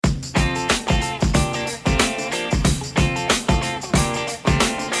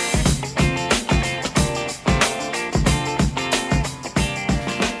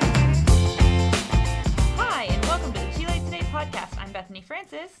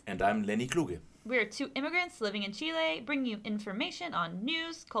And I'm Lenny Kluge. We're two immigrants living in Chile, bringing you information on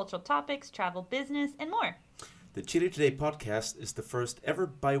news, cultural topics, travel, business, and more. The Chile Today podcast is the first ever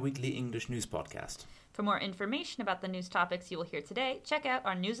bi-weekly English news podcast. For more information about the news topics you will hear today, check out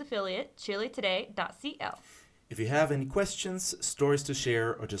our news affiliate, chiletoday.cl. If you have any questions, stories to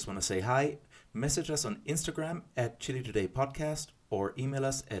share, or just want to say hi, message us on Instagram at Chile Today Podcast or email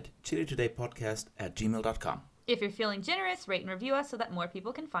us at chiletodaypodcast@gmail.com. If you're feeling generous, rate and review us so that more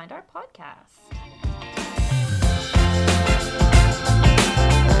people can find our podcast.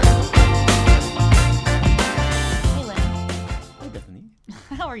 Hey, Lenny. Hi, Bethany.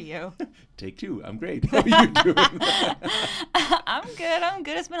 How are you? Take two. I'm great. How are you doing? I'm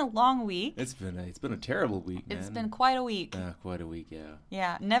good. It's been a long week. It's been a terrible week, man. It's been quite a week. Quite a week, yeah.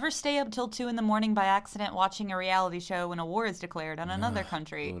 Yeah, never stay up till 2 a.m. by accident watching a reality show when a war is declared on another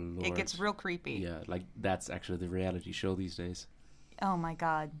country. Oh, It gets real creepy. Yeah, like that's actually the reality show these days. Oh my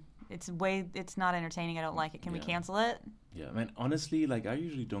God. It's not entertaining. I don't like it. Can we cancel it? Yeah, man, honestly, like I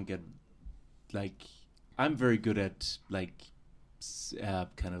usually don't get, like, I'm very good at, like,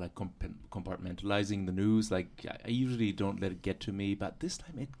 kind of like compartmentalizing the news. Like I usually don't let it get to me, but this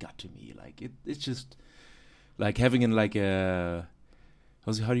time it got to me. Like it's just like having in like a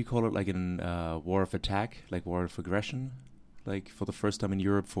how do you call it, like in war of attack, like war of aggression, like for the first time in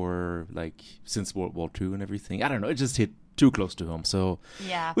Europe for like since World War II and everything. I don't know, it just hit too close to home. So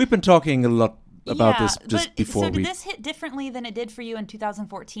yeah, we've been talking a lot about this just before. So did this hit differently than it did for you in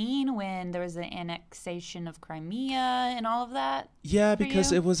 2014 when there was the annexation of Crimea and all of that? Yeah,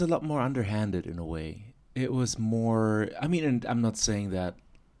 because it was a lot more underhanded in a way. It was more, I mean, and I'm not saying that,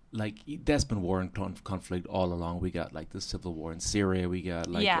 like, there's been war and conflict all along. We got like the civil war in Syria, we got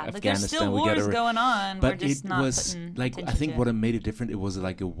like Afghanistan. There's still wars going on. But we're just it not was like, I think what made it different, it was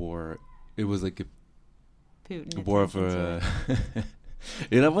like a war. It was like a war of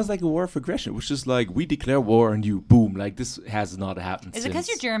it was like a war of aggression. It was just like, we declare war on you, boom. Like, this has not happened Is since. it because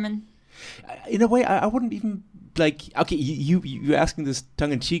you're German? In a way, I wouldn't even, like, okay, you're asking this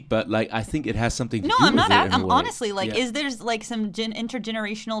tongue-in-cheek, but, like, I think it has something to do with it. No, I'm not. I'm honestly, like, is there's, like, some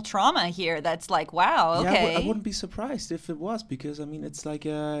intergenerational trauma here that's like, wow, okay. Yeah, I wouldn't be surprised if it was, because, I mean, it's like,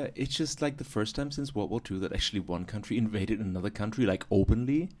 it's just, like, the first time since World War II that actually one country invaded another country, like,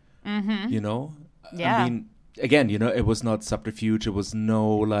 openly, you know? Yeah. I mean, again, you know, it was not subterfuge. It was no,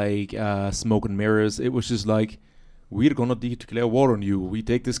 like, smoke and mirrors. It was just like, we're going to declare war on you. We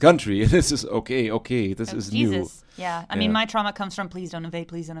take this country. This is okay. This is Jesus. new. Yeah. I mean, my trauma comes from please don't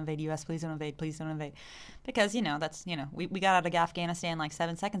invade, U.S., please don't invade. Because, you know, that's, you know, we got out of Afghanistan like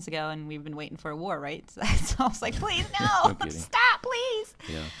 7 seconds ago and we've been waiting for a war, right? So I was like, please, no, stop, please.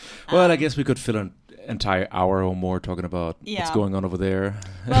 Yeah. Well, I guess we could fill an entire hour or more talking about what's going on over there.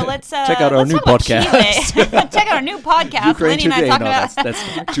 Well, let's check out our new podcast. Check out our new podcast. Ukraine Lenny and I talk about that's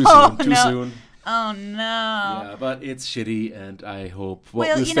too soon. Too soon. Oh no! Yeah, but it's shitty, and I hope.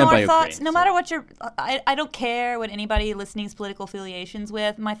 Well, you know, our thoughts. No matter what I don't care what anybody listening's political affiliations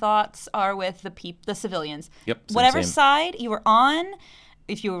with. My thoughts are with the civilians. Yep. Whatever side you were on,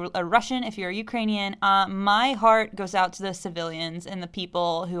 if you're a Russian, if you're a Ukrainian, my heart goes out to the civilians and the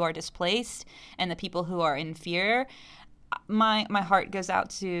people who are displaced and the people who are in fear. My heart goes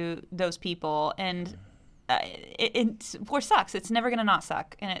out to those people, and war sucks. It's never gonna not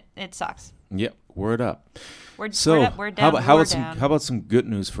suck, and it sucks. Yep, word up. We're down. How about some good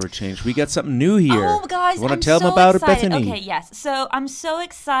news for a change? We got something new here. Oh, guys, you want to tell them about it, Bethany? Okay, yes. So I'm so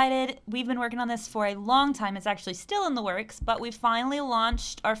excited. We've been working on this for a long time. It's actually still in the works, but we finally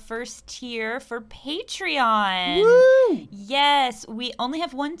launched our first tier for Patreon. Woo! Yes, we only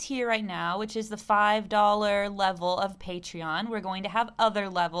have one tier right now, which is the $5 level of Patreon. We're going to have other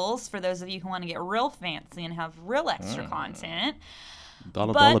levels for those of you who want to get real fancy and have real extra content.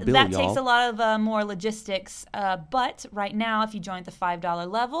 Dollar but bill, that y'all. takes a lot of more logistics. But right now, if you join at the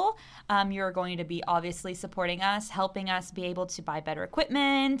 $5 level, you're going to be obviously supporting us, helping us be able to buy better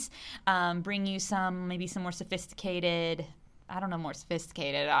equipment, bring you maybe some more sophisticated. I don't know, more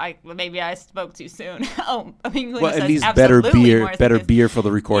sophisticated. Maybe I spoke too soon. At least better beer for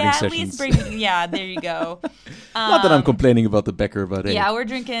the recording sessions. There you go. Not that I'm complaining about the Becker, but hey. Yeah, we're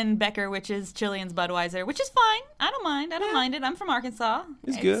drinking Becker, which is Chilean's Budweiser, which is fine. I don't mind. I don't mind it. I'm from Arkansas.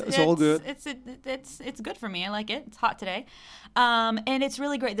 It's good. It's all good. It's good for me. I like it. It's hot today. And it's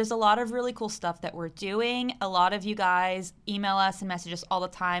really great. There's a lot of really cool stuff that we're doing. A lot of you guys email us and message us all the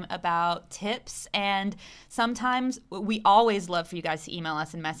time about tips, and sometimes we always love for you guys to email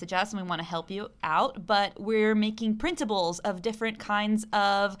us and message us, and we want to help you out, but we're making printables of different kinds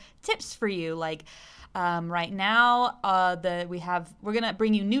of tips for you, like Right now, we're gonna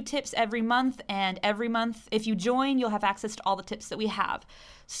bring you new tips every month, and every month, if you join, you'll have access to all the tips that we have.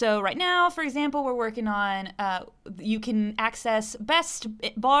 So right now, for example, we're working on you can access best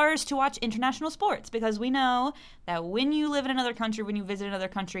bars to watch international sports, because we know that when you live in another country, when you visit another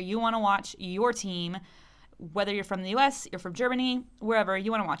country, you want to watch your team. Whether you're from the U.S., you're from Germany, wherever, you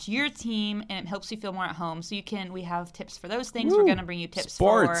want to watch your team, and it helps you feel more at home. So we have tips for those things. Woo. We're going to bring you tips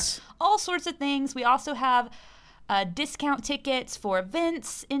Sports. for all sorts of things. We also have discount tickets for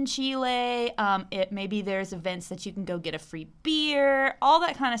events in Chile. Maybe there's events that you can go get a free beer, all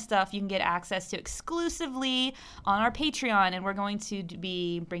that kind of stuff you can get access to exclusively on our Patreon. And we're going to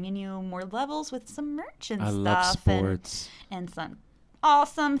be bringing you more levels with some merch and I stuff. love sports. And some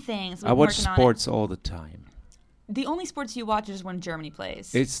awesome things. I watch sports all the time. The only sports you watch is when Germany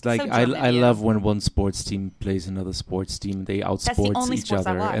plays. It's like So I German of you. love when one sports team plays another sports team. They outsports only each sports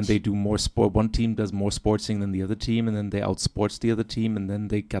I other, watch. and they do more sport. One team does more sportsing than the other team, and then they outsports the other team, and then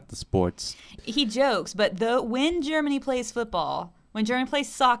they got the sports. He jokes, but when Germany plays football, when Germany plays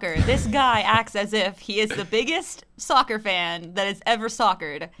soccer, this guy acts as if he is the biggest soccer fan that has ever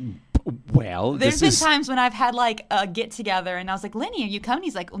soccered. Well, There's this been is times when I've had like a get together, and I was like, "Lenny, are you coming?"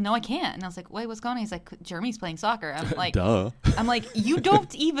 He's like, well, "No, I can't." And I was like, "Wait, what's going on?" He's like, "Germany's playing soccer." I'm like, duh. I'm like, "You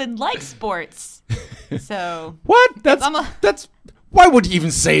don't even like sports." So What? I'm That's. Why would you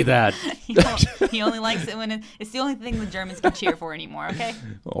even say that? he only likes it when it's the only thing the Germans can cheer for anymore. Okay.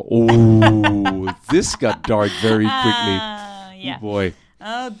 Oh, this got dark very quickly. Yeah. Oh boy.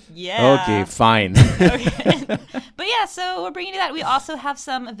 Oh yeah. Okay, fine. Okay. But yeah, so we're bringing you that. We also have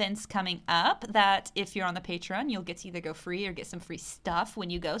some events coming up that if you're on the Patreon, you'll get to either go free or get some free stuff when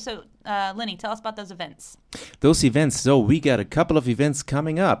you go. So, Lenny, tell us about those events. Those events. So we got a couple of events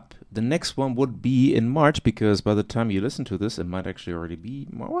coming up. The next one would be in March, because by the time you listen to this, it might actually already be,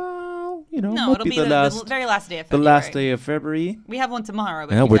 well, No, might it'll be the very last day of the February. last day of February. We have one tomorrow,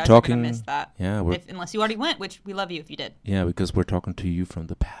 but Yeah, you we're guys talking- are going to miss that. Yeah, Unless you already went, which we love you if you did. Yeah, because we're talking to you from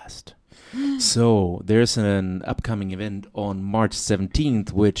the past. So there's an upcoming event on March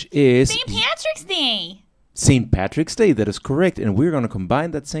 17th, which is St. Patrick's Day! St. Patrick's Day. That is correct. And we're going to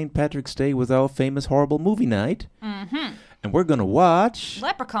combine that St. Patrick's Day with our famous horrible movie night. Mm-hmm. And we're going to watch...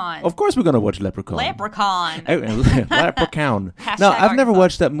 Leprechaun. Of course we're going to watch Leprechaun. Leprechaun. Leprechaun. Hashtag Now, I've never Arkansas.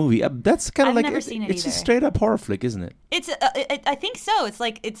 watched that movie. That's kind of I've like... never seen it it's a either. straight up horror flick, isn't it? It's I think so. It's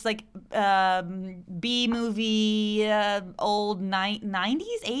like B movie, old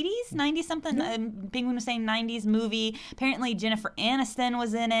 90s, 80s, 90s something. Penguin was saying 90s movie. Apparently Jennifer Aniston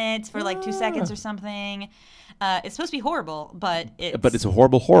was in it for like 2 seconds or something. It's supposed to be horrible, but But it's a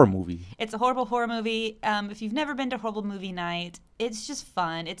horrible horror movie. it's a horrible horror movie. If you've never been to horrible movie night, it's just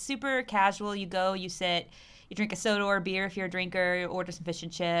fun. It's super casual. You go, you sit, you drink a soda or a beer if you're a drinker, you order some fish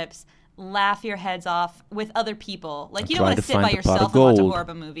and chips, laugh your heads off with other people. Like, you don't trying want to to sit find by the pot of yourself and watch a gold.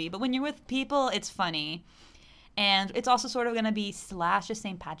 horrible movie. But when you're with people, it's funny. And it's also sort of going to be / a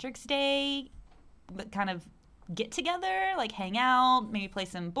St. Patrick's Day kind of get together, like hang out, maybe play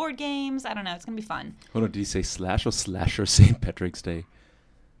some board games. I don't know. It's going to be fun. Hold on, did you say slash or St. Patrick's Day?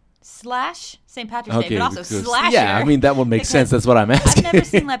 / St. Patrick's Day, but also because- slasher. Yeah, I mean, that would make Because sense. That's what I'm I've asking. never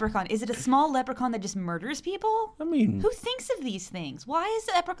seen Leprechaun. Is it a small leprechaun that just murders people? I mean... Who thinks of these things? Why is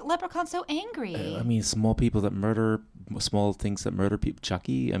the leprechaun so angry? I mean, small people that murder, small things that murder people.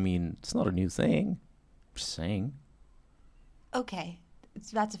 Chucky, I mean, it's not a new thing. Just saying. Okay,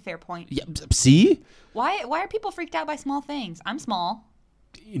 that's a fair point. Yeah, see? Why are people freaked out by small things? I'm small.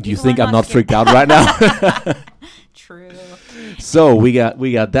 Do you People think are I'm not not scared. freaked out right now? True. So we got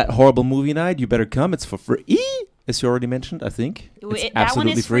that horrible movie night. You better come. It's for free, as you already mentioned. I think it's That one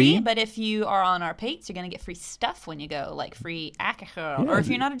absolutely is free, but if you are on our Pates, you're going to get free stuff when you go, like free alcohol. Yeah, Or if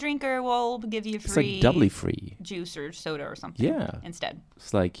you're not a drinker, we'll give you It's free like doubly free. juice or soda or something Yeah. instead.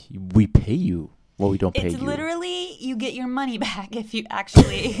 It's like we pay you. Well, we don't pay It's you. literally you get your money back if you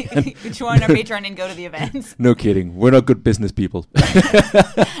actually join our Patreon and go to the events. No kidding. We're not good business people.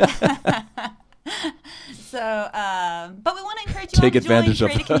 So, but we want to encourage you Take all to advantage join,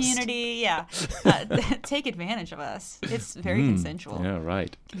 of create a us. community. Yeah, take advantage of us. It's very consensual. Yeah,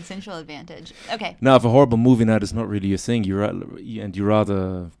 right. Consensual advantage. Okay. Now, if a horrible movie night is not really your thing, and you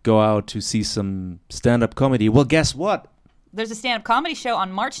rather go out to see some stand-up comedy, well, guess what? There's a stand-up comedy show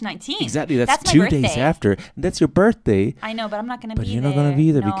on March 19th. Exactly. That's my 2 birthday. days after. That's your birthday. I know, but I'm not going to But be you're there. not gonna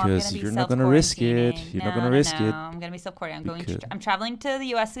be there No, I'm because gonna be you're not gonna risk it. self-quarantining. You're not No, gonna risk it. I'm going to be self-quarantining. Because- I'm traveling to the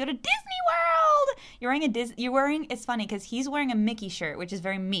U.S. to go to Disney World. You're wearing it's funny because he's wearing a Mickey shirt, which is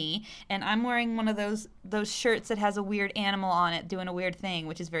very me, and I'm wearing one of those shirts that has a weird animal on it doing a weird thing,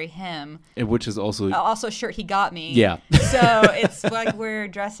 which is very him. And which is also a shirt he got me. Yeah. So it's like we're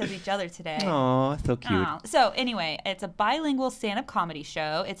dressed as each other today. Aw, so cute. Aw. So anyway, it's a bilingual stand-up comedy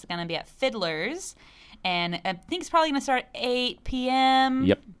show. It's going to be at Fiddler's, and I think it's probably going to start at 8 p.m.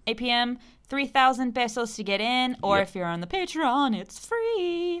 Yep. 8 p.m. 3,000 pesos to get in, or Yep. if you're on the Patreon, it's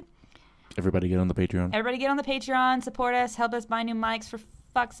free. Everybody get on the Patreon. Everybody get on the Patreon, support us, help us buy new mics for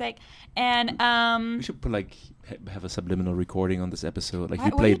fuck's sake. And We should put have a subliminal recording on this episode. Like what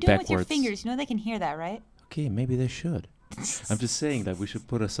we are play you it doing backwards. with your fingers? You know they can hear that, right? Okay, maybe they should. I'm just saying that we should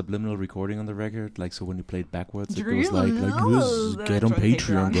put a subliminal recording on the record, like so when you play it backwards, it goes like Then get I on join the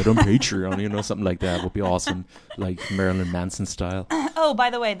Patreon, get on Patreon, something like that would be awesome, like Marilyn Manson style. Oh, by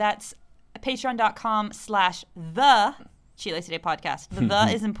the way, that's patreon.com/the Chile Today Podcast. The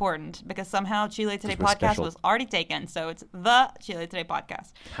is important because somehow Chile Today we're Podcast special. was already taken, so it's the Chile Today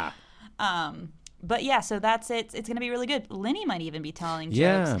Podcast. Ha. But yeah, so that's it. It's going to be really good. Linny might even be telling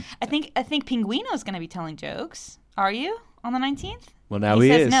Yeah. jokes. I think Pinguino's going to be telling jokes. Are you on the 19th? Well, now he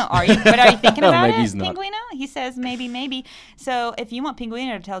says is. no. Are you? But are you thinking about Maybe it, he's not. Pinguino? He says maybe. So if you want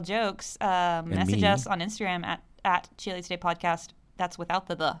Pinguino to tell jokes, message me. us on Instagram at Chile Today Podcast. That's without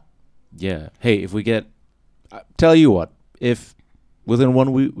the. Yeah. Hey, if we get, tell you what, if within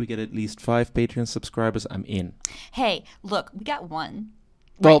 1 week we get at least 5 Patreon subscribers, I'm in. Hey, look, we got one.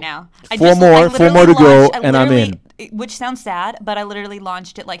 Well, Right now, four more to go, and I'm in. Which sounds sad, but I literally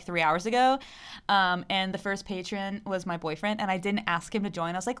launched it like 3 hours ago, and the first patron was my boyfriend, and I didn't ask him to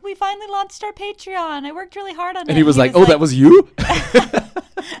join. I was like, "We finally launched our Patreon. I worked really hard on it." And he was like, "Oh, that was you?"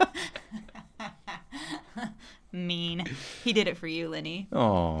 mean. He did it for you, Linny.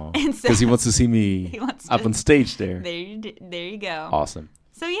 Oh, And so- because he wants to see me He wants up to- on stage there. There you go. Awesome.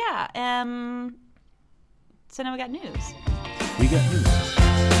 So yeah, so now we got news. We got news.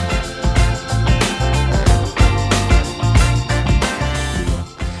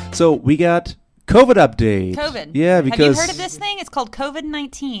 So we got COVID update. COVID. Yeah, because Have you heard of this thing? It's called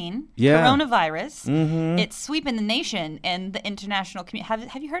COVID-19. Yeah. Coronavirus. Mm-hmm. It's sweeping the nation and the international community.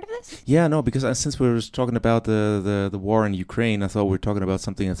 Have you heard of this? Yeah, no, because since we were talking about the war in Ukraine, I thought we were talking about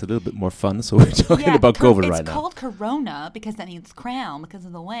something that's a little bit more fun. So we're talking about COVID right now. It's called Corona because that means crown because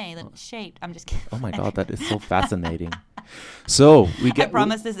of the way that it's shaped. I'm just kidding. Oh my God, that is so fascinating. So we get. I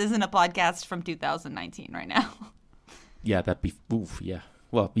promise this isn't a podcast from 2019 right now. Yeah, that'd be. Oof, yeah.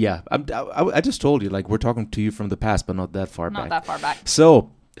 Well, yeah. I just told you, like, we're talking to you from the past, but not that far back. Not that far back. So,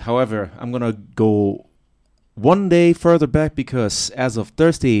 however, I'm going to go one day further back because as of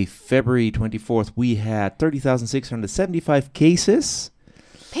Thursday, February 24th, we had 30,675 cases.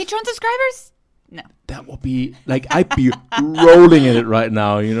 Patreon subscribers? No. That would be, like, I'd be rolling in it right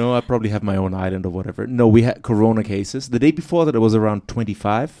now, you know? I probably have my own island or whatever. No, we had corona cases. The day before that, it was around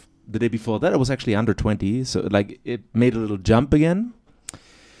 25. The day before that, it was actually under 20. So, like, it made a little jump again.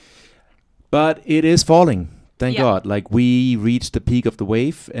 But it is falling, thank God. Like, we reached the peak of the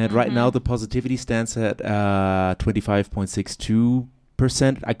wave, and right now the positivity stands at 25.62%.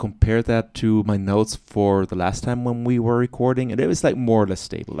 I compared that to my notes for the last time when we were recording, and it was like more or less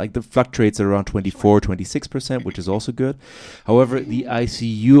stable. Like, the fluctuates around 26%, which is also good. However, the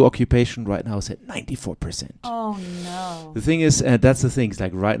ICU occupation right now is at 94%. Oh, no. The thing is, that's the thing, is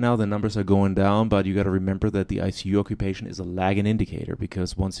like right now the numbers are going down, but you got to remember that the ICU occupation is a lagging indicator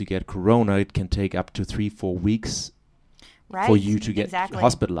because once you get corona, it can take up to 3-4 weeks Right. for you to get Exactly.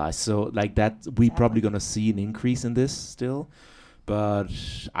 hospitalized. So like that, we're probably going to see an increase in this still. But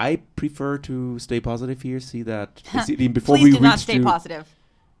I prefer to stay positive here, see that before Please we do reach not stay to, positive.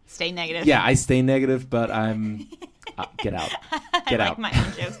 Stay negative. Yeah, I stay negative, but I'm get out. Get I out. like my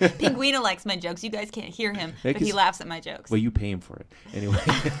own jokes. Pinguino likes my jokes. You guys can't hear him, Yeah, but he 'cause- laughs at my jokes. Well, you pay him for it anyway,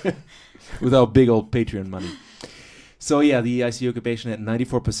 with our big old Patreon money. So yeah, the ICU occupation at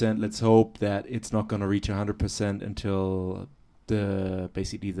 94%. Let's hope that it's not going to reach 100% until the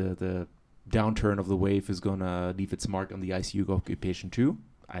downturn of the wave is going to leave its mark on the ICU occupation too.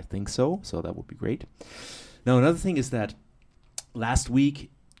 I think so. So that would be great. Now another thing is that last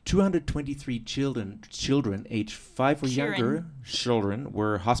week, 223 children aged 5 or younger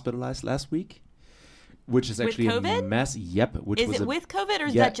were hospitalized last week. Which is With actually a COVID? mess. Yep. Which Is was it with with COVID or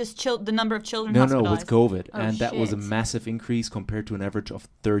is yeah. that just the number of children no, hospitalized? with COVID, Oh, and that was a shit. massive increase compared to an average of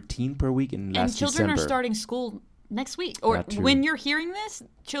 13 per week in And last children December. are starting school next week. Or That too. when you're hearing this,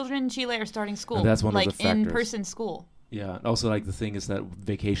 children in Chile are starting school. And that's one of like the factors. in-person school. Yeah, and also like the thing is that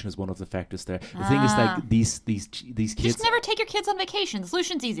vacation is one of the factors there. The thing is like these kids. Just never take your kids on vacation. The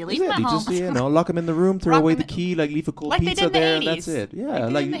solution's easy. Leave Yeah, them at you home. just lock them in the room, throw Lock away them the key, like leave a cold like they pizza did in the there, and 80s. that's it. Yeah,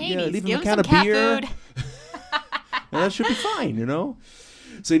 Like they did in the 80s. leave them Give a them can some of cat beer. food. And that should be fine, you know.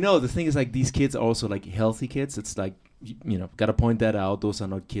 So the thing is like these kids are also like healthy kids. It's like gotta point that out. Those are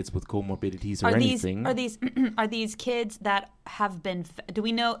not kids with comorbidities or anything. Are these kids that have been? Do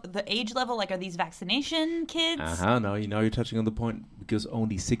we know the age level? Like, are these vaccination kids? No, you're touching on the point because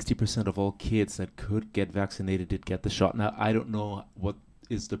only 60% of all kids that could get vaccinated did get the shot. Now I don't know what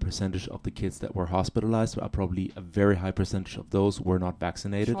is the percentage of the kids that were hospitalized, but probably a very high percentage of those were not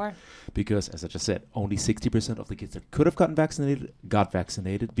vaccinated. Sure. Because, as I just said, only 60% of the kids that could have gotten vaccinated got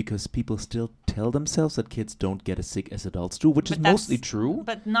vaccinated because people still tell themselves that kids don't get as sick as adults do, which is mostly true.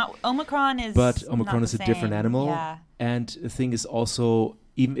 But not Omicron is. But Omicron is a different animal. Yeah. And the thing is also,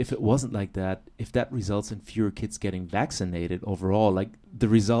 even if it wasn't like that, if that results in fewer kids getting vaccinated overall, like the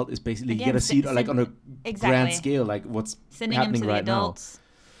result is basically you get to see it like on a grand scale, like what's sending happening them to right the adults. now.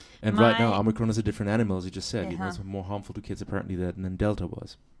 And right now, Omicron is a different animal, as you just said. Uh-huh. It's more harmful to kids apparently than Delta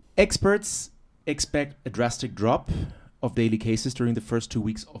was. Experts expect a drastic drop of daily cases during the first 2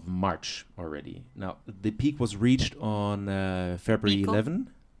 weeks of March already. Now, the peak was reached on February 11.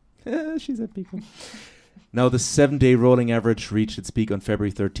 She said peak. Now, the 7-day rolling average reached its peak on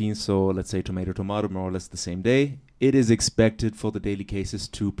February 13th, so let's say tomato, more or less the same day. It is expected for the daily cases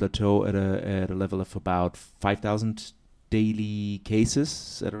to plateau at a level of about 5,000 daily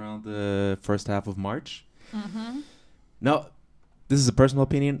cases at around the first half of March. Mm-hmm. Now, this is a personal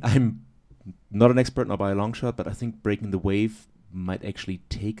opinion. I'm not an expert, not by a long shot, but I think breaking the wave might actually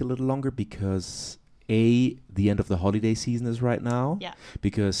take a little longer because, the end of the holiday season is right now. Yeah.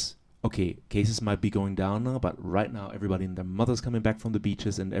 Because cases might be going down now, but right now everybody and their mother's coming back from the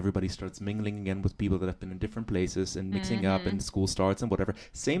beaches and everybody starts mingling again with people that have been in different places and mixing up and school starts and whatever.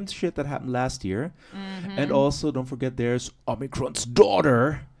 Same shit that happened last year. Mm-hmm. And also, don't forget, there's Omicron's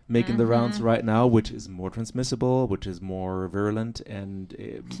daughter making the rounds right now, which is more transmissible, which is more virulent, and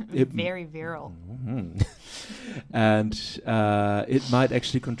very virile. Mm-hmm. And it might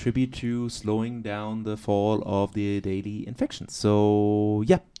actually contribute to slowing down the fall of the daily infections. So,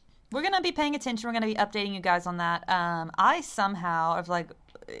 yeah. We're going to be paying attention. We're going to be updating you guys on that. I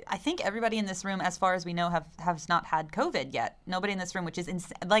think everybody in this room, as far as we know, has not had COVID yet. Nobody in this room, which is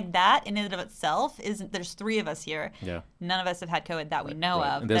like that in and of itself, there's 3 of us here. Yeah. None of us have had COVID that we know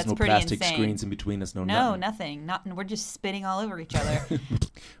of. And there's That's no pretty plastic insane. screens in between us. No, nothing. We're just spitting all over each other.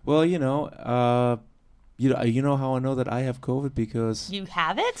 Well, you know how I know that I have COVID because you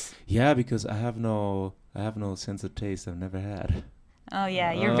have it? Yeah, because I have no sense of taste. I've never had. Oh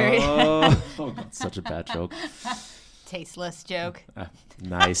yeah, you're very oh God, such a bad joke. Tasteless joke.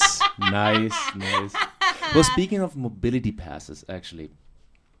 Nice. Well, speaking of mobility passes, actually,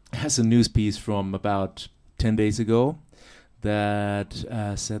 has a news piece from about 10 days ago that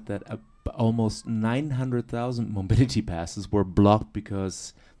said that almost 900,000 mobility passes were blocked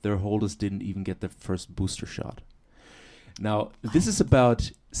because their holders didn't even get their first booster shot. Now, this is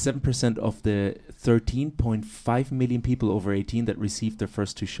about 7% of the 13.5 million people over 18 that received their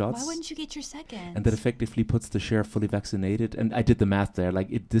first 2 shots. Why wouldn't you get your second? And that effectively puts the share of fully vaccinated, and I did the math there,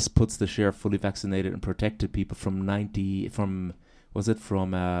 this puts the share of fully vaccinated and protected people from 93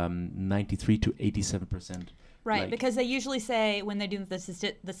 to 87%. Right, because they usually say when they're doing the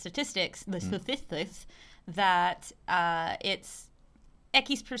statistics, that it's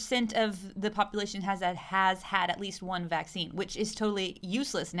X percent of the population has had at least one vaccine, which is totally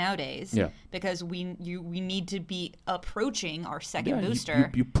useless nowadays. Yeah. Because we need to be approaching our second booster.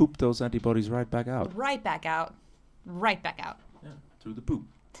 You poop those antibodies right back out. Right back out. Yeah, through the poop.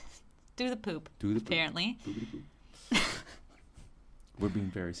 Through the poop. Apparently. Poop. We're being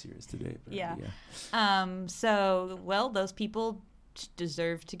very serious today. Yeah. Those people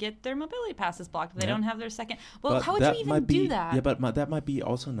deserve to get their mobility passes blocked if they don't have their second. Well, but how would you even do that? Yeah, but that might be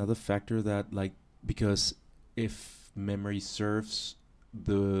also another factor that, because if memory serves,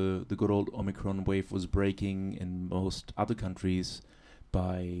 the good old Omicron wave was breaking in most other countries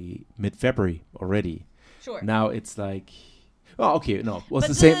by mid-February already. Sure. Now it's like, oh, okay, no, what's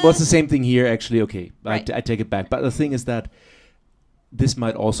the same thing here? Actually, okay, right. I take it back. But the thing is that this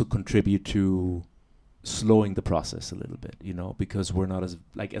might also contribute to slowing the process a little bit, because we're not as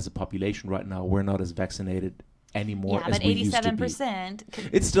a population right now, we're not as vaccinated anymore as we used to be. 87%.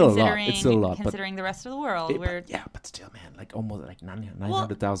 It's still a lot. It's still a lot. Considering the rest of the world, but still, man, almost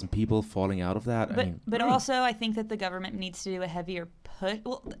 900,000 people falling out of that. But also, I think that the government needs to do a heavier push.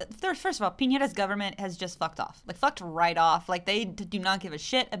 Well, first of all, Piñera's government has just fucked off, fucked right off. They do not give a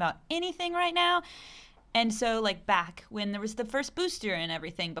shit about anything right now. And so, like, back when there was the first booster and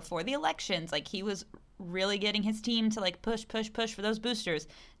everything before the elections, like, he was really getting his team to, like, push for those boosters.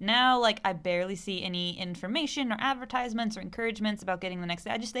 Now, like, I barely see any information or advertisements or encouragements about getting the next.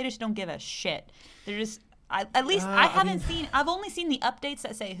 They just don't give a shit. They're just. I've only seen the updates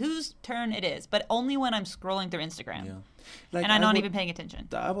that say whose turn it is, but only when I'm scrolling through Instagram. Yeah. Like, and I'm not even paying attention.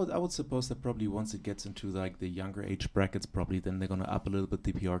 I would suppose that probably once it gets into like the younger age brackets, probably then they're gonna up a little bit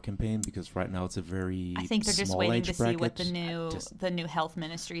the PR campaign, because right now it's a very I think they're just small waiting age to bracket. see what the new health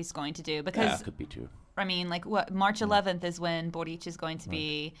ministry is going to do, because Yeah, could be too. I mean, like, what, March 11th is when Boric is going to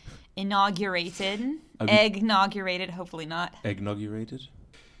be inaugurated, hopefully not. Inaugurated.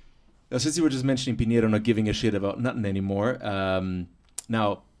 Since you were just mentioning Piñera not giving a shit about nothing anymore,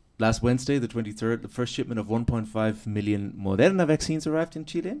 now, last Wednesday, the 23rd, the first shipment of 1.5 million Moderna vaccines arrived in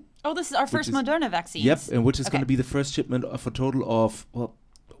Chile. Oh, this is our first Moderna vaccines. Yep, and which is going to be the first shipment of a total of,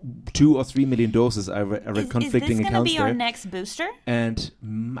 2 or 3 million doses. I read conflicting accounts there. Is this going to be our next booster? And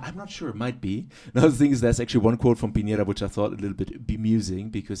I'm not sure. It might be. Now, the thing is, there's actually one quote from Piñera which I thought a little bit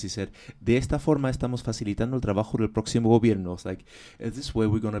bemusing, because he said, "De esta forma estamos facilitando el trabajo del próximo gobierno." It's like, this way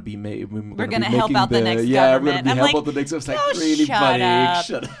we're going to be we're going to help out the next government. We're going to help out the next. I was like, really, buddy?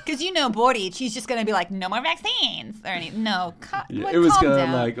 Shut up. Because Boric, he's just going to be like, no more vaccines. Or it was kind of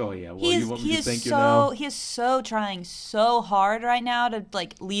like, oh yeah, well, you want me to thank you now? He is so trying so hard right now to,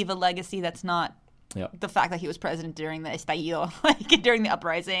 like, leave a legacy that's not the fact that he was president during the estallido, like during the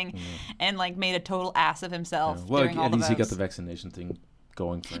uprising, and like made a total ass of himself during all the votes. At least he got the vaccination thing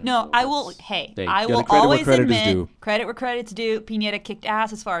going for him. No, I will always admit, credit where credit's due. Piñera kicked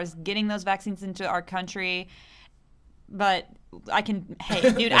ass as far as getting those vaccines into our country. But I can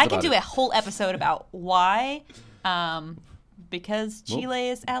do a whole episode about why. Because Chile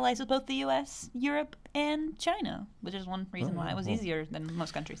is allies with both the U.S., Europe, and China, which is one reason why it was easier than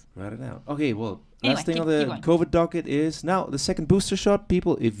most countries. Write it out. Okay, well, last thing on the COVID docket is now the second booster shot.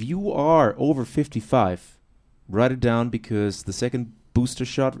 People, if you are over 55, write it down, because the second booster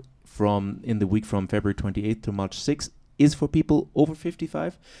shot in the week from February 28th to March 6th is for people over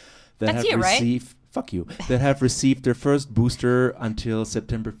 55 that have received... Fuck you. That have received their first booster until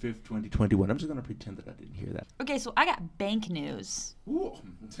September 5th, 2021. I'm just going to pretend that I didn't hear that. Okay, so I got bank news. Ooh,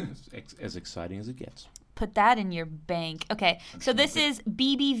 as exciting as it gets. Put that in your bank. Okay, so this is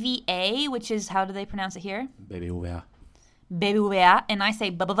BBVA, which is, how do they pronounce it here? BBVA. BBVA, and I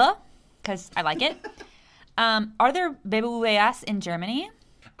say BBVA because I like it. Are there BBVAs in Germany?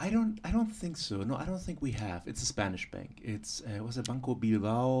 I don't think so. No, I don't think we have. It's a Spanish bank. It's was it Banco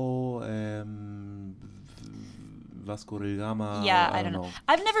Bilbao, Vasco da Gama? Yeah, I don't know.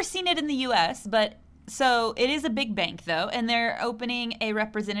 I've never seen it in the U.S., but so it is a big bank though, and they're opening a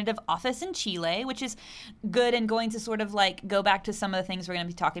representative office in Chile, which is good and going to sort of like go back to some of the things we're going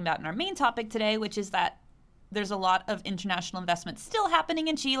to be talking about in our main topic today, which is that there's a lot of international investment still happening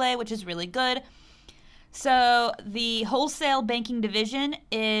in Chile, which is really good. So the wholesale banking division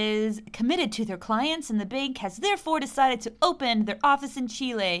is committed to their clients, and the bank has therefore decided to open their office in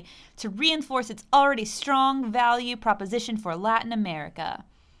Chile to reinforce its already strong value proposition for Latin America.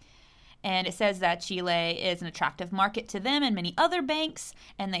 And it says that Chile is an attractive market to them and many other banks,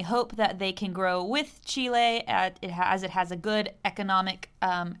 and they hope that they can grow with Chile as it has a good economic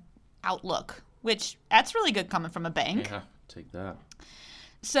outlook, which that's really good coming from a bank. Yeah, take that.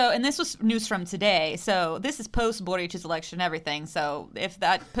 So, and this was news from today. So this is post Boric's election and everything. So if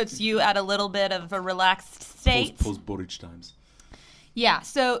that puts you at a little bit of a relaxed state. Post Boric times. Yeah.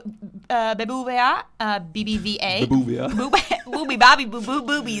 So BBVA, BBVA. BBVA. Bobby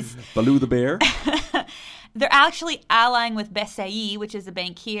boobies. Baloo the bear. They're actually allying with BCI, which is a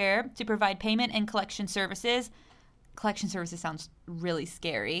bank here, to provide payment and collection services. Collection services sounds really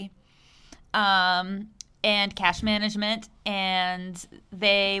scary. And cash management, and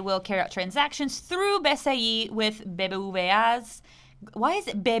they will carry out transactions through BCI with BBVAs. Why is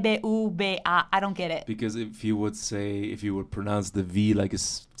it BBVA? I don't get it. Because if you would pronounce the V like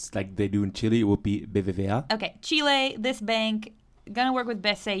they do in Chile, it would be BBVA. Okay, Chile, this bank, gonna work with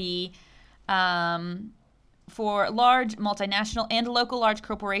BCI for large multinational and local large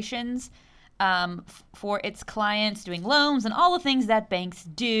corporations, for its clients, doing loans and all the things that banks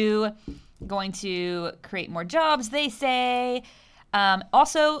do. Going to create more jobs, they say.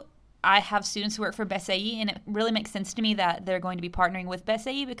 Also, I have students who work for BCI, and it really makes sense to me that they're going to be partnering with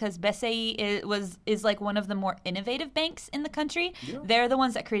BCI, because BCI is like one of the more innovative banks in the country. Yeah. They're the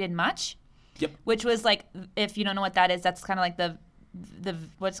ones that created Match, which was like, if you don't know what that is, that's kind of like the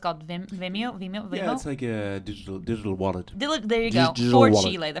what's it called, Vimeo? Yeah, it's like a digital wallet. There you go. For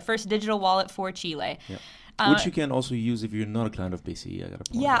Chile, the first digital wallet for Chile. Which you can also use if you're not a client of BCE. I gotta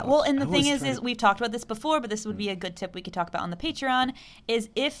point Yeah, out. well, and the I thing was is we've talked about this before, but this would be a good tip we could talk about on the Patreon, is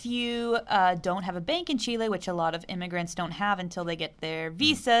if you don't have a bank in Chile, which a lot of immigrants don't have until they get their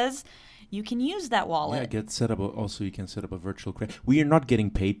visas, you can use that wallet. Yeah, get set up. Also, you can set up a virtual credit. We are not getting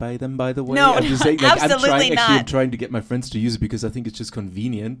paid by them, by the way. No, I'm just saying, like, absolutely I'm trying to get my friends to use it because I think it's just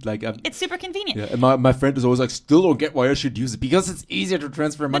convenient. Like, it's super convenient. yeah, and my friend is always like, still don't get why I should use it because it's easier to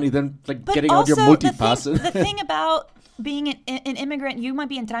transfer money than like But getting out your also, multipass. the thing about being an immigrant, you might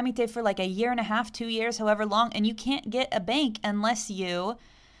be in trámite for like a year and a half, 2 years, however long, and you can't get a bank unless you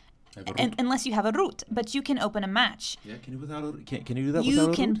have a root. But you can open a match. Yeah, can you do that You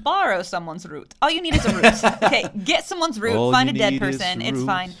without a can root? borrow someone's root. All you need is a root. Okay, get someone's root, All find you a dead need is person, it's root.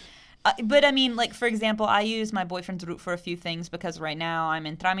 fine. But I mean, like, for example, I use my boyfriend's root for a few things because right now I'm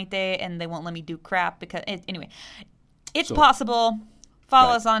in trámite and they won't let me do crap because, anyway, it's possible.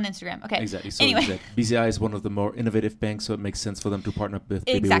 Follow us on Instagram. Okay. Exactly. So anyway. BCI is one of the more innovative banks, so it makes sense for them to partner with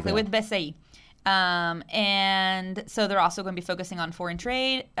Exactly, BBVA. with BCI. And so they're also going to be focusing on foreign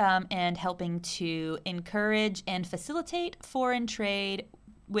trade and helping to encourage and facilitate foreign trade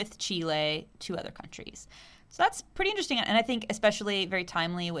with Chile to other countries. So that's pretty interesting. And I think especially very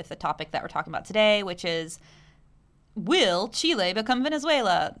timely with the topic that we're talking about today, which is, will Chile become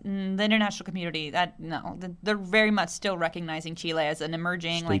Venezuela? The international community, they're very much still recognizing Chile as an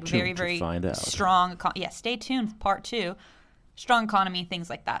emerging, Stay tuned very, to very find out. strong, stay tuned, part 2, strong economy, things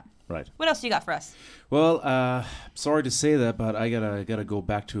like that. Right. What else do you got for us? Well, sorry to say that, but I gotta go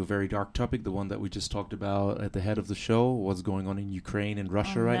back to a very dark topic, the one that we just talked about at the head of the show, what's going on in Ukraine and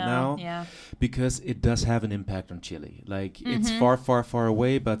Russia right now. Yeah. Because it does have an impact on Chile. Like, it's far, far, far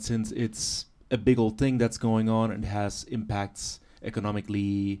away, but since it's a big old thing that's going on and has impacts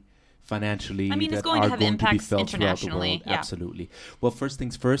economically, financially, I mean, it's that going are to have going to be impacts felt throughout the internationally, world. yeah. Absolutely. Well, first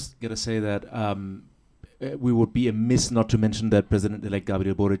things first, gotta say that we would be amiss not to mention that President-elect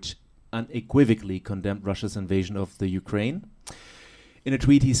Gabriel Boric unequivocally condemned Russia's invasion of the Ukraine. In a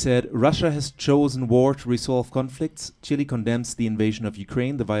tweet, he said, "Russia has chosen war to resolve conflicts. Chile condemns the invasion of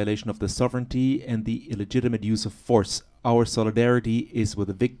Ukraine, the violation of the sovereignty, and the illegitimate use of force. Our solidarity is with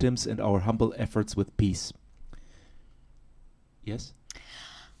the victims and our humble efforts with peace." Yes?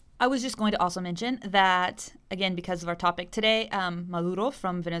 I was just going to also mention that, again, because of our topic today, Maduro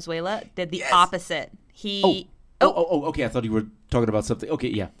from Venezuela did the opposite. Okay. I thought you were talking about something. Okay,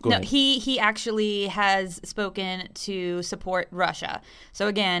 yeah, go ahead. He actually has spoken to support Russia. So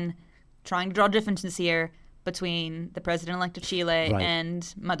again, trying to draw differences here between the president-elect of Chile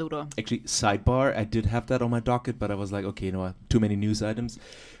and Maduro. Actually, sidebar, I did have that on my docket, but I was like, okay, too many news items.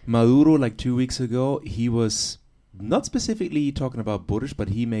 Maduro, like 2 weeks ago, he was not specifically talking about Boric, but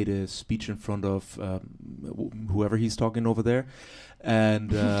he made a speech in front of whoever he's talking over there.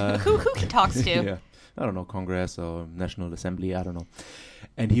 And who he talks to. Yeah. I don't know, Congress or National Assembly, I don't know.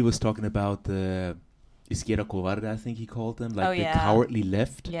 And he was talking about the izquierda cobarde, I think he called them, like the cowardly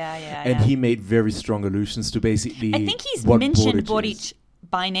left. And he made very strong allusions to basically I think he's what mentioned Boric Boric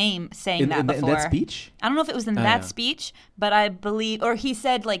by name saying that before. In that speech? I don't know if it was in that speech, but I believe, or he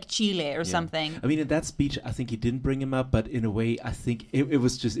said like Chile or something. I mean, in that speech, I think he didn't bring him up, but in a way, I think it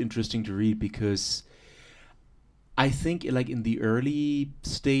was just interesting to read because I think, like, in the early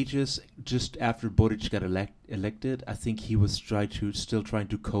stages, just after Boric got elected, I think he was still trying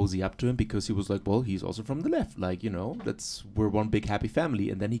to cozy up to him because he was like, well, he's also from the left. Like, we're one big happy family.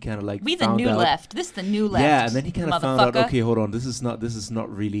 And then he kind of like We the new left. This is the new left. Yeah, and then he kind of found out, okay, hold on, this is not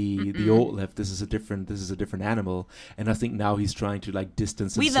really the old left. This is a different animal. And I think now he's trying to like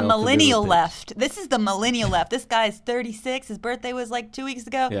distance himself. We the millennial left. This is the millennial left. This guy's 36. His birthday was like 2 weeks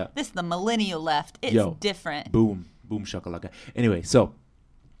ago. Yeah. This is the millennial left. It's different. Boom shakalaka. Anyway, so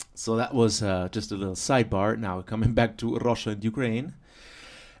that was just a little sidebar. Now coming back to Russia and Ukraine.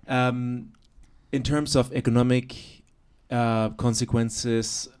 In terms of economic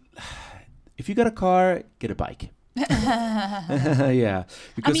consequences, if you got a car, get a bike. Yeah.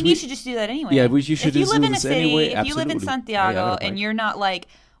 I mean, you should just do that anyway. Yeah, you should if you just live do in a this city, anyway, if you live in absolutely. Santiago and you're not like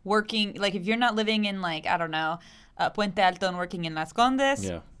working, like if you're not living in like, I don't know, Puente Alto and working in Las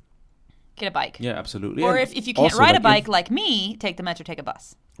Condes, get a bike. Yeah, absolutely. Or and if you can't ride a bike like me, take the metro, take a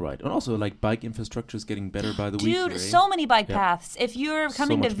bus. Right. And also, like, bike infrastructure is getting better by the week. Dude, so many bike paths. If you're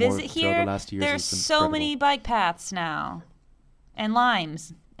coming to much more visit throughout here, the last years, there's it's so incredible. many bike paths now. And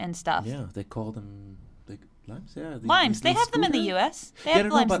limes and stuff. Yeah, they call them like limes. Yeah, limes. They have them in the U.S. They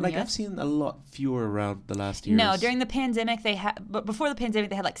have limes but in like the U.S. I've seen a lot fewer around the last years. No, during the pandemic they had, but before the pandemic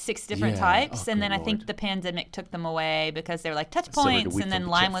they had like 6 different types, and then I think the pandemic took them away because they were like touch points, and then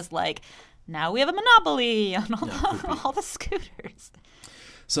Lime was like, now we have a monopoly on all the scooters.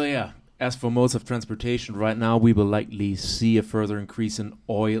 So yeah, as for modes of transportation, right now we will likely see a further increase in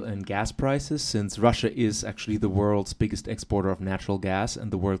oil and gas prices, since Russia is actually the world's biggest exporter of natural gas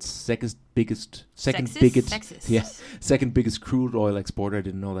and the world's second biggest crude oil exporter. I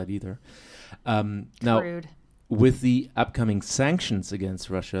didn't know that either. Now, Crude. with the upcoming sanctions against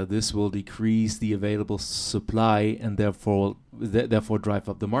Russia, this will decrease the available supply and therefore drive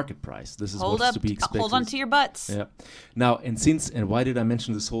up the market price. This is what's to be expected. Hold on to your butts. Yeah. Now, and why did I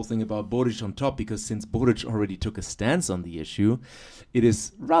mention this whole thing about Boric on top? Because since Boric already took a stance on the issue, it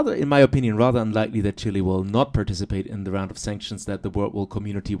is in my opinion, rather unlikely that Chile will not participate in the round of sanctions that the world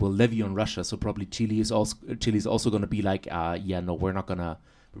community will levy on Russia. So probably Chile is also going to be like,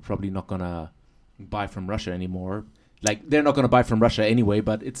 we're probably not gonna buy from Russia anymore. Like, they're not going to buy from Russia anyway,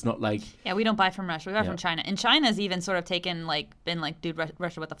 but it's not like... Yeah, we don't buy from Russia. We buy from China. And China's even sort of been like, dude,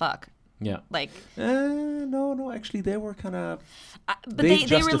 Russia, what the fuck? Yeah. Like... No, actually, they were kind of... But they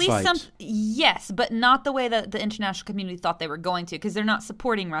released some... Yes, but not the way that the international community thought they were going to, because they're not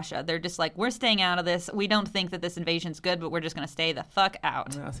supporting Russia. They're just like, we're staying out of this. We don't think that this invasion's good, but we're just going to stay the fuck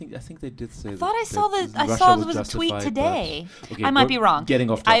out. I think they did say. I saw there was a tweet today. Okay, I might be wrong.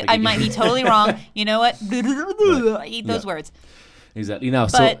 Getting off topic. I might be totally wrong. You know what? I eat those words. Exactly. Now,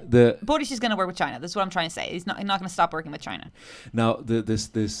 but Boric is going to work with China. This is what I'm trying to say. He's not going to stop working with China. Now,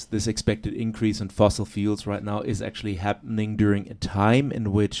 this expected increase in fossil fuels right now is actually happening during a time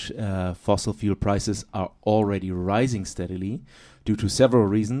in which fossil fuel prices are already rising steadily, due to several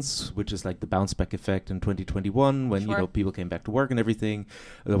reasons, which is like the bounce back effect in 2021 when people came back to work and everything.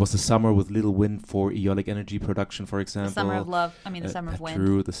 There was a summer with little wind for eolic energy production, for example. The summer of love. The summer of wind.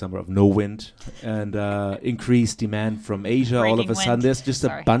 True, the summer of no wind, and increased demand from Asia. Breaking all of a sudden, wind. there's just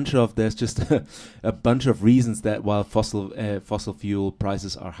a bunch of reasons that while fossil fuel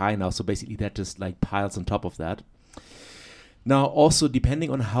prices are high now, so basically that just like piles on top of that. Now, also,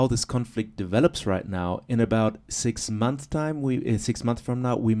 depending on how this conflict develops right now, in about 6 months' time, 6 months from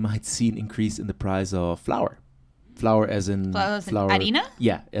now, we might see an increase in the price of flour. Flour as in harina?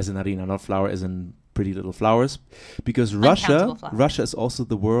 Yeah, as in harina, not flour as in pretty little flowers. Because Russia is also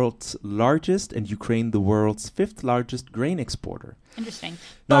the world's largest and Ukraine the world's 5th largest grain exporter. Interesting.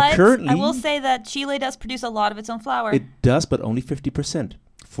 Now, but currently, I will say that Chile does produce a lot of its own flour. It does, but only 50%.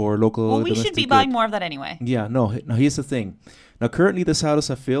 For local. Well, we should be buying more of that anyway. Yeah, no. Now here's the thing. Now currently the silos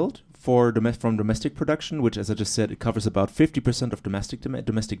are filled from domestic production, which, as I just said, it covers about 50% of domestic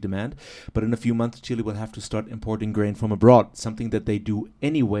demand. But in a few months, Chile will have to start importing grain from abroad, something that they do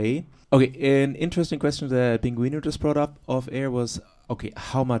anyway. Okay, an interesting question that Pinguino just brought up off air was, okay,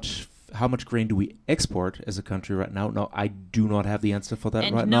 how much grain do we export as a country right now? Now, I do not have the answer for that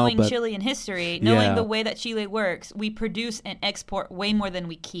right now. And knowing Chilean history, knowing the way that Chile works, we produce and export way more than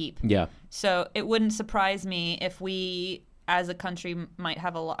we keep. Yeah. So it wouldn't surprise me if we, as a country, might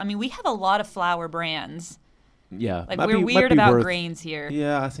have a lot. I mean, we have a lot of flour brands. Yeah. Like, we're weird about grains here.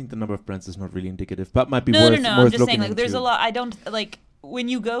 Yeah, I think the number of brands is not really indicative, but might be worth looking I'm just saying, like, into. there's a lot. I don't, like, when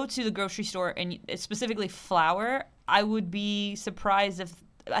you go to the grocery store, and specifically flour, I would be surprised if,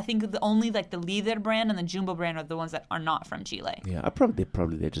 I think only like the Líder brand and the Jumbo brand are the ones that are not from Chile. Yeah,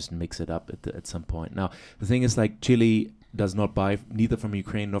 probably they just mix it up at some point. Now, the thing is, like, Chile does not buy neither from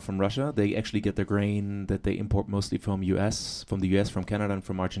Ukraine nor from Russia. They actually get their grain that they import mostly from the US, from Canada, and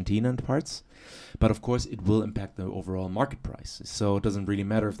from Argentina and parts. But of course, it will impact the overall market price. So it doesn't really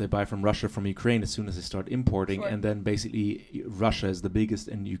matter if they buy from Russia, from Ukraine, as soon as they start importing. Sure. And then basically Russia is the biggest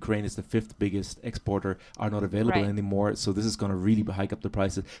and Ukraine is the 5th biggest exporter, are not available anymore. So this is going to really hike up the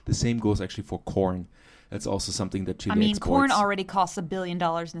prices. The same goes actually for corn. That's also something that Chile exports. Corn already costs $1 billion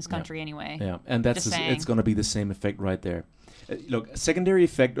in this country anyway. Yeah, and it's going to be the same effect right there. Look, a secondary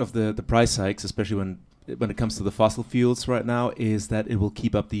effect of the price hikes, especially when it comes to the fossil fuels right now, is that it will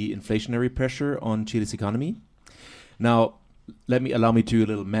keep up the inflationary pressure on Chile's economy. Now, allow me to do a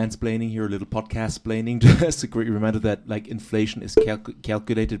little mansplaining here, a little podcast-splaining, just a quick reminder that, like, inflation is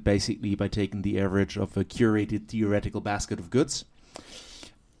calculated basically by taking the average of a curated theoretical basket of goods,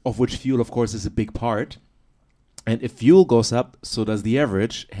 of which fuel, of course, is a big part. And if fuel goes up, so does the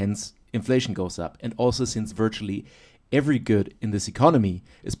average, hence inflation goes up. And also, since virtually every good in this economy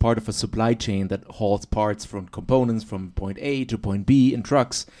is part of a supply chain that hauls parts from components from point A to point B in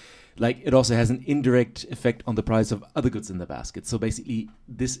trucks, like, it also has an indirect effect on the price of other goods in the basket. So basically,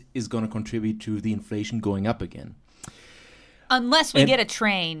 this is going to contribute to the inflation going up again. Unless we get a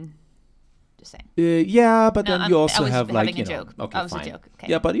train Just saying. Yeah, but No, then you also I was have having like, a you know, joke. okay, I was fine. a joke. Okay.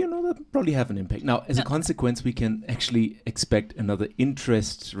 Yeah, but you know that probably have an impact. Now, as a consequence, we can actually expect another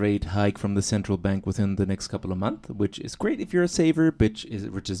interest rate hike from the central bank within the next couple of months, which is great if you're a saver, which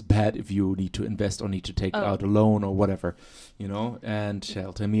is bad if you need to invest or need to take out a loan or whatever, you know. And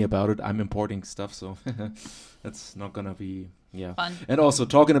tell me about it. I'm importing stuff, so that's not gonna be fun. And also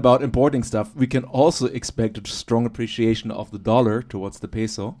talking about importing stuff, we can also expect a strong appreciation of the dollar towards the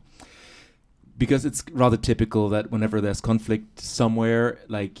peso. Because it's rather typical that whenever there's conflict somewhere,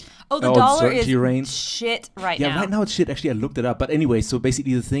 like the dollar is reigns, shit right now. Yeah, right now it's shit. Actually, I looked it up. But anyway, so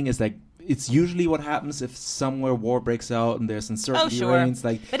basically the thing is like it's usually what happens if somewhere war breaks out and there's uncertainty reigns.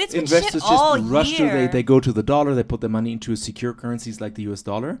 Like but it's investors just rush to they go to the dollar, they put their money into secure currencies like the US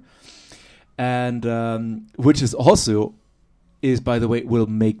dollar, and which is also by the way will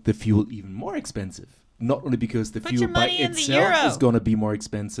make the fuel even more expensive. Not only because the fuel by itself is going to be more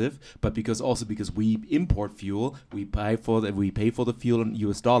expensive, but because we import fuel, we pay for the fuel in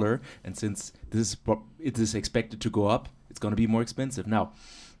US dollar, and since it is expected to go up, it's going to be more expensive. Now,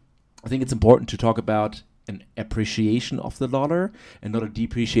 I think it's important to talk about an appreciation of the dollar and not a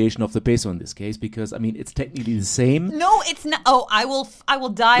depreciation of the peso in this case, because I mean it's technically the same. No, it's not. Oh, I will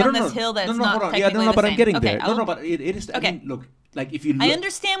die on this hill. That's not technically the same. But I'm getting okay, there. But it is. Okay. I mean, look, like if you. I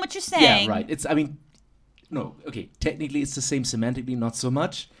understand what you're saying. Yeah, right. It's. I mean. No, okay, technically it's the same semantically, not so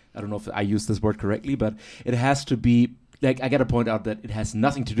much. I don't know if I use this word correctly, but it has to be, like, I got to point out that it has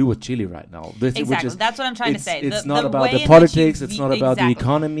nothing to do with Chile right now. Exactly, that's what I'm trying to say. It's not about the politics, it's not about the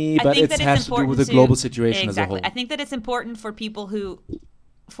economy, but it has to do with the global situation as a whole. I think that it's important for people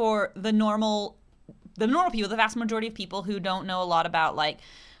for the normal people, the vast majority of people who don't know a lot about, like,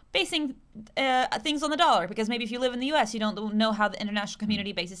 basing things on the dollar, because maybe if you live in the U.S., you don't know how the international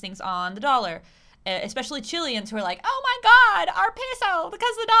community bases things on the dollar. Especially Chileans who are like, oh my God, our peso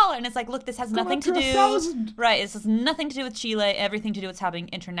because of the dollar. And it's like, look, this has nothing to do. Right. This has nothing to do with Chile, everything to do with what's happening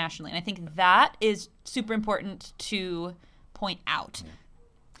internationally. And I think that is super important to point out. Yeah.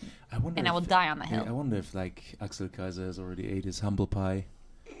 I will die on the hill. I wonder if like Axel Kaiser has already ate his humble pie.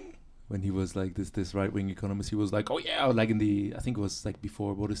 When he was like this right-wing economist, he was like, oh yeah, like I think it was like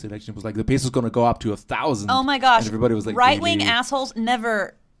before Boris election, it was like the peso's going to go up to 1,000. Oh my gosh. And everybody was like, right-wing really? Assholes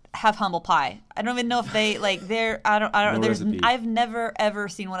never have humble pie. I don't even know if they like they're I don't there's recipe. I've never ever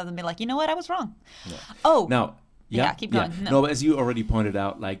seen one of them be like, you know what, I was wrong. Yeah. Oh. Now, keep going. Yeah. No, as you already pointed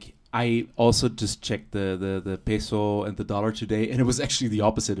out, like I also just checked the peso and the dollar today, and it was actually the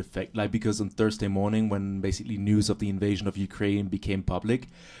opposite effect. Like because on Thursday morning, when basically news of the invasion of Ukraine became public,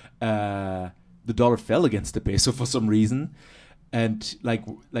 the dollar fell against the peso for some reason, and like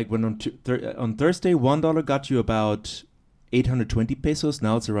when on Thursday $1 got you about 820 pesos.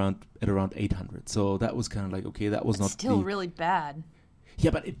 Now it's around 800. So that was kind of like, okay, that was not still really bad.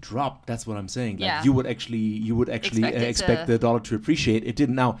 Yeah, but it dropped. That's what I'm saying. Like yeah. you would actually expect the dollar to appreciate. It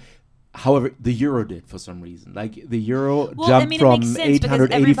didn't. Now, however, the euro did for some reason. Like the euro jumped from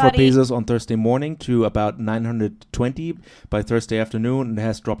 884 pesos on Thursday morning to about 920 by Thursday afternoon, and it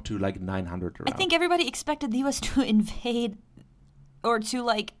has dropped to like 900 around. I think everybody expected the U.S. to invade or to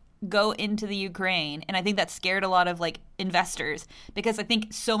like go into the Ukraine, and I think that scared a lot of like investors, because I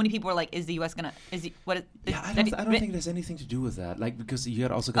think so many people were like, is the US gonna I don't think there's anything to do with that, like, because you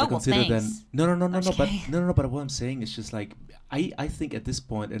also got to consider then but what I'm saying is just like I think at this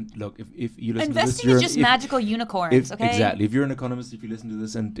point, and look, if you listen investing to this, is just magical unicorns. Okay, exactly. If you're an economist, if you listen to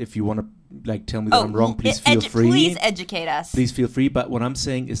this, and if you want to like tell me that I'm wrong, please feel free. Please educate us. Please feel free. But what I'm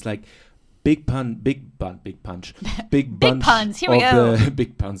saying is like big punch. Big puns. Here we go.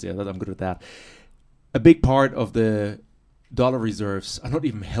 Big puns. Yeah, I'm good at that. A big part of the dollar reserves are not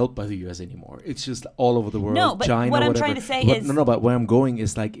even held by the U.S. anymore. It's just all over the world. No, but China, what I'm whatever. trying to say is but where I'm going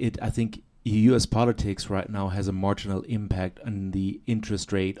is like I think U.S. politics right now has a marginal impact on the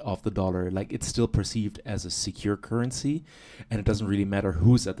interest rate of the dollar. Like it's still perceived as a secure currency, and it doesn't really matter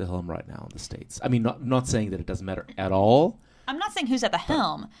who's at the helm right now in the States. I mean, not saying that it doesn't matter at all. I'm not saying who's at the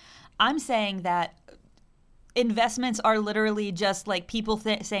helm. I'm saying that investments are literally just like people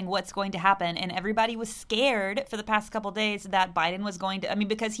saying what's going to happen, and everybody was scared for the past couple of days that Biden was going to,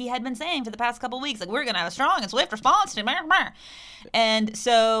 because he had been saying for the past couple of weeks, like, we're going to have a strong and swift response to and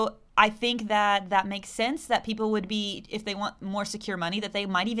so I think that makes sense that people would be, if they want more secure money, that they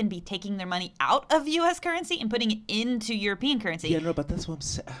might even be taking their money out of U.S. currency and putting it into European currency. Yeah, no, but that's what I'm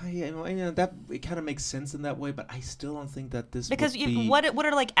saying. That it kind of makes sense in that way, but I still don't think that this because would be... what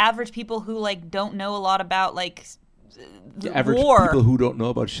are like average people who like don't know a lot about like the average war? People who don't know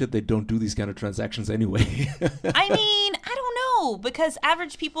about shit, they don't do these kind of transactions anyway. I don't know, because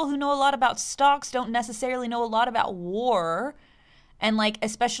average people who know a lot about stocks don't necessarily know a lot about war. And like,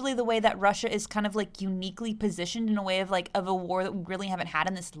 especially the way that Russia is kind of like uniquely positioned in a way of like of a war that we really haven't had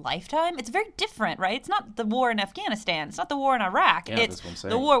in this lifetime. It's very different, right? It's not the war in Afghanistan. It's not the war in Iraq. Yeah, it's that's what I'm saying.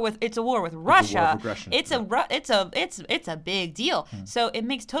 the war with. It's a war with Russia. aggression. It's a big deal. So it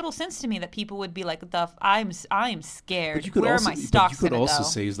makes total sense to me that people would be like, I'm scared. Where are my stocks But you could gonna also go?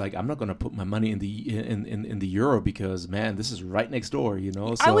 say, is like, I'm not going to put my money in the euro because, man, this is right next door, you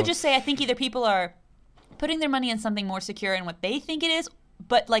know? I would So- just say I think either people are putting their money in something more secure in what they think it is,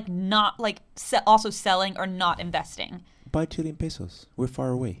 but like not like also selling or not investing. Buy Chilean pesos. We're far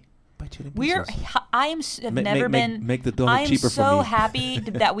away. Buy Chilean We're pesos. have never been. Make the dollar I am cheaper for so me. happy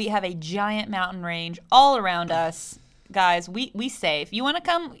that we have a giant mountain range all around us, guys. We safe. You want to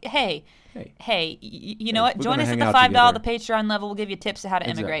come? Hey, you know what? we're Join gonna us at hang the out $5 together. the Patreon level. We'll give you tips on how to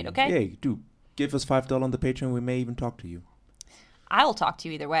immigrate. Okay? Hey, dude, give us $5 on the Patreon. We may even talk to you. I will talk to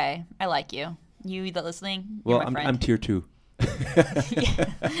you either way. I like you. You that listening. You're Well, my friend. I'm tier 2.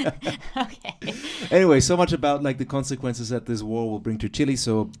 Okay. Anyway, so much about like the consequences that this war will bring to Chile.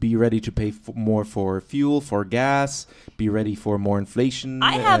 So be ready to pay more for fuel, for gas. Be ready for more inflation.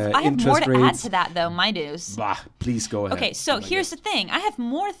 I have more interest to add rates. to that though, my dues. Bah, please go ahead. Okay, so Oh my here's God. the thing. I have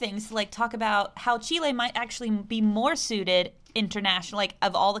more things to like talk about how Chile might actually be more suited international, like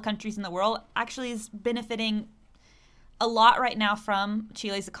of all the countries in the world, actually is benefiting a lot right now from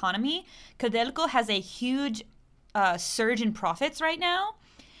Chile's economy. Codelco has a huge surge in profits right now.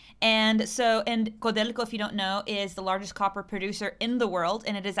 And Codelco, if you don't know, is the largest copper producer in the world,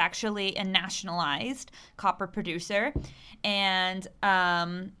 and it is actually a nationalized copper producer. And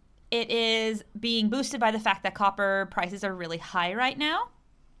it is being boosted by the fact that copper prices are really high right now.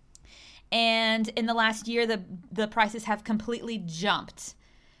 And in the last year, the prices have completely jumped.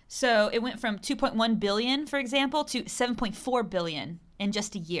 So it went from 2.1 billion, for example, to 7.4 billion in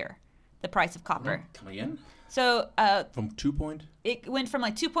just a year, the price of copper. Come again? So From 2 point? it went from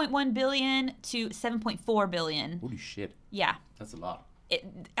like 2.1 billion to 7.4 billion. Holy shit. Yeah. That's a lot.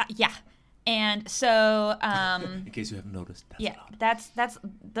 Yeah. And so In case you haven't noticed. That's yeah, a lot. that's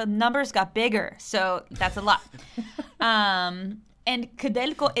the numbers got bigger. So that's a lot. And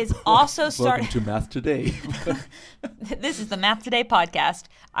Codelco is also Welcome starting. to Math Today. This is the Math Today podcast.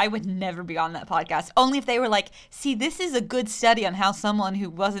 I would never be on that podcast. Only if they were like, see, this is a good study on how someone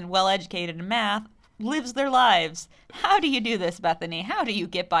who wasn't well educated in math lives their lives. How do you do this, Bethany? How do you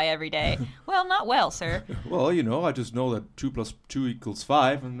get by every day? Well, not well, sir. Well, you know, I just know that 2 plus 2 equals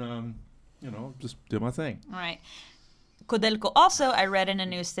 5 and, you know, just do my thing. All right. Codelco also, I read in the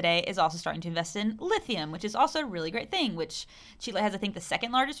news today, is also starting to invest in lithium, which is also a really great thing, which Chile has, I think, the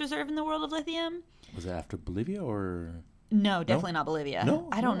second largest reserve in the world of lithium. Was that after Bolivia or... No, definitely not Bolivia. No?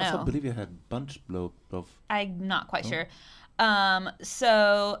 I don't I know. thought Bolivia had a bunch of... I'm not quite Oh. sure.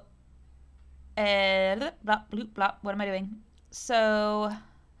 So, blah, bloop, blah, what am I doing? So,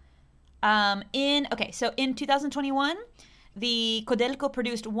 in 2021, the Codelco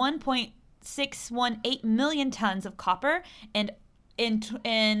produced 1.618 million tons of copper, and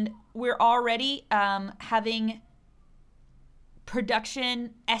we're already having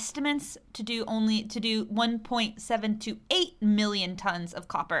production estimates to do 1.728 million tons of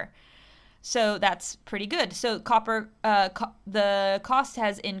copper. So that's pretty good. So copper, the cost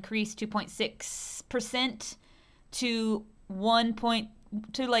has increased 2.6% to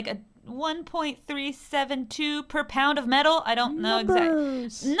 1.372 per pound of metal. I don't know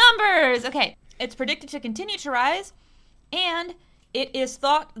exactly. Numbers. Okay, it's predicted to continue to rise, and it is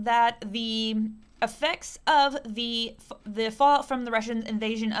thought that the effects of the fallout from the Russian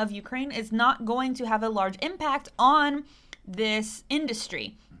invasion of Ukraine is not going to have a large impact on this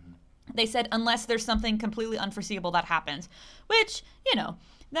industry. They said unless there's something completely unforeseeable that happens, which, you know,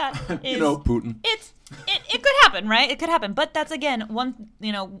 that is... You know, Putin. It could happen, right? It could happen. But that's, again, one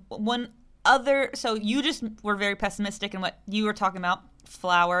other... So you just were very pessimistic in what you were talking about,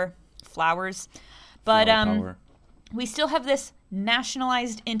 flowers. But Flower power. we still have this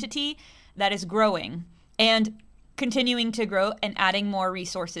nationalized entity that is growing and continuing to grow and adding more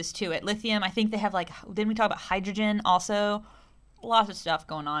resources to it. Lithium, I think they have didn't we talk about hydrogen also? Lots of stuff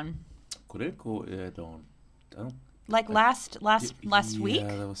going on. Codelco, I don't... Last week?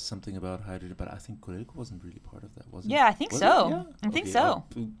 Yeah, there was something about hydrogen, but I think Codelco wasn't really part of that, was it? Yeah, I think Was so. it? Yeah? I think Okay, so.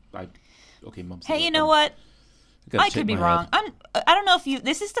 Okay, Mom. Hey, you know what? I could be wrong. I don't know if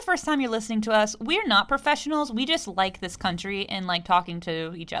this is the first time you're listening to us. We're not professionals. We just like this country and like talking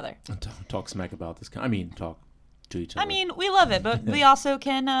to each other. Talk smack about this. I mean, talk to each other. I mean, we love it, but we also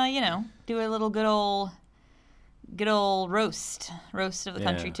can, do a little good old roast of the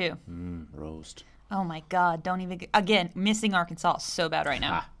country too. Roast. Oh my God! Don't even again missing Arkansas so bad right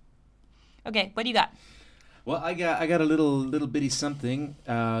now. Ah. Okay, what do you got? Well, I got a little bitty something.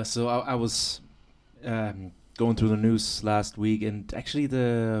 So I was going through the news last week, and actually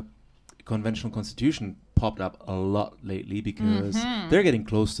the conventional constitution popped up a lot lately because they're getting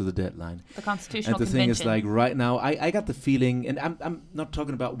close to the deadline. The Constitutional And the Convention. thing is, like right now, I got the feeling, and I'm not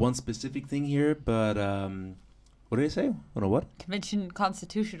talking about one specific thing here, but what did I say? Oh no, what? Convention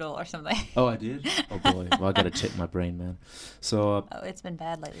Constitutional or something. Oh, I did. Oh boy, well I gotta check my brain, man. So Oh, it's been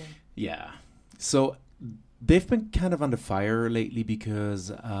bad lately. yeah, so they've been kind of under fire lately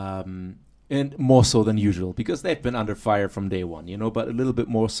because, and more so than usual, because they've been under fire from day one, you know, but a little bit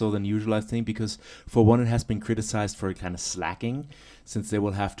more so than usual, I think, because for one, it has been criticized for kind of slacking, since they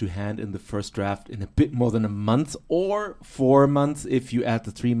will have to hand in the first draft in a bit more than a month, or 4 months if you add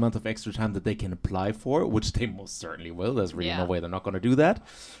the 3 months of extra time that they can apply for, which they most certainly will. There's really no way they're not going to do that,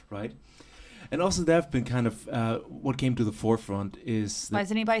 right? And also, there have been kind of what came to the forefront is Why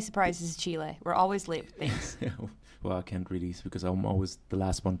is anybody surprised? This is Chile. We're always late with things. well, I can't really, because I'm always the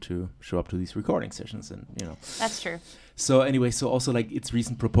last one to show up to these recording sessions, and you know. That's true. So anyway, so also like its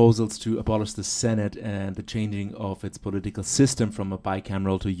recent proposals to abolish the Senate and the changing of its political system from a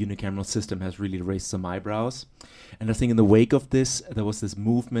bicameral to a unicameral system has really raised some eyebrows. And I think in the wake of this, there was this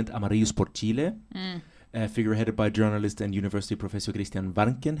movement, Amarillos por Chile, figureheaded by journalist and university professor Christian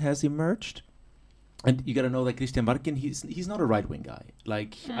Warnken, has emerged. And you got to know that Christian Warnken, he's not a right-wing guy.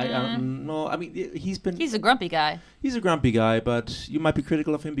 Like, He's a grumpy guy. He's a grumpy guy, but you might be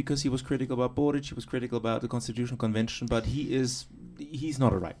critical of him because he was critical about Boric, he was critical about the Constitutional Convention, but he's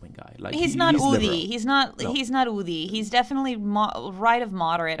not a right-wing guy. Like He's not liberal. Udi. He's not Udi. He's definitely right of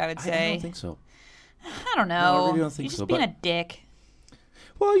moderate, I would say. I don't think so. I don't know. No, I really don't think He's so, just being but- a dick.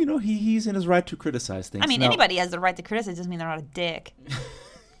 Well, you know, he's in his right to criticize things. I mean, Now- anybody has the right to criticize. Doesn't mean they're not a dick.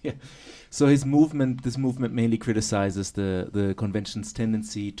 Yeah. So this movement mainly criticizes the convention's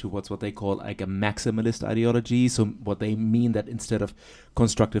tendency towards what they call like a maximalist ideology. So what they mean that instead of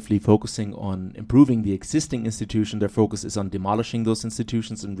constructively focusing on improving the existing institution, their focus is on demolishing those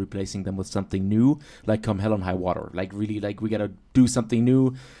institutions and replacing them with something new, like come hell or high water. Like really, like we gotta do something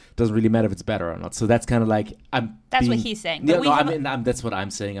new. Doesn't really matter if it's better or not. So that's kind of like That's what he's saying. Yeah, But we no, I have mean that's what I'm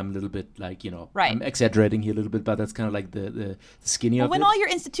saying. I'm a little bit like, you know, Right. I'm exaggerating here a little bit, but that's kind of like the skinny of when it. all your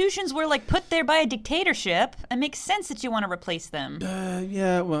institutions were like put there by a dictatorship, it makes sense that you want to replace them.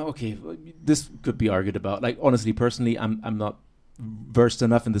 Yeah, well, okay. This could be argued about. Like, honestly, personally, I'm not versed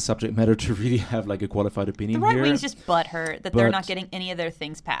enough in the subject matter to really have like a qualified The opinion right here. wing's just butthurt that they're But- not getting any of their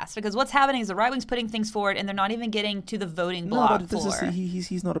things passed. Because what's happening is the right wing's putting things forward and they're not even getting to the voting no, block but this floor. is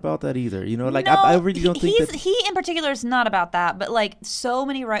he's not about that either. You know, like No, I really don't think that. he in particular is not about that, but like so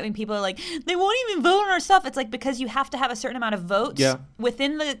many right wing people are like, they won't even vote on our stuff. It's like because you have to have a certain amount of votes Yeah.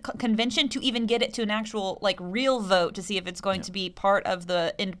 within the convention to even get it to an actual like real vote to see if it's going to be part of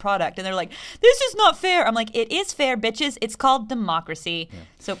the end product. And they're like, this is not fair. I'm like, it is fair, bitches. It's called democracy.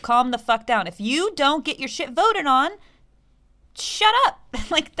 So calm the fuck down. If you don't get your shit voted on, shut up.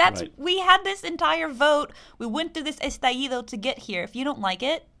 Like that's Right. we had this entire vote. We went through this estallido to get here. If you don't like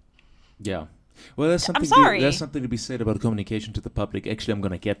it, Yeah. Well, there's something. sorry. There's something to be said about communication to the public. Actually, I'm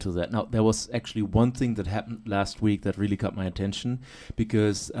going to get to that. Now, there was actually one thing that happened last week that really caught my attention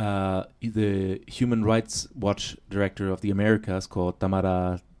because the Human Rights Watch director of the Americas, called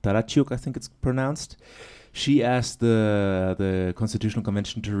Tamara Taraciuk, I think it's pronounced. She asked the Constitutional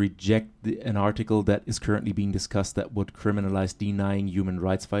Convention to reject an article that is currently being discussed that would criminalize denying human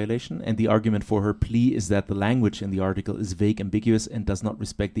rights violation. And the argument for her plea is that the language in the article is vague, ambiguous, and does not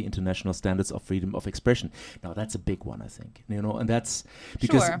respect the international standards of freedom of expression. Now, that's a big one, I think. You know, and that's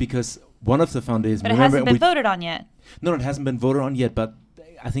Sure. because one of the foundations. but it hasn't been voted on yet. No, it hasn't been voted on yet, but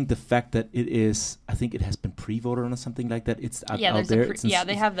I think the fact that I think it has been pre-voted on or something like that. It's out Yeah, there's there. a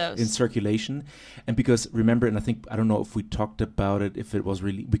they have those. In circulation. And because, remember, and I don't know if we talked about it, if it was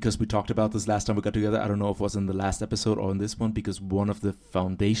really, because we talked about this last time we got together, I don't know if it was in the last episode or in this one, because one of the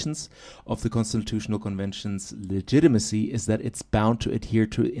foundations of the Constitutional Convention's legitimacy is that it's bound to adhere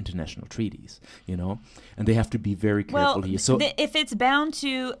to international treaties, you know, and they have to be very careful here. So if it's bound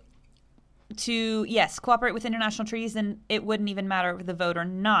to yes cooperate with international treaties, then it wouldn't even matter with the vote or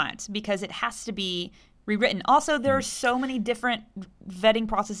not, because it has to be rewritten. Also, there are so many different vetting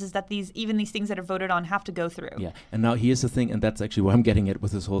processes that these things that are voted on have to go through. Yeah, and now here's the thing, and that's actually what I'm getting at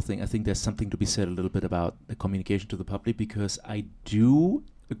with this whole thing. I think there's something to be said a little bit about the communication to the public, because I do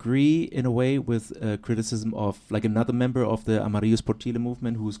agree in a way with criticism of like another member of the Amarillos por Chile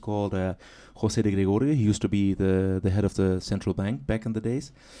movement who's called José de Gregorio. He used to be the head of the central bank back in the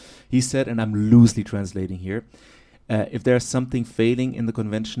days. He said, and I'm loosely translating here, if there's something failing in the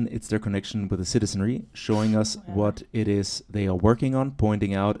convention, it's their connection with the citizenry, showing us what it is they are working on,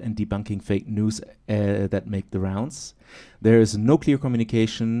 pointing out and debunking fake news that make the rounds. There is no clear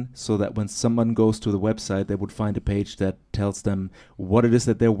communication, so that when someone goes to the website, they would find a page that tells them what it is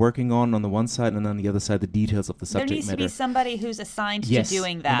that they're working on the one side, and on the other side, the details of the subject matter. There needs to be somebody who's assigned Yes, to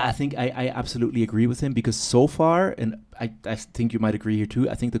doing and that. I think I absolutely agree with him, because so far, and I think you might agree here too,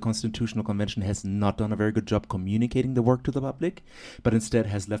 I think the Constitutional Convention has not done a very good job communicating the work to the public, but instead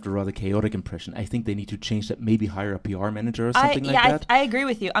has left a rather chaotic impression. I think they need to change that, maybe hire a PR manager or something like that. I agree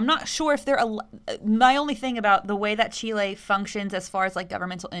with you. I'm not sure if they're... my only thing about the way that Chile functions as far as like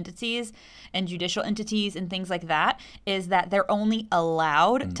governmental entities and judicial entities and things like that is that they're only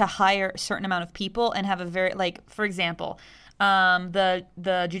allowed to hire a certain amount of people and have a very, like, for example...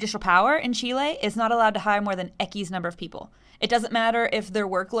 the judicial power in Chile is not allowed to hire more than X number of people. It doesn't matter if their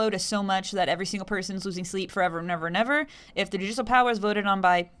workload is so much that every single person is losing sleep forever and never and never. If the judicial power is voted on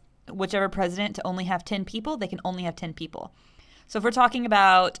by whichever president to only have 10 people, they can only have 10 people. So if we're talking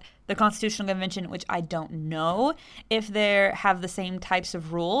about the Constitutional Convention, which I don't know if they have the same types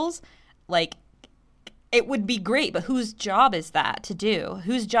of rules, like, it would be great, but whose job is that to do?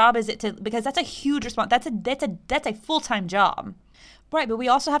 Whose job is it to? Because that's a huge response. That's a full-time job, right? But we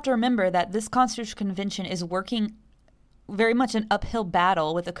also have to remember that this Constitutional Convention is working very much an uphill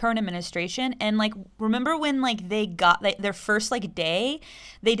battle with the current administration. And like, remember when like they got their first like day,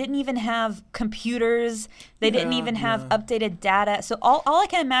 they didn't even have computers. They didn't even have updated data. So all I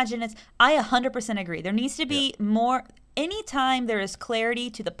can imagine is I 100% agree. There needs to be more. Anytime there is clarity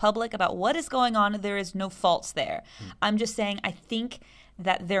to the public about what is going on, there is no faults there. I'm just saying I think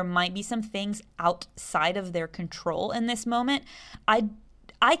that there might be some things outside of their control in this moment.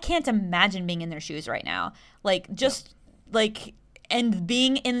 I can't imagine being in their shoes right now. Like, just like, and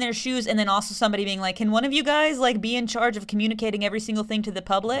being in their shoes, and then also somebody being like, can one of you guys like be in charge of communicating every single thing to the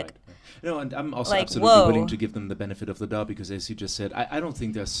public? Right. No, and I'm also Like, absolutely whoa. willing to give them the benefit of the doubt, because as you just said, I don't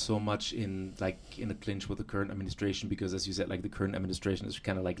think there's so much in a clinch with the current administration, because as you said, like, the current administration is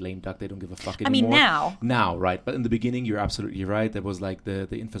kind of like lame duck. They don't give a fuck anymore. I mean, now, right? But in the beginning, you're absolutely right. There was like the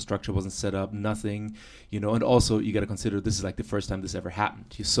infrastructure wasn't set up, nothing, and also you got to consider this is like the first time this ever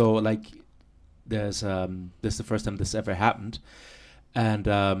happened. So like, this is the first time this ever happened.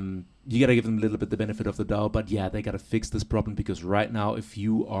 And you got to give them a little bit the benefit of the doubt. But yeah, they got to fix this problem, because right now, if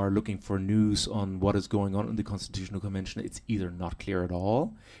you are looking for news on what is going on in the Constitutional Convention, it's either not clear at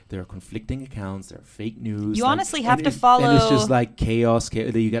all, there are conflicting accounts, there are fake news. You honestly have to follow... And it's just like chaos.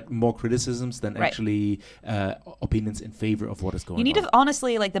 You get more criticisms than Right. actually opinions in favor of what is going on. You need to,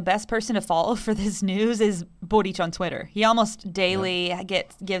 honestly, like, the best person to follow for this news is Boric on Twitter. He almost daily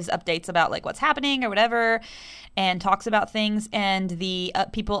gives updates about, like, what's happening or whatever, and talks about things, and the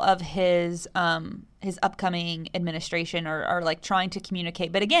people of his upcoming administration are like trying to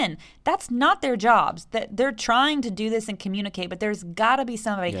communicate. But again, that's not their jobs. That they're trying to do this and communicate, but there's got to be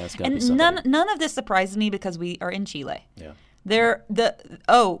somebody. Yeah, it's gotta and be somebody. none of this surprises me, because we are in Chile. Yeah. They're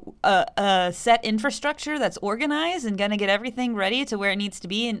set infrastructure that's organized and gonna get everything ready to where it needs to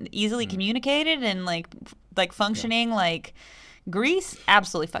be and easily communicated and like functioning like Greece?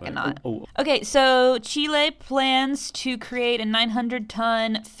 Absolutely fucking not. Okay, so Chile plans to create a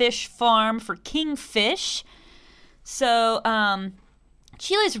 900-ton fish farm for kingfish. So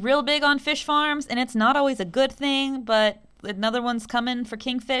Chile's real big on fish farms, and it's not always a good thing, but another one's coming for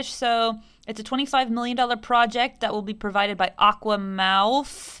kingfish. So it's a $25 million project that will be provided by Aqua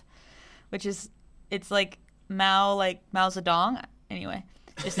Mouth, which is, it's like Mao, like Mao Zedong. Anyway.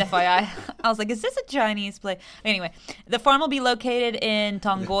 Just FYI. I was like, is this a Chinese play? Anyway, the farm will be located in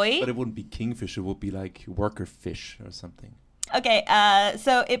Tongoy. But it wouldn't be kingfish. It would be like worker fish or something. Okay,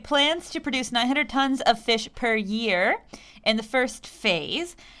 so it plans to produce 900 tons of fish per year in the first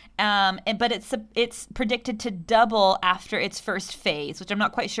phase. But it's predicted to double after its first phase, which I'm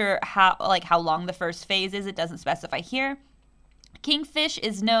not quite sure how long the first phase is. It doesn't specify here. Kingfish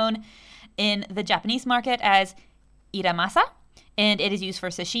is known in the Japanese market as iramasa, and it is used for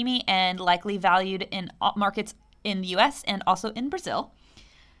sashimi and likely valued in markets in the U.S. and also in Brazil.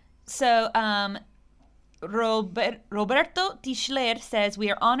 So Roberto Tischler says,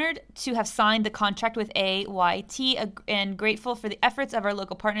 we are honored to have signed the contract with AYT and grateful for the efforts of our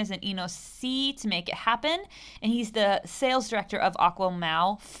local partners in Inoc to make it happen. And he's the sales director of Aqua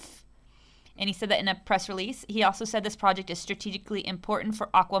Mouth. And he said that in a press release. He also said this project is strategically important for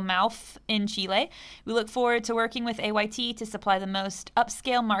Aqua Mouth in Chile. We look forward to working with AYT to supply the most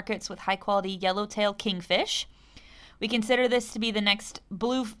upscale markets with high-quality yellowtail kingfish. We consider this to be the next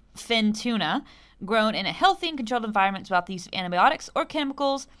bluefin tuna, grown in a healthy and controlled environment without the use of antibiotics or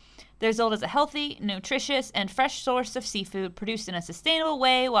chemicals. The result is a healthy, nutritious, and fresh source of seafood produced in a sustainable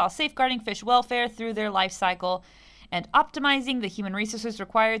way while safeguarding fish welfare through their life cycle and optimizing the human resources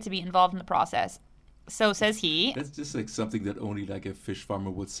required to be involved in the process. So says he. That's just like something that only like a fish farmer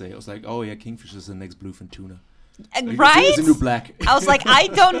would say. I was like, oh yeah, kingfish is the next bluefin tuna. Like, Right? It's a new black. I was like, I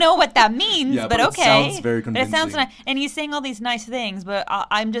don't know what that means, Yeah, but but it okay. sounds very But it sounds convincing. nice. And he's saying all these nice things, but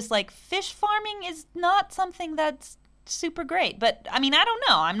I'm just like, fish farming is not something that's super great. But I mean, I don't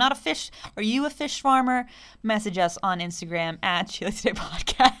know. I'm not a fish. Are you a fish farmer? Message us on Instagram at Chile Today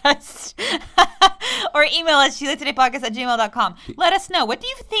Podcast. Or email us chiletodaypodcast@gmail.com. Let us know. What do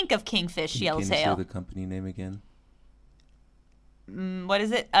you think of kingfish Can you say yellowtail? the company name again? What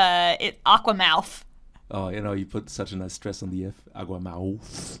is it? Aquamouth. Oh, you put such a nice stress on the F. Aguamau.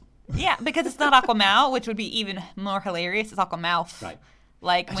 Yeah, because it's not Aquamouth, which would be even more hilarious. It's Aquamouth. Right.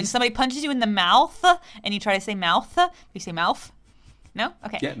 Like when somebody punches you in the mouth and you try to say mouth, you say mouth. No?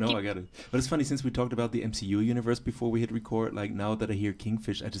 Okay. Yeah, no, I got it. But it's funny, since we talked about the MCU universe before we hit record, like now that I hear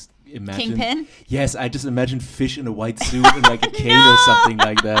Kingfish, I just imagine... Kingpin? Yes, I just imagine fish in a white suit and like a cane or something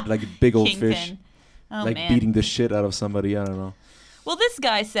like that, like a big old fish. Kingpin. Oh, like man. beating the shit out of somebody, I don't know. Well, this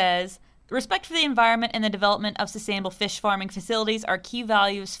guy says respect for the environment and the development of sustainable fish farming facilities are key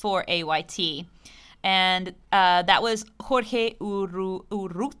values for AYT. And that was Jorge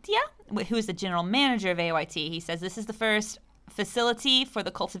Urrutia, who is the general manager of AYT. He says this is the first facility for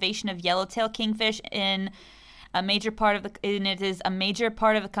the cultivation of yellowtail kingfish and it is a major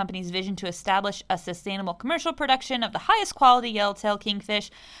part of the company's vision to establish a sustainable commercial production of the highest quality yellowtail kingfish.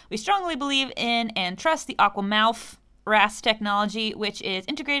 We strongly believe in and trust the Aquamouth RAS technology, which is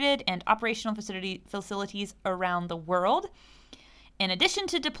integrated and operational facilities around the world. In addition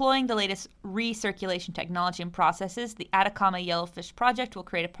to deploying the latest recirculation technology and processes, the Atacama Yellowfish Project will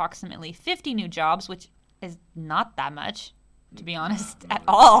create approximately 50 new jobs, which is not that much, to be honest, at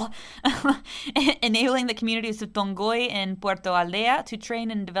all, enabling the communities of Tongoy and Puerto Aldea to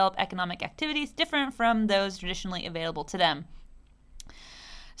train and develop economic activities different from those traditionally available to them.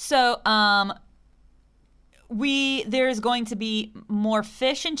 So, there's going to be more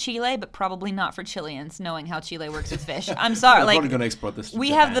fish in Chile, but probably not for Chileans, knowing how Chile works with fish. I'm sorry. I'm like, probably going to export this to we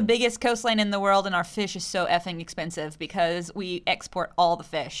Japan. have the biggest coastline in the world, and our fish is so effing expensive because we export all the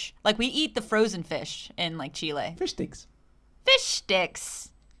fish. Like, we eat the frozen fish in, like, Chile. Fish sticks. Fish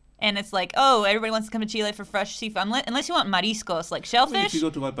sticks. And it's like, oh, everybody wants to come to Chile for fresh seafood. Unless you want mariscos, like I mean, shellfish. if you go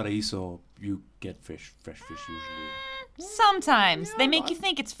to Valparaiso, you get fresh fish usually. Sometimes. They make you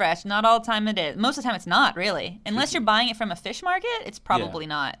think it's fresh. Not all the time it is. Most of the time it's not, really. Unless you're buying it from a fish market, it's probably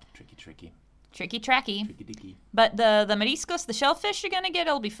not. Tricky. Tricky tracky. Tricky dicky. But the mariscos, the shellfish you're going to get,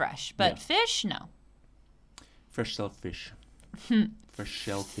 it'll be fresh. But Yeah. fish, no. Fresh shellfish. Fresh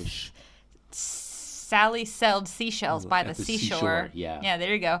shellfish. Sally sold seashells by the At the seashore. seashore, yeah. Yeah,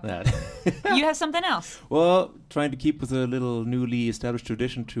 there you go. That. You have something else. Well, trying to keep with a little newly established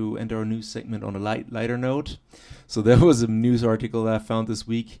tradition to end our news segment on a lighter note. So there was a news article that I found this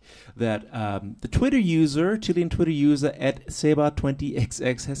week that the Chilean Twitter user at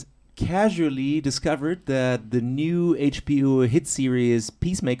Seba20XX has casually discovered that the new HBO hit series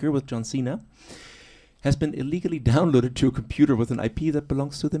Peacemaker with John Cena has been illegally downloaded to a computer with an IP that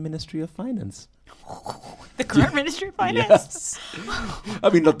belongs to the Ministry of Finance. The current Ministry of Finance? Yes. I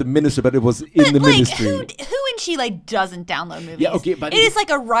mean, not the minister, but it was in the like, ministry. who in Chile doesn't download movies? Yeah, okay, but it is like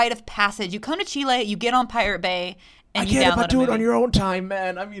a rite of passage. You come to Chile, you get on Pirate Bay, and you I get it, download but a do it movie. on your own time,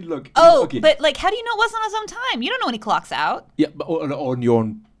 man. I mean, look. Oh, okay. but like, how do you know it wasn't on his own time? You don't know when he clocks out. Yeah, but on your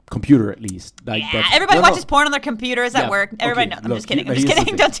own computer, at least. Like, Yeah, that's- everybody no, no. watches porn on their computers at Yeah, work. Everybody okay, knows. I'm look, just kidding. here- I'm just here's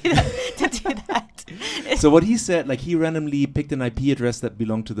the kidding. thing. Don't do that. Don't do that. So what he said, like, he randomly picked an IP address that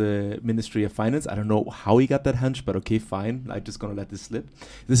belonged to the Ministry of Finance. I don't know how he got that hunch, but okay, fine. I'm just going to let this slip.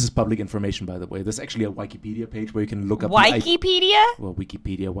 This is public information, by the way. There's actually a Wikipedia page where you can look up... Wikipedia? Well,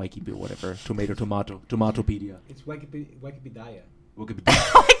 Wikipedia, whatever. Tomatopedia. It's Wikipedia. Wikipedia. Wikipedia.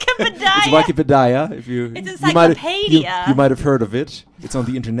 It's Wikipedia. If you, It's you might, encyclopedia. you might have heard of it. It's on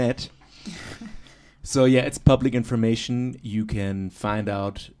the internet. So yeah, it's public information. You can find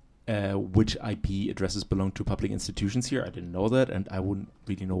out which IP addresses belong to public institutions here. I didn't know that, and I wouldn't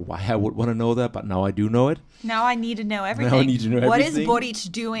really know why I would want to know that, but now I do know it. Now I need to know everything. I need to know What everything. is Boric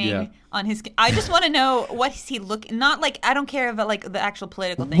doing Yeah. on his... I just want to know what is he looking... Not like... I don't care about like the actual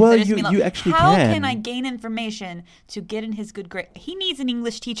political things. Well, I just you- mean, like, you actually how can. I gain information to get in his good grade? He needs an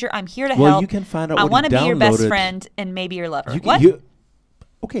English teacher. I'm here to Well, help. you can find out I what want he to be your best downloaded. friend and maybe your lover. You can- What?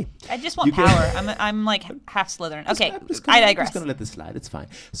 Okay. I just want you can- power. I'm like half Slytherin. Okay, I'm just I I'm digress. just gonna let this slide. It's fine.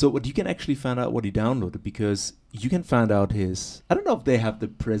 So, what you can actually find out what he downloaded, because you can find out his. I don't know if they have the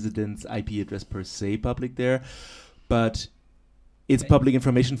president's IP address per se public there, but It's public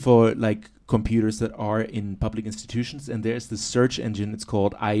information for like computers that are in public institutions, and there's the search engine. It's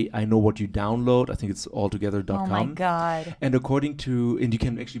called I know what you download. I think it's altogether.com. Oh my god! And and you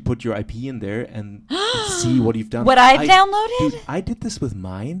can actually put your IP in there and see what you've done. What I've downloaded? Dude, I did this with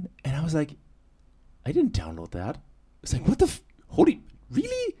mine, and I was like, I didn't download that. It's like, what the holy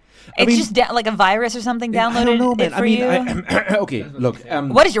really? It's just like a virus or something downloaded I don't know, man. it for you? Okay, look.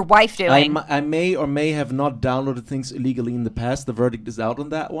 What is your wife doing? I may or may have not downloaded things illegally in the past. The verdict is out on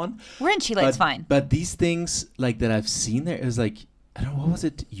that one. We're in Chile, it's fine. But these things like that I've seen there, it was like, I don't know, what was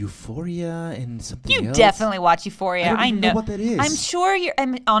it? Euphoria and something else? You definitely watch Euphoria. I don't even know what that is. I'm sure you're.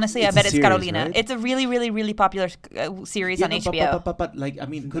 Honestly, I It's bet a it's series, Carolina. right? It's a really, really, really popular series on HBO. But like, I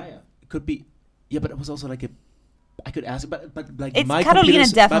mean, could be. Yeah, but it was also like I could ask, but like It's my Carolina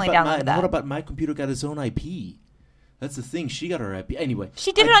computer's- definitely but downloaded that. What about my computer got its own IP? That's the thing. She got her IP anyway.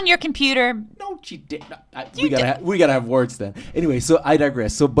 She did it on your computer. No, she did not. You did. We gotta have words then. Anyway, so I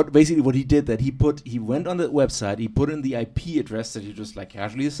digress. So, but basically, what he did that he went on the website. He put in the IP address that he just like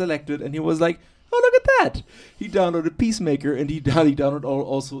casually selected, and he was like, "Oh, look at that!" He downloaded Peacemaker, and he downloaded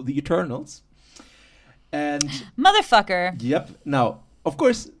also the Eternals. And Motherfucker. yep. Now, of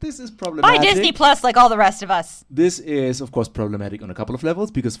course, this is Buy problematic. Disney Plus like all the rest of us. This is, of course, problematic on a couple of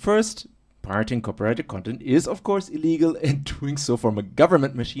levels because first, pirating copyrighted content is, of course, illegal, and doing so from a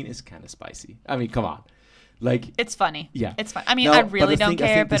government machine is kind of spicy. I mean, come on. Like, It's funny. yeah. It's fun. I mean, No, I but really the don't thing- I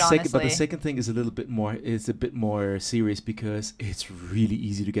care, think but honestly. But the second thing is a bit more serious because it's really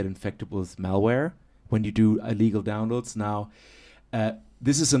easy to get infected with malware when you do illegal downloads. Now,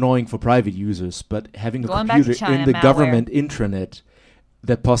 this is annoying for private users, but having a Going back to computer China in the malware. government intranet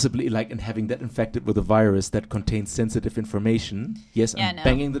that possibly and having that infected with a virus that contains sensitive information. Yes, Yeah, I'm no.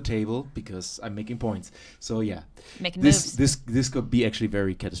 banging the table because I'm making points. So yeah, Making this moves. this could be actually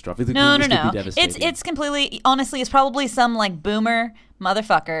very catastrophic. No. This could be devastating. It's completely honestly. It's probably some like boomer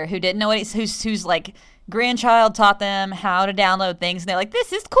motherfucker who didn't know what whose like grandchild taught them how to download things, and they're like,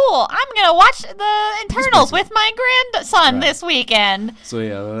 "This is cool. I'm gonna watch the Internals with my grandson Right. this weekend." So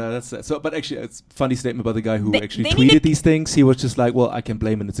yeah, that's that. So, but actually, it's a funny statement by the guy who They actually need to- tweeted these things. He was just like, "Well, I can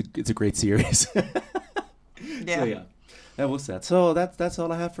blame him. It's a great series." So yeah, that was that. So that's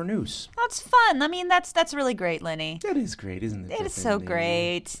all I have for news. That's fun. I mean, that's really great, Lenny. That is great, isn't it? It is so Definitely.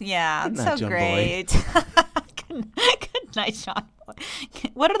 great. Yeah, Good it's night, so John Boy. great. Good night, Sean.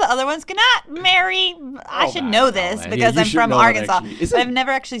 What are the other ones? Good night, Mary. I Oh, should man, know oh, this man. because You I'm should from know that, Arkansas. actually. Is it? I've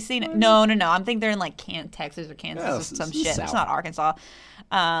never actually seen it. No. I think they're in like Texas or Kansas Yeah, or some it's shit. south. It's not Arkansas.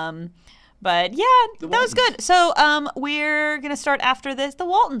 But yeah, The that was good. So we're gonna start after this. The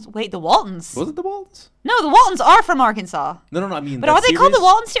Waltons. Wait, the Waltons? Was it the Waltons? No, the Waltons are from Arkansas. No. I mean, But that are they called the series-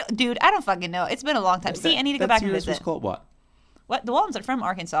 Waltons too? Dude, I don't fucking know. It's been a long time. See, I need to go that back and series visit. was called what? What? The Waltons are from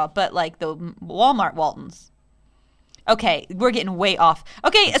Arkansas, but like the Walmart Waltons. Okay, we're getting way off.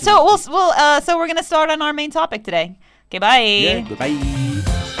 Okay, so so we're gonna start on our main topic today. Okay, bye. Yeah. Goodbye.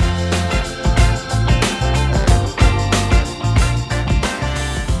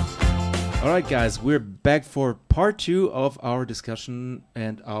 All right, guys, we're back for part 2 of our discussion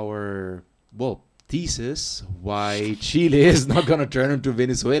and our thesis why Chile is not going to turn into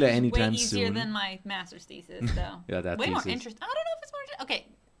Venezuela anytime Way easier soon. than my master's thesis, though. Yeah, that way more thesis. interesting. I don't know if it's more interesting. Okay,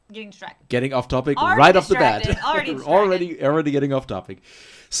 getting distracted. Getting off topic Already right off the bat. distracted, already distracted. already getting off topic.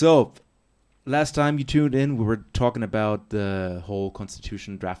 So, last time you tuned in, we were talking about the whole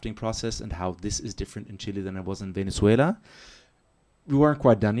constitution drafting process and how this is different in Chile than it was in Venezuela. We weren't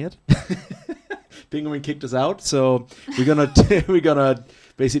quite done yet. Penguin kicked us out, so we're gonna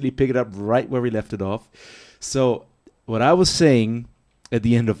basically pick it up right where we left it off. So, what I was saying at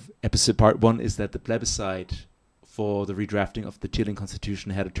the end of episode part 1 is that the plebiscite for the redrafting of the Chilean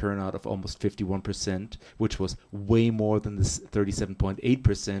constitution had a turnout of almost 51%, which was way more than the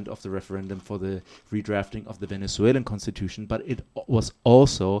 37.8% of the referendum for the redrafting of the Venezuelan constitution, but it was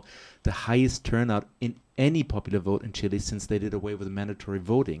also the highest turnout in any popular vote in Chile since they did away with mandatory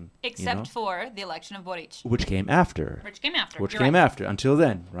voting. Except for the election of Boric, which came after. which came after. Which You're came right. after, until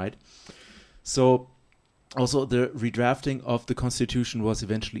then, right? So, also, the redrafting of the constitution was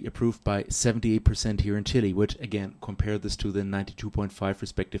eventually approved by 78% here in Chile, which, again, compare this to the 92.5%,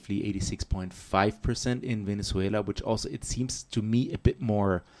 respectively 86.5% in Venezuela, which also, it seems to me, a bit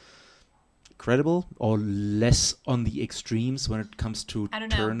more credible or less on the extremes when it comes to I don't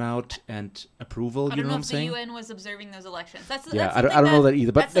know. turnout and approval. I You don't know know what if I'm saying? the UN was observing those elections. That's I don't know that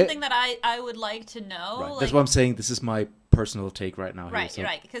either. But that's something that I would like to know. right. Like, That's what I'm saying. This is my personal take right now. Right, here, so. you're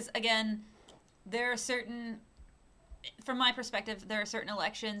right. Because again, there are certain, from my perspective, there are certain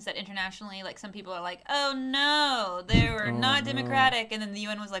elections that internationally, like some people are like, "Oh no, they were Oh, not no. democratic," and then the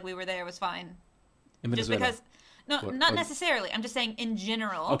UN was like, "We were there, it was fine." In Just Venezuela. because, No, What- not what- necessarily. I'm just saying in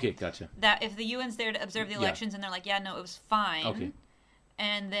general. Okay, gotcha. That if the UN's there to observe the Yeah. elections and they're like, yeah, no, it was fine. Okay.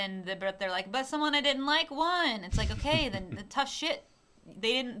 And then they're like, but someone I didn't like won. It's like, okay, then the tough shit.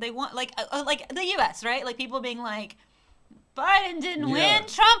 They want like the U.S. right? Like people being like, Biden didn't Yeah. win,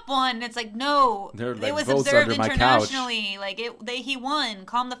 Trump won. And it's like, no, They're it like was votes observed under my couch. internationally. Like he won.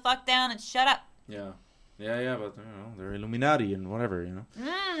 Calm the fuck down and shut up. Yeah. Yeah, but they're Illuminati and whatever,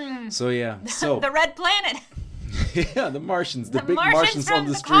 Mm. So yeah, so The red planet. yeah, the Martians, the The big Martians from on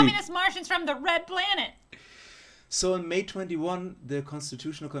the the street. communist Martians from the red planet. So on May 21, the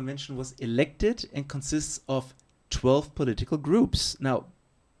Constitutional Convention was elected and consists of 12 political groups. Now,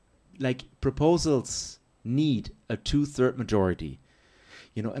 like proposals need a 2/3 majority,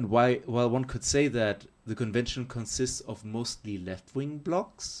 and while one could say that the convention consists of mostly left-wing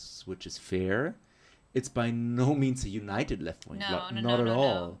blocs, which is fair, it's by no means a united left-wing bloc, not at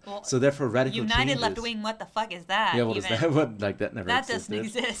all. Well, so therefore, radical United changes. left wing, what the fuck is that? Yeah, what is even? that? What, like that never That existed.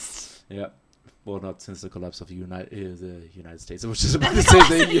 doesn't exist. Yeah. Well, not since the collapse of the United States. I was just about The to say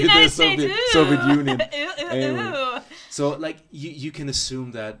collapse of the United Soviet, States, Soviet Union. Ew, ew, Anyway. ew. So, like, you can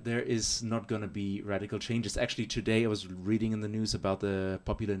assume that there is not going to be radical changes. Actually, today I was reading in the news about the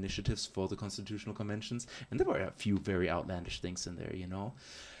popular initiatives for the constitutional conventions, and there were a few very outlandish things in there,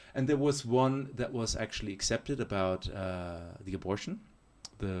 And there was one that was actually accepted about the abortion,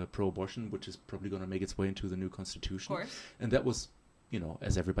 the pro-abortion, which is probably going to make its way into the new constitution. Of course. And that was,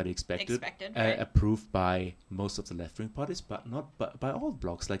 as everybody expected, Right. approved by most of the left-wing parties, but not by all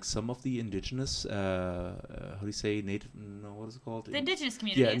blocs. Like some of the indigenous, how do you say, what is it called? The indigenous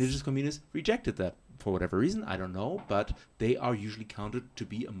communities. Yeah, indigenous communities rejected that for whatever reason. I don't know, but they are usually counted to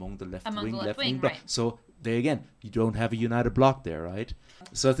be among the left-wing bloc. Right. So there again, you don't have a united bloc there, right?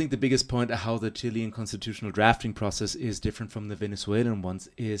 So I think the biggest point of how the Chilean constitutional drafting process is different from the Venezuelan ones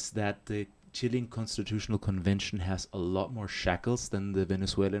is that the Chilean Constitutional Convention has a lot more shackles than the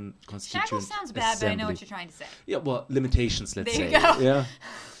Venezuelan Constitution. Shackles sounds bad, but I know what you're trying to say. Yeah, well, limitations, let's There say. you go. Yeah.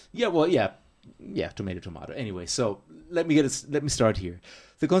 Yeah, well, yeah, tomato. Anyway, so let me start here.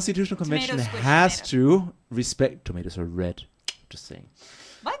 The Constitutional Convention Tomato squish has tomato. to respect tomatoes are red. Just saying.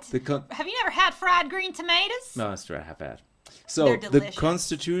 What? The Have you never had fried green tomatoes? No, that's true. I have that. So They're the delicious.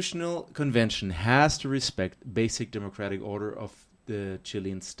 Constitutional Convention has to respect basic democratic order of the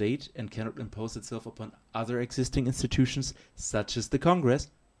Chilean state and cannot impose itself upon other existing institutions such as the Congress,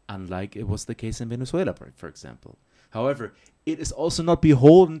 unlike it was the case in Venezuela, for example. However, it is also not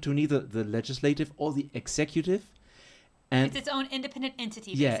beholden to neither the legislative or the executive. And It's its own independent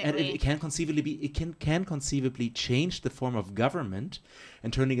entity, yeah, basically. and it can conceivably can conceivably change the form of government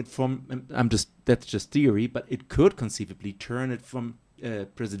and turning it from that's just theory, but it could conceivably turn it from a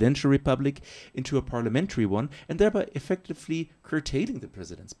presidential republic into a parliamentary one, and thereby effectively curtailing the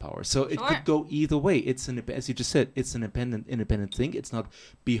president's power. So it Sure. could go either way. It's as you just said, it's an independent thing. It's not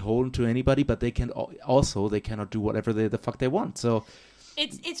beholden to anybody, but they can they cannot do whatever the fuck they want. So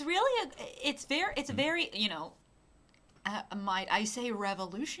It's really it's very might I say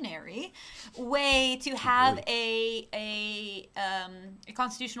revolutionary way to have a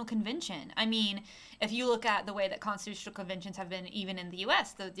constitutional convention. I mean, if you look at the way that constitutional conventions have been, even in the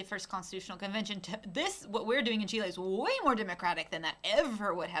U.S., the first constitutional convention, what we're doing in Chile is way more democratic than that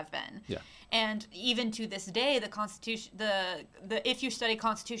ever would have been. Yeah. And even to this day, the Constitution, if you study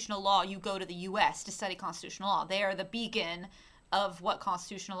constitutional law, you go to the U.S. to study constitutional law. They are the beacon of what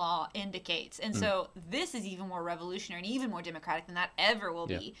constitutional law indicates. And so this is even more revolutionary and even more democratic than that ever will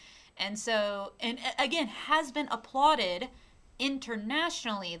be. And so, and again, has been applauded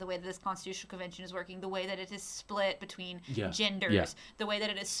internationally, the way that this constitutional convention is working, the way that it is split between genders, the way that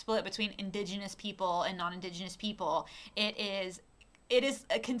it is split between indigenous people and non-indigenous people. It is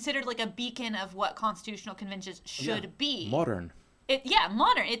considered like a beacon of what constitutional conventions should be. modern.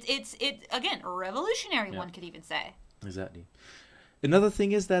 Modern. It's again, revolutionary, one could even say. Exactly. Another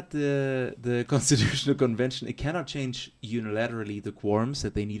thing is that the Constitutional Convention, it cannot change unilaterally the quorums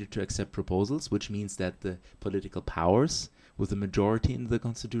that they needed to accept proposals, which means that the political powers with a majority in the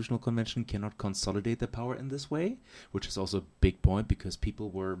Constitutional Convention cannot consolidate their power in this way, which is also a big point because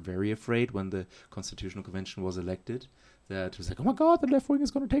people were very afraid when the Constitutional Convention was elected. That it was like, oh my God, the left wing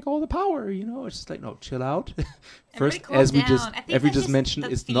is going to take all the power. It's just like, no, chill out. First, calm as we down. just I think that's just mentioned, the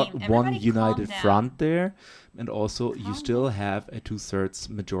it's theme. not Everybody one calm united down. front there, and also you Calm still have a 2/3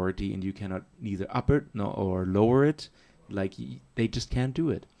 majority, and you cannot neither up it or lower it. Like they just can't do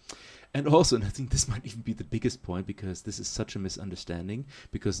it. And also, and I think this might even be the biggest point because this is such a misunderstanding,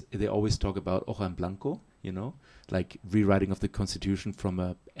 because they always talk about hoja en blanco, like rewriting of the Constitution from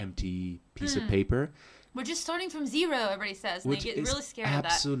a empty piece of paper. We're just starting from zero, everybody says. And Which they get is really scared of that.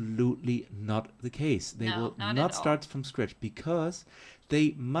 absolutely not the case. They No, will not at not all. start from scratch because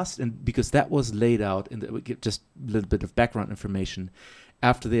they must, and because that was laid out in the, we get just a little bit of background information.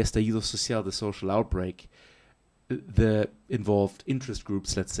 After the estallido social, the social outbreak, the involved interest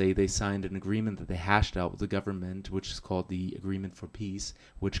groups, let's say, they signed an agreement that they hashed out with the government, which is called the Agreement for Peace,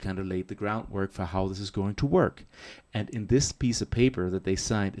 which kind of laid the groundwork for how this is going to work. And in this piece of paper that they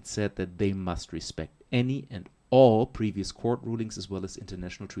signed, it said that they must respect any and all previous court rulings as well as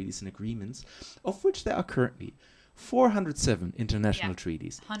international treaties and agreements, of which there are currently 407 international Yeah,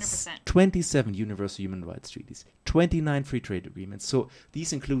 treaties, 100%. 27 universal human rights treaties, 29 free trade agreements. So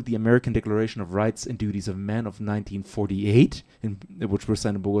these include the American Declaration of Rights and Duties of Man of 1948, which was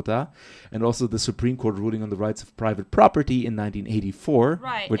signed in Bogota, and also the Supreme Court ruling on the rights of private property in 1984,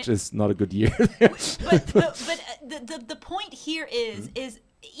 Right, which and- is not a good year. But the point here is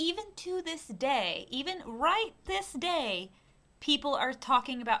even to this day, even right this day, people are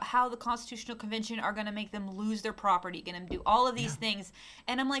talking about how the Constitutional Convention are going to make them lose their property, going to do all of these things.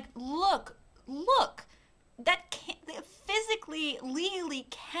 And I'm like, look, that can't, physically, legally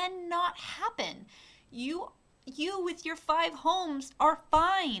cannot happen. You with your 5 homes are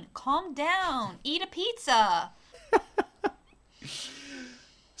fine. Calm down. Eat a pizza.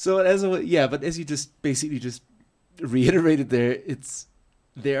 So but as you just basically just reiterated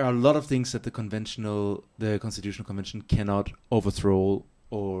there are a lot of things that the Constitutional Convention cannot overthrow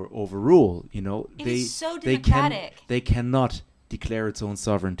or overrule. You know, It is so they democratic. they cannot declare its own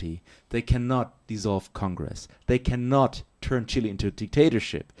sovereignty. They cannot dissolve Congress. They cannot turn Chile into a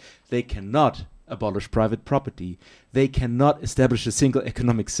dictatorship. They cannot abolish private property. They cannot establish a single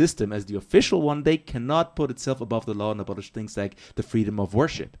economic system as the official one. They cannot put itself above the law and abolish things like the freedom of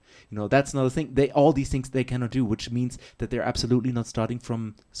worship. You know, that's another thing. All these things they cannot do, which means that they're absolutely not starting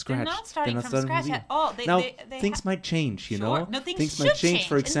from scratch. They're not starting from scratch zero. at all. Now, things might change, you know. Sure. No, things might should change. For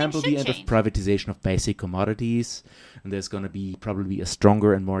change, and example, things the end should of change. privatization of basic commodities, and there's going to be probably a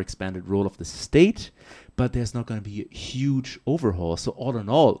stronger and more expanded role of the state, but there's not going to be a huge overhaul. So all in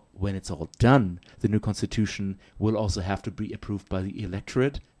all, when it's all done, the new constitution will also have to be approved by the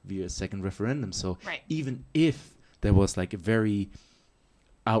electorate via a second referendum. So Right. even if there was like a very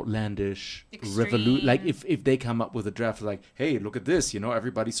outlandish Extreme. like if they come up with a draft like, hey, look at this, you know,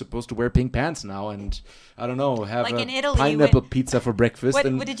 everybody's supposed to wear pink pants now, and I don't know, have Like a in Italy, pineapple pizza for breakfast. What,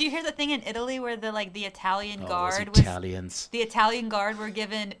 and did you hear the thing in Italy where the Italian those guard Italians. the Italian guard were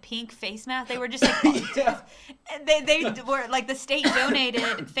given pink face masks? They were just like they were like, the state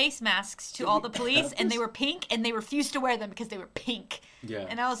donated face masks to all the police, and they were pink, and they refused to wear them because they were pink. Yeah.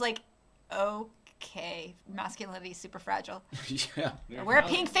 And I was like, okay, masculinity is super fragile. Yeah. I wear a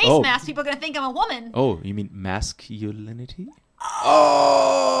pink face Oh. mask, people are gonna think I'm a woman. Oh, you mean masculinity?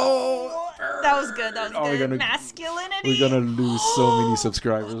 Oh, that was good. That was Oh, good. Masculinity. We're gonna lose so many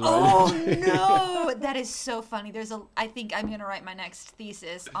subscribers. Right? Oh no, that is so funny. I think I'm gonna write my next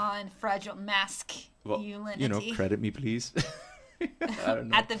thesis on fragile masculinity. You know, credit me, please. I don't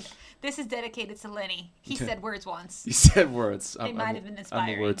know. This is dedicated to Lenny. He said words once. You said words. They might have been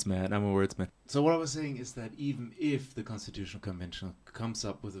inspiring. I'm a wordsman. So what I was saying is that even if the Constitutional Convention comes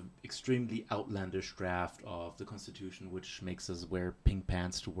up with an extremely outlandish draft of the Constitution, which makes us wear pink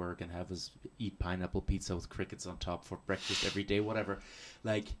pants to work and have us eat pineapple pizza with crickets on top for breakfast every day, whatever,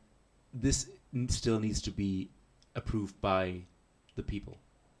 like, this still needs to be approved by the people.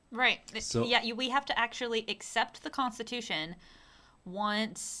 Right. So- we have to actually accept the Constitution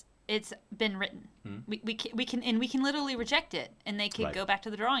once it's been written. We can literally reject it, and they could Right. go back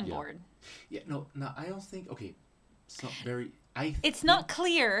to the drawing Yeah. board. Yeah, no, I don't think. Okay, it's not very. It's not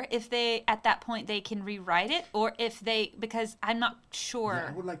clear if they, at that point, they can rewrite it, or if they, because I'm not sure. Yeah,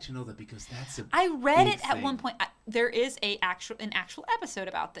 I would like to know that, because that's a. I read big it at thing. one point. There is an actual episode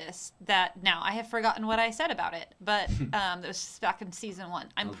about this that now I have forgotten what I said about it, but it was back in season 1.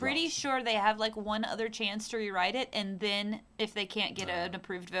 I'm Oh, pretty gosh. sure they have like one other chance to rewrite it, and then if they can't get an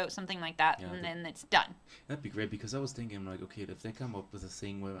approved vote, something like that, Yeah, and then it's done. That'd be great, because I was thinking, like, okay, if they come up with a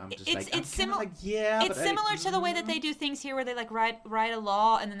thing where I'm just It's- like, it's I'm kinda similar- like, yeah, It's but similar to the way that they do things here, where they like write a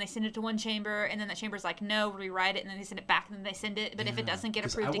law, and then they send it to one chamber, and then the chamber's like, no, rewrite it, and then they send it back, and then they send it. But if it doesn't get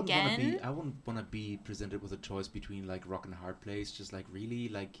 'Cause approved again, I wouldn't want to be presented with a choice between like rock and a hard place. Just like, really,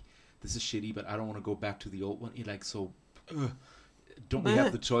 like, this is shitty, but I don't want to go back to the old one. Like, so, don't we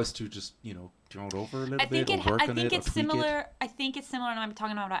have the choice to just, you know, throw it over a little bit, or work on it, or it's tweak similar. it? I think it's similar, and I'm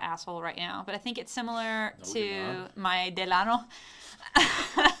talking about an asshole right now, but I think it's similar No, you're to not. my Delano.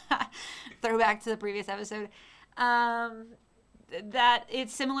 Throwback to the previous episode. That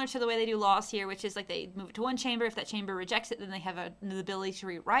it's similar to the way they do laws here, which is like they move it to one chamber. If that chamber rejects it, then they have the ability to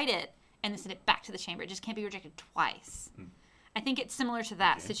rewrite it. and then send it back to the chamber. It just can't be rejected twice. I think it's similar to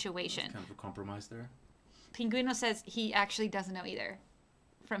that situation. There's kind of a compromise there. Pinguino says he actually doesn't know either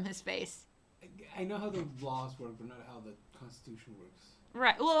from his face. I know how the laws work, but not how the Constitution works.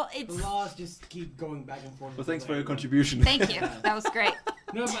 Right. Well, The it's... laws just keep going back and forth. Well, thanks for your contribution. contribution. Thank you. That was great.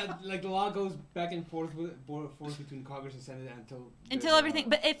 No, but like the law goes back and forth between Congress and Senate Until everything...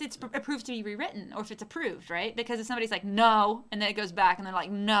 But if it's approved to be rewritten, or if it's approved, right? Because if somebody's like, no, and then it goes back, and they're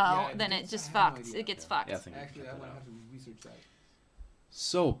like, no, Yeah, then it just I have no fucks. idea. It gets fucked. Yeah, I think we Actually, can I check might that have out. to research that.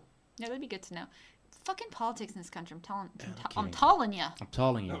 So, Yeah, that'd be good to know. Fucking politics in this country. I'm kidding. telling you. I'm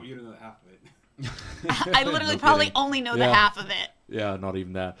telling you. No, you don't know half of it. I literally No probably kidding. only know the Yeah. half of it. Yeah, not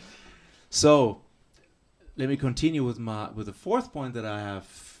even that. So, let me continue with the fourth point that I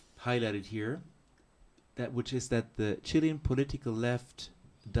have highlighted here, which is that the Chilean political left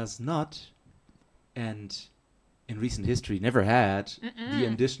does not, and in recent history never had, the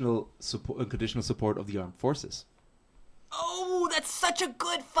unconditional support of the armed forces. Oh, that's such a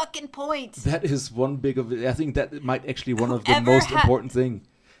good fucking point. That is one big of it. I think that might actually one of the Whoever most ha- important thing,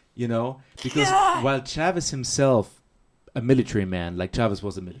 because God. while Chavez himself, a military man, like Chavez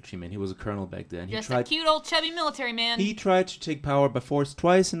was a military man, he was a colonel back then. Just a cute old chubby military man. He tried to take power by force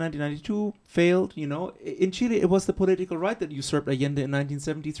twice in 1992, failed, In Chile, it was the political right that usurped Allende in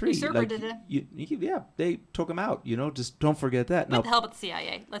 1973. Usurper did it. Yeah, they took him out, just don't forget that. What the hell about the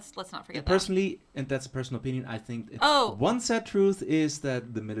CIA? Let's not forget that. Personally, and that's a personal opinion, I think Oh. one sad truth is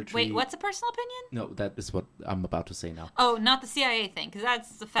that the military... Wait, what's a personal opinion? No, that is what I'm about to say now. Oh, not the CIA thing, because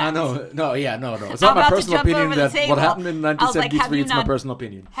that's the fact. No. It's I'm not my about to personal jump opinion over the that table. what happened in I was like, 1973, have you it's my not- personal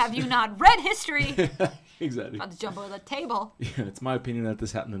opinion. Have you not read history? Exactly. About to jump over the table. Yeah, it's my opinion that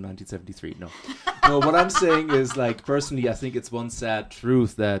this happened in 1973. No, what I'm saying is, personally, I think it's one sad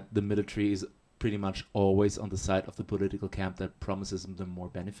truth that the military is pretty much always on the side of the political camp that promises them more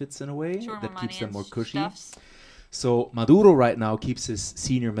benefits in a way, Sure, that more keeps money them and more cushy. stuffs. So Maduro right now keeps his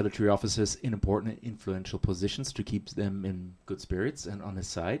senior military officers in important and influential positions to keep them in good spirits and on his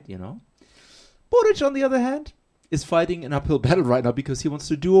side, Boric, on the other hand, is fighting an uphill battle right now because he wants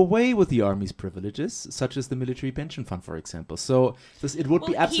to do away with the army's privileges, such as the military pension fund, for example. So it would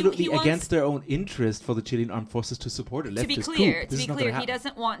be Well, absolutely he wants- against their own interest for the Chilean armed forces to support a To be leftist clear, coup. This is not gonna he happen.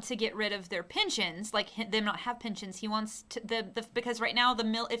 doesn't want to get rid of their pensions, like them not have pensions. He wants to because right now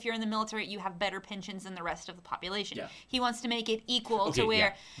if you're in the military, you have better pensions than the rest of the population. Yeah. He wants to make it equal Okay, to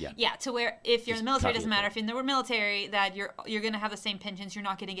where yeah. to where if you're in Just the military, it doesn't caveat matter there. if you're in the military that you're going to have the same pensions. You're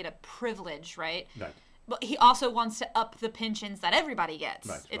not going to get a privilege, right? Right. But he also wants to up the pensions that everybody gets.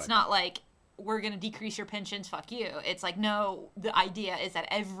 Right, it's right. not like we're going to decrease your pensions, fuck you. It's like, no, the idea is that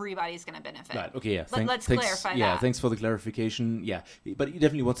everybody's going to benefit. Right. Okay. Yeah. Let's thanks, clarify Yeah. that. Thanks for the clarification. Yeah. But he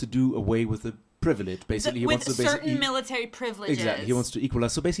definitely wants to do away with the privilege. Basically, he with wants to certain military privileges. Exactly. He wants to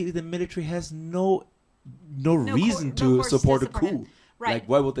equalize. So basically, the military has no reason no to course support to a support him. coup. Right. Like,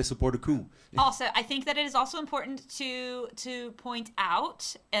 why would they support a coup? Also, I think that it is also important to point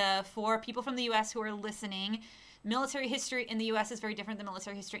out for people from the U.S. who are listening, military history in the U.S. is very different than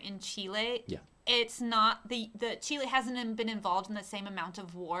military history in Chile. Yeah. It's not the Chile hasn't been involved in the same amount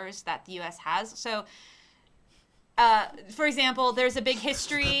of wars that the U.S. has. So, for example, there's a big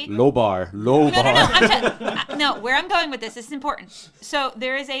history. Low bar. No. No, where I'm going with this is important. So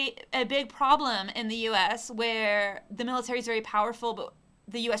there is a big problem in the U.S. where the military is very powerful, but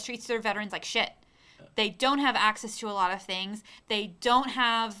the U.S. treats their veterans like shit. They don't have access to a lot of things. They don't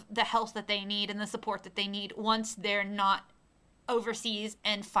have the health that they need and the support that they need once they're not overseas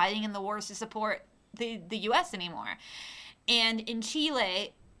and fighting in the wars to support the U.S. anymore. And in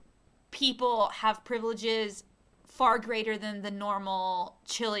Chile, people have privileges far greater than the normal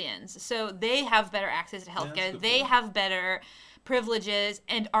Chileans. So they have better access to healthcare. They have better privileges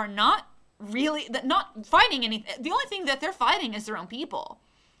and are not fighting anything. The only thing that they're fighting is their own people.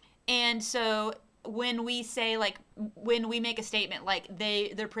 And so when we say, when we make a statement like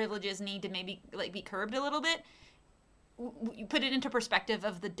their privileges need to maybe be curbed a little bit, you put it into perspective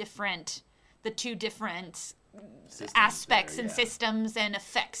of the two different aspects and systems and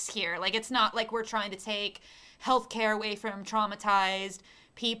effects here. It's not like we're trying to take healthcare away from traumatized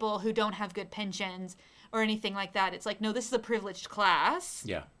people who don't have good pensions or anything like that. It's like, no, this is a privileged class.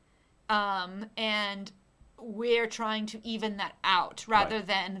 Yeah. And we're trying to even that out rather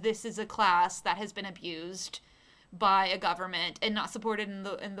than this is a class that has been abused by a government and not supported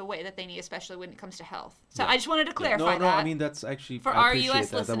in the way that they need, especially when it comes to health. So Yeah. I just wanted to clarify No, that. I mean that's actually For I our appreciate US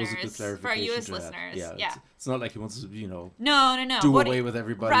that. That was a good listeners, clarification. for our US to that. listeners, Yeah, yeah. It's not like he wants to, No. do What away with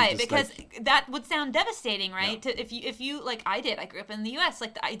everybody. Right, just because like, that would sound devastating, right? Yeah. To, if you like I did, I grew up in the U.S.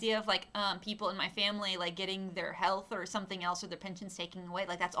 Like the idea of like people in my family like getting their health or something else or their pensions taken away,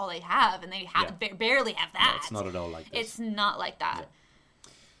 like that's all they have, and they barely have that. no, it's not at all like this. It's not like that.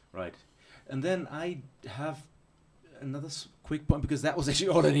 Yeah. Right. And then I have another quick point, because that was actually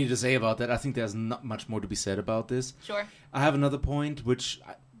all I needed to say about that. I think there's not much more to be said about this. Sure. I have another point which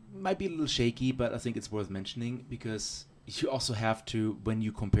might be a little shaky, but I think it's worth mentioning, because you also have to, when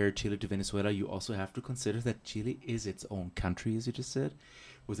you compare Chile to Venezuela, you also have to consider that Chile is its own country, as you just said,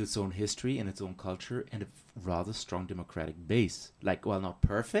 with its own history and its own culture and a rather strong democratic base. Like, well, not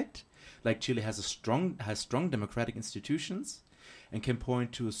perfect. Like, Chile has strong democratic institutions and can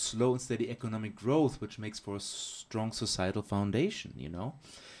point to a slow and steady economic growth, which makes for a strong societal foundation,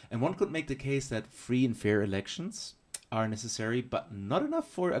 And one could make the case that free and fair elections are necessary, but not enough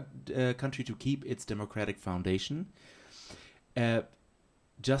for a country to keep its democratic foundation.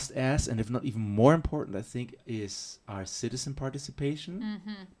 Just as, and if not even more important, I think, is our citizen participation,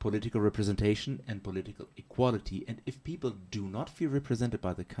 political representation, and political equality. And if people do not feel represented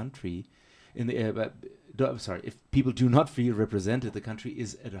by the country, if people do not feel represented, the country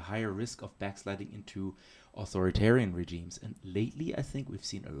is at a higher risk of backsliding into authoritarian regimes. And lately, I think we've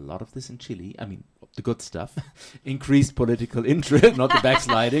seen a lot of this in Chile. I mean, the good stuff. Increased political interest, not the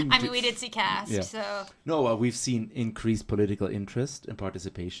backsliding. I mean, we did see Cast, so... No, we've seen increased political interest and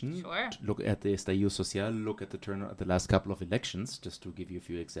participation. Sure. Look at the Estallido Social, look at the turnout at the last couple of elections, just to give you a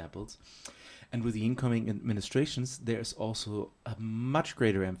few examples. And with the incoming administrations, there's also a much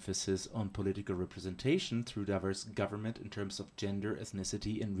greater emphasis on political representation through diverse government in terms of gender,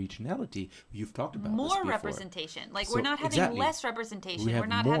 ethnicity, and regionality. You've talked about this more before. representation. Like, So, we're not having exactly. less representation. We have We're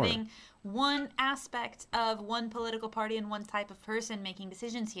not more. having one aspect of one political party and one type of person making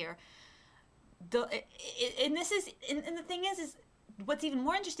decisions here. And the thing is what's even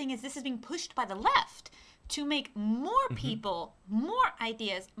more interesting is this is being pushed by the left to make more people, more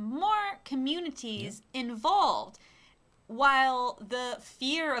ideas, more communities involved. While the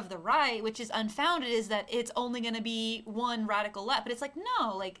fear of the right, which is unfounded, is that it's only going to be one radical left. But it's like,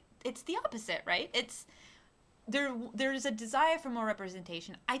 no, like, it's the opposite, right? It's there's a desire for more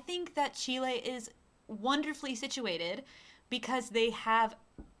representation. I think that Chile is wonderfully situated because they have,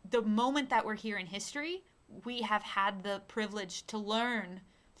 the moment that we're here in history, we have had the privilege to learn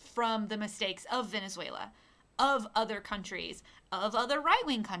from the mistakes of Venezuela, of other countries, of other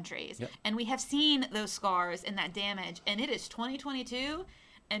right-wing countries. Yep. And we have seen those scars and that damage. And it is 2022,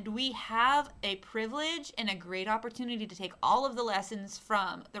 and we have a privilege and a great opportunity to take all of the lessons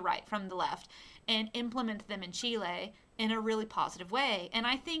from the right, from the left, and implement them in Chile in a really positive way. And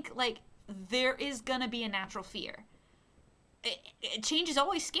I think, like, there is going to be a natural fear. Change is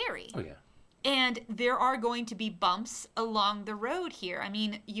always scary. Oh, yeah. And there are going to be bumps along the road here. I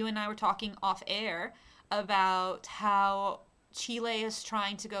mean, you and I were talking off air about how Chile is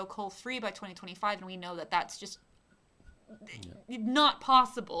trying to go coal-free by 2025, and we know that that's just not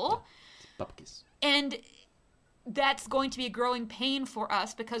possible. Bupkis. And that's going to be a growing pain for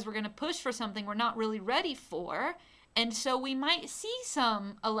us because we're going to push for something we're not really ready for. And so we might see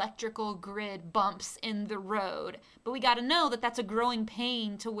some electrical grid bumps in the road. But we got to know that that's a growing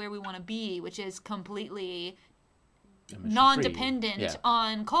pain to where we want to be, which is completely Emission-free. non-dependent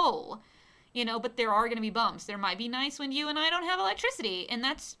on coal. You know, but there are going to be bumps. There might be nights when you and I don't have electricity. And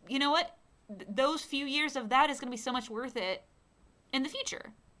that's, you know what? Those few years of that is going to be so much worth it in the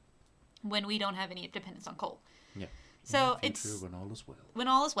future when we don't have any dependence on coal. Yeah. So In the it's future, when all is well. when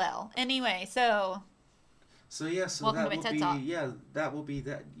all is well. Anyway, so So Welcome that to my will TED be Talk. that will be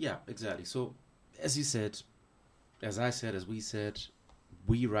that. Yeah, exactly. So, as you said, as I said, as we said,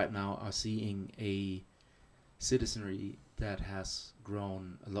 we right now are seeing a citizenry that has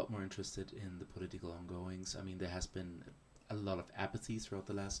grown a lot more interested in the political ongoings. I mean, there has been a lot of apathy throughout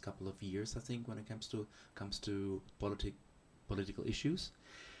the last couple of years, I think, when it comes to political issues,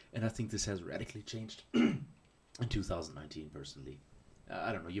 and I think this has radically changed in 2019. Personally,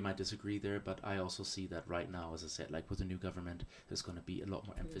 I don't know. You might disagree there, but I also see that right now, as I said, like with the new government, there's going to be a lot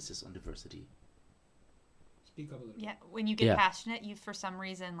more emphasis on diversity. Speak up a little. yeah, when you get Yeah. passionate, you for some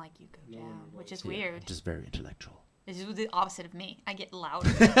reason like you go Lower down, your which voice. is weird. Just very intellectual. This is the opposite of me. I get louder.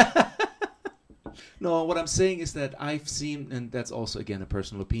 No, what I'm saying is that I've seen, and that's also again a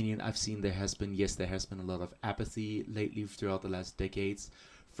personal opinion, I've seen there has been a lot of apathy lately throughout the last decades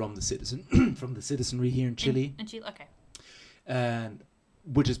from the citizenry here in Chile. In Chile, okay. And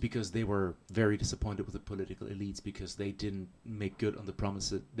which is because they were very disappointed with the political elites because they didn't make good on the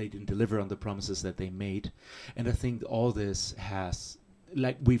promises, they didn't deliver on the promises that they made. And I think all this has,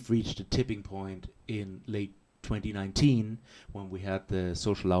 like, we've reached a tipping point in late 2019 when we had the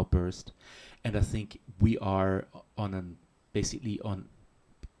social outburst, and I think we are basically on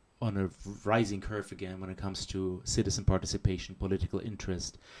a rising curve again when it comes to citizen participation, political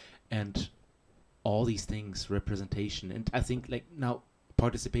interest, and all these things, representation. And I think, like, now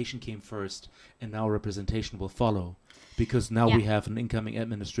participation came first and now representation will follow, because now we have an incoming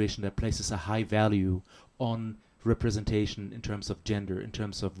administration that places a high value on representation in terms of gender, in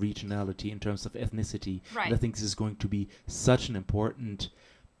terms of regionality, in terms of ethnicity. Right. And I think this is going to be such an important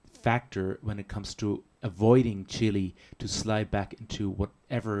factor when it comes to avoiding Chile to slide back into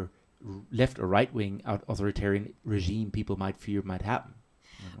whatever left or right-wing authoritarian regime people might fear might happen.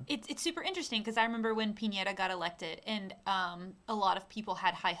 It's super interesting because I remember when Piñera got elected, and a lot of people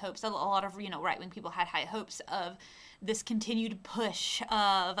had high hopes. A lot of right-wing people had high hopes of this continued push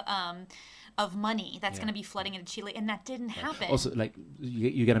of money that's going to be flooding into Chile, and that didn't happen. Also, like,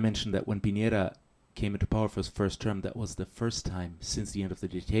 you got to mention that when Piñera came into power for his first term, that was the first time since the end of the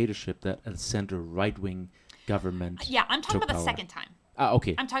dictatorship that a center right-wing government. Yeah, I'm talking about power. the second time.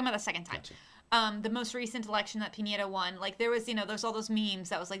 Okay. I'm talking about the second time. Gotcha. The most recent election that Piñera won, like, there was, there's all those memes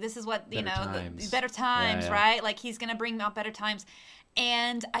that was like, this is what, better times, right? Like, he's going to bring out better times.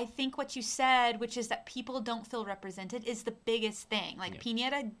 And I think what you said, which is that people don't feel represented, is the biggest thing. Like,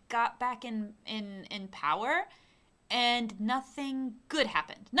 Piñera got back in power, and nothing good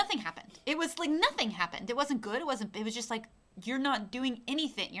happened. Nothing happened. It was like nothing happened. It wasn't good. It was just like, you're not doing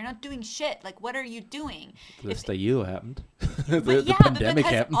anything. You're not doing shit. Like, what are you doing? The estallido happened. the pandemic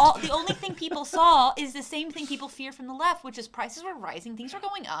happened. The only thing people saw is the same thing people fear from the left, which is prices were rising, things were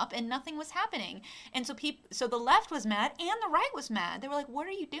going up, and nothing was happening. And so the left was mad and the right was mad. They were like, what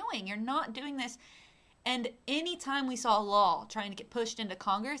are you doing? You're not doing this. And anytime we saw a law trying to get pushed into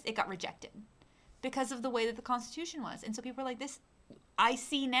Congress, it got rejected because of the way that the Constitution was. And so people were like, this, I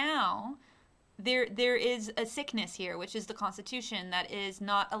see now... There is a sickness here, which is the Constitution, that is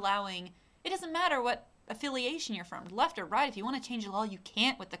not allowing... It doesn't matter what affiliation you're from, left or right. If you want to change the law, you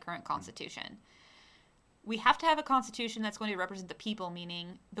can't with the current Constitution. We have to have a Constitution that's going to represent the people,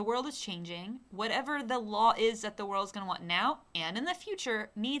 meaning the world is changing. Whatever the law is that the world's going to want now and in the future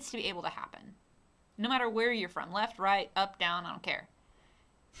needs to be able to happen. No matter where you're from, left, right, up, down, I don't care.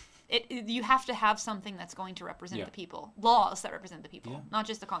 You have to have something that's going to represent the people. Laws that represent the people, not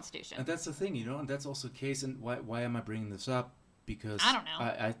just the Constitution. And that's the thing, and that's also the case. And why am I bringing this up? Because I don't know.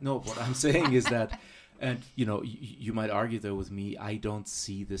 I know what I'm saying is that, and you might argue though with me, I don't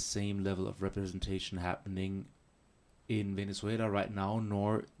see the same level of representation happening in Venezuela right now,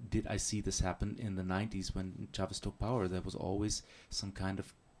 nor did I see this happen in the 90s when Chavez took power. There was always some kind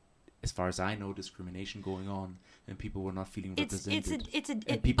of, as far as I know, discrimination going on, and people were not feeling represented.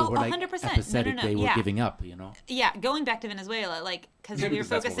 And people were like 100%. apathetic. No. They were giving up, Yeah, going back to Venezuela, like, because we were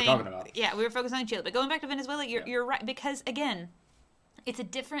focusing. Yeah, we were focusing on Chile, but going back to Venezuela, you're right, because again, it's a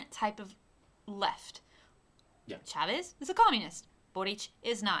different type of left. Yeah. Chavez is a communist. Boric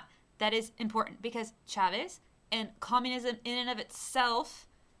is not. That is important because Chavez and communism in and of itself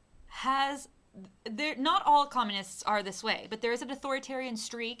has. Not all communists are this way, but there is an authoritarian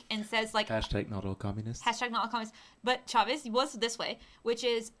streak and says like hashtag not all communists. Hashtag not all communists. But Chavez was this way, which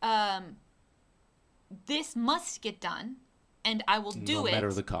is this must get done, and I will do it. No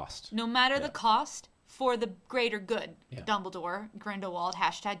matter the cost. No matter the cost for the greater good. Yeah. Dumbledore, Grindelwald,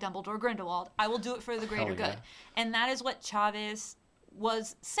 hashtag Dumbledore, Grindelwald. I will do it for the greater good. And that is what Chavez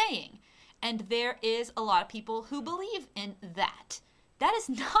was saying. And there is a lot of people who believe in that. That is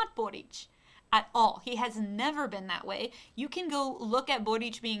not Boric. At all. He has never been that way. You can go look at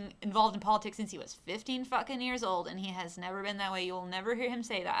Boric being involved in politics since he was 15 fucking years old, and he has never been that way. You'll never hear him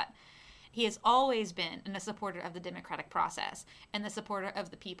say that. He has always been a supporter of the democratic process and the supporter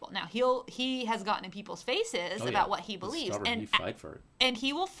of the people. Now, he has gotten in people's faces about what he believes. And fight for it. And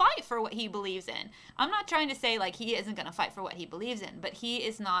he will fight for what he believes in. I'm not trying to say like he isn't going to fight for what he believes in, but he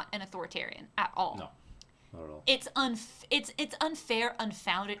is not an authoritarian at all. No. Not at all. It's unfair,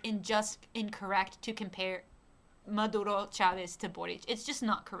 unfounded, and just incorrect to compare Maduro, Chavez to Boric. It's just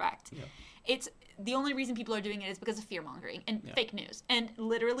not correct. Yeah. It's the only reason people are doing it is because of fear mongering and fake news. And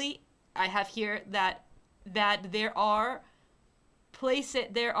literally, I have here that there are places.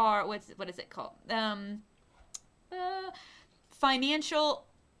 There are what is it called? Financial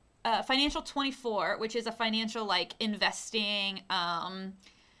 24, which is a financial like investing.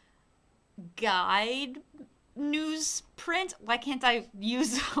 Guide newsprint. Why can't I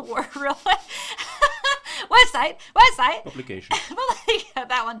use a word really? Why website. Publication. Yeah,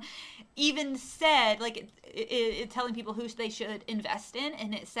 that one even said, like, it telling people who they should invest in,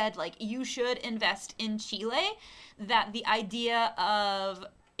 and it said, like, you should invest in Chile, that the idea of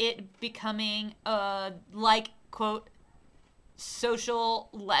it becoming, like, quote, social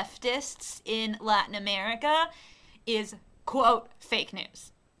leftists in Latin America is, quote, fake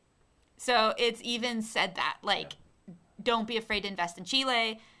news. So it's even said that, like, don't be afraid to invest in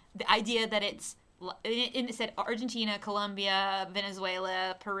Chile. The idea that it said Argentina, Colombia,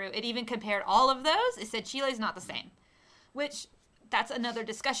 Venezuela, Peru. It even compared all of those. It said Chile's not the same, which that's another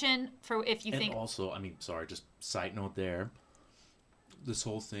discussion for if you think. And also, I mean, sorry, just side note there. This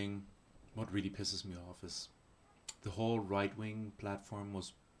whole thing, what really pisses me off is the whole right-wing platform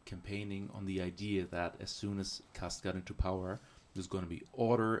was campaigning on the idea that as soon as Cast got into power, there's going to be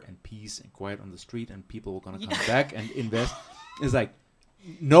order and peace and quiet on the street and people are going to come back and invest. It's like,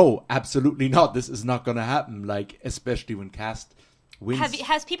 no, absolutely not. This is not going to happen. Like, especially when Cast wins.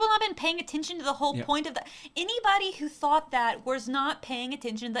 Has people not been paying attention to the whole point of that? Anybody who thought that was not paying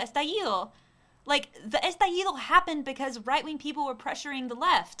attention to the estallido. Like, the estallido happened because right-wing people were pressuring the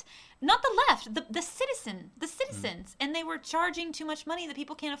left. Not the left, the citizens. And they were charging too much money that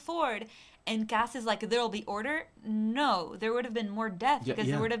people can't afford. And Cast is like, there'll be order? No, there would have been more death because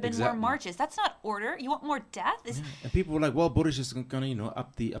there would have been more marches. That's not order. You want more death? And people were like, well, Boris is going to,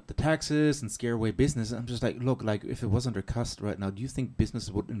 up the taxes and scare away business. And I'm just like, look, like, if it was under Cast right now, do you think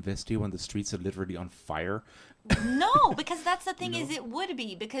businesses would invest here when the streets are literally on fire? No, because that's the thing is it would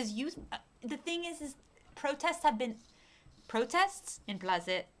be. Because the thing is protests in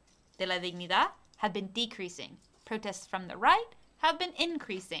Plaza de la Dignidad have been decreasing. Protests from the right have been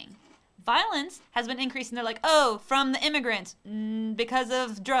increasing. Violence has been increasing. They're like, oh, from the immigrants because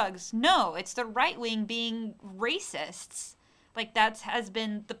of drugs. No, it's the right wing being racists. Like, that has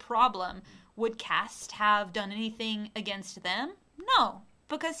been the problem. Would Cast have done anything against them? No,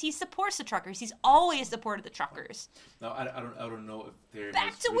 because he supports the truckers. He's always supported the truckers. No, I don't know if there.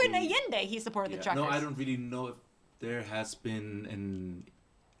 Back to when Allende, he supported the truckers. No, I don't really know if there has been an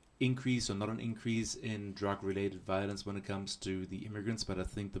increase or not an increase in drug-related violence when it comes to the immigrants, but I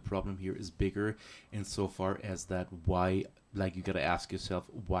think the problem here is bigger insofar as that why, like, you gotta ask yourself,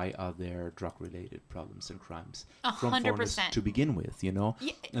 why are there drug-related problems and crimes from foreigners to begin with, you know?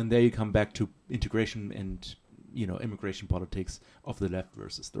 Yeah. And there you come back to integration and, immigration politics of the left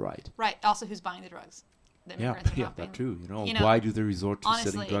versus the right. Right. Also, who's buying the drugs? The immigrants are not that too. Why do they resort to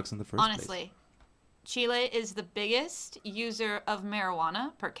selling drugs in the first place? Honestly, Chile is the biggest user of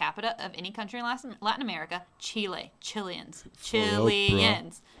marijuana per capita of any country in Latin America. Chileans.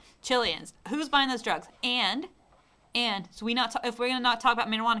 Who's buying those drugs? And so if we're gonna not talk about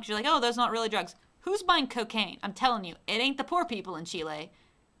marijuana because you're like, oh, those are not really drugs. Who's buying cocaine? I'm telling you, it ain't the poor people in Chile.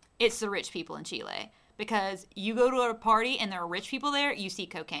 It's the rich people in Chile. Because you go to a party and there are rich people there, you see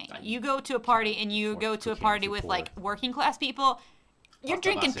cocaine. You go to a party and you go to a party with like working class people. You're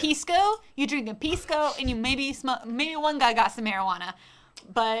drinking pisco, and you maybe one guy got some marijuana,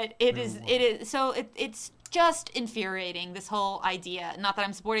 but it's just infuriating, this whole idea. Not that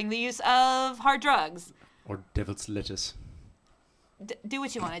I'm supporting the use of hard drugs or devil's lettuce. Do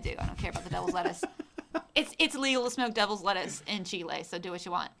what you want to do. I don't care about the devil's lettuce. It's legal to smoke devil's lettuce in Chile, so do what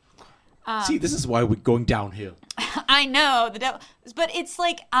you want. See, this is why we're going downhill. I know, but it's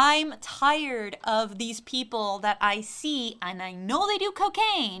like I'm tired of these people that I see, and I know they do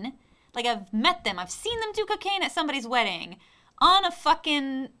cocaine. Like, I've met them. I've seen them do cocaine at somebody's wedding on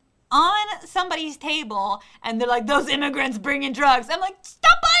somebody's table, and they're like, those immigrants bringing drugs. I'm like,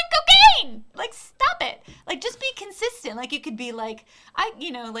 stop buying cocaine! Like, stop it. Like, just be consistent. Like, you could be like, I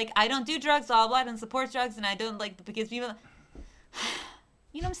don't do drugs, blah, blah, I don't support drugs, and I don't like because people...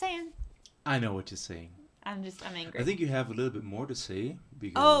 You know what I'm saying? I know what you're saying. I'm angry. I think you have a little bit more to say.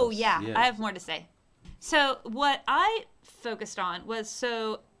 Because, I have more to say. So what I focused on was,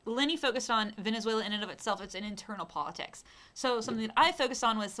 Lenny focused on Venezuela in and of itself. It's an internal politics. So something that I focused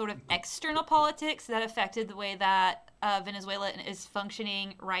on was sort of external politics that affected the way that Venezuela is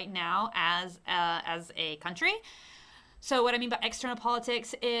functioning right now as a country. So what I mean by external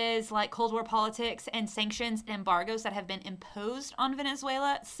politics is like Cold War politics and sanctions and embargoes that have been imposed on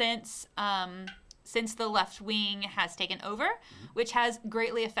Venezuela since the left wing has taken over, which has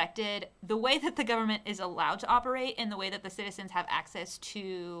greatly affected the way that the government is allowed to operate and the way that the citizens have access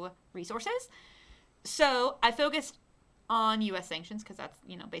to resources. So I focused on U.S. sanctions because that's,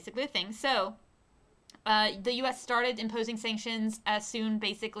 basically a thing. So the U.S. started imposing sanctions as soon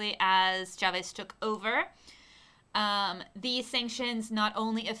basically as Chavez took over. These sanctions not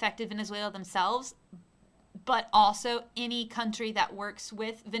only affected Venezuela themselves, but also any country that works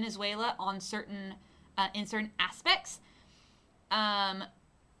with Venezuela on certain in certain aspects.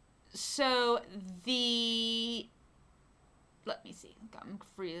 So let me see. I'm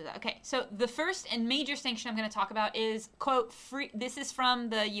free of that. Okay, so the first and major sanction I'm going to talk about is, quote, free. This is from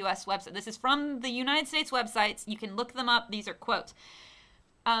the U.S. website. This is from the United States websites. You can look them up. These are quotes.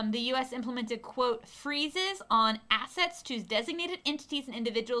 The U.S. implemented, quote, freezes on assets to designated entities and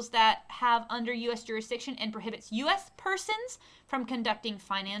individuals that have under U.S. jurisdiction and prohibits U.S. persons from conducting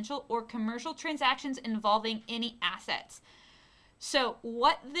financial or commercial transactions involving any assets. So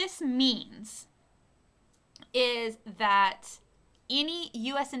what this means is that any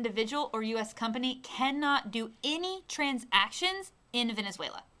U.S. individual or U.S. company cannot do any transactions in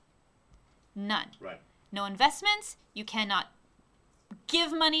Venezuela. None. Right. No investments. You cannot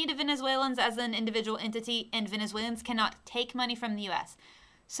give money to Venezuelans as an individual entity, and Venezuelans cannot take money from the U.S.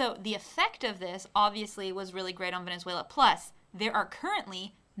 So the effect of this obviously was really great on Venezuela. Plus, there are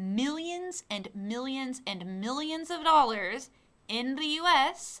currently millions and millions and millions of dollars in the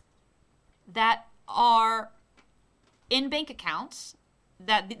U.S. that are in bank accounts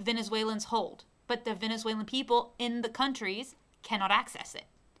that the Venezuelans hold. But the Venezuelan people in the countries cannot access it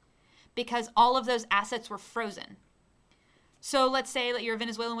because all of those assets were frozen. So let's say that you're a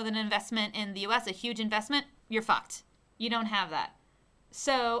Venezuelan with an investment in the U.S., a huge investment, you're fucked. You don't have that.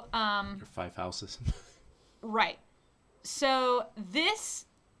 So, Your 5 houses. right. So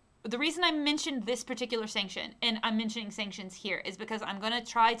the reason I mentioned this particular sanction, and I'm mentioning sanctions here, is because I'm going to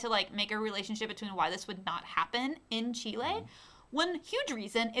try to make a relationship between why this would not happen in Chile. Mm-hmm. One huge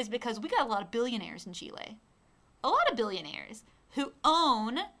reason is because we got a lot of billionaires in Chile. A lot of billionaires who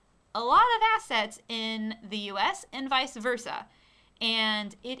own a lot of assets in the U.S. and vice versa.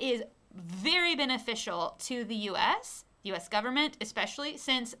 And it is very beneficial to the U.S. government, especially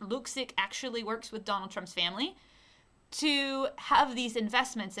since Luksic actually works with Donald Trump's family, to have these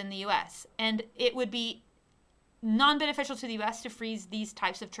investments in the U.S. And it would be non-beneficial to the U.S. to freeze these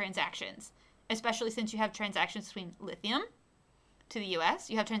types of transactions, especially since you have transactions between lithium to the U.S.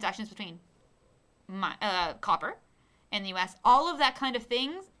 You have transactions between copper in the U.S. All of that kind of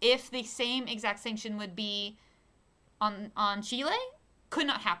things, if the same exact sanction would be on Chile, could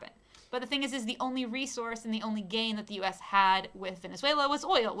not happen. But the thing is the only resource and the only gain that the U.S. had with Venezuela was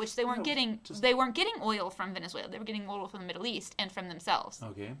oil, which they weren't getting. They weren't getting oil from Venezuela. They were getting oil from the Middle East and from themselves.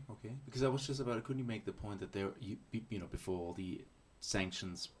 Okay. Because I was just about, couldn't you make the point that before all the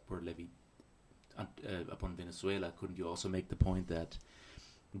sanctions were levied upon Venezuela, couldn't you also make the point that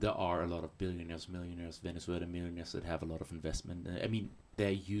there are a lot of billionaires, millionaires, Venezuelan millionaires that have a lot of investment? I mean,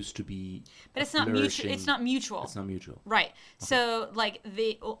 there used to be, but it's not mutual. It's not mutual. It's not mutual, right? Okay. So,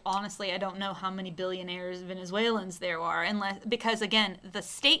 honestly, I don't know how many billionaires Venezuelans there are, because again, the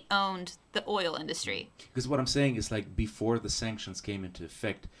state owned the oil industry. Because what I'm saying is, before the sanctions came into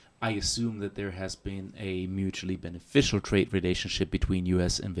effect, I assume that there has been a mutually beneficial trade relationship between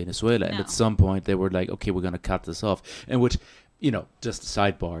U.S. and Venezuela, and at some point they were like, okay, we're going to cut this off, and which. Just a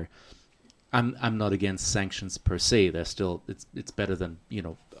sidebar, I'm not against sanctions per se. They're still, it's better than,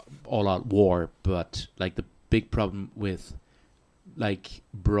 all-out war. But, the big problem with,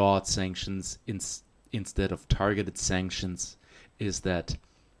 broad sanctions instead of targeted sanctions is that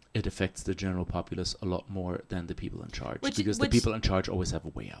it affects the general populace a lot more than the people in charge. Because the people in charge always have a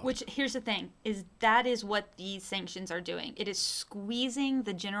way out. Which, here's the thing, that is what these sanctions are doing. It is squeezing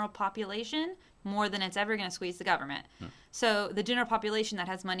the general population more than it's ever going to squeeze the government. So the general population that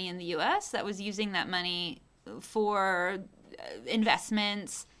has money in the U.S. that was using that money for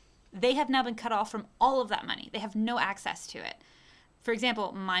investments, they have now been cut off from all of that money. They have no access to it. For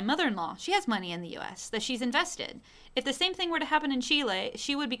example, my mother-in-law, she has money in the U.S. that she's invested. If the same thing were to happen in Chile,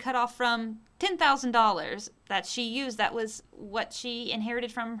 she would be cut off from $10,000 that she used. That was what she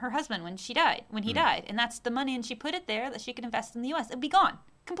inherited from her husband when he died. And that's the money, and she put it there that she could invest in the U.S. It'd be gone,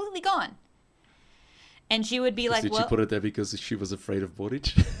 completely gone. And she would be like, did she put it there because she was afraid of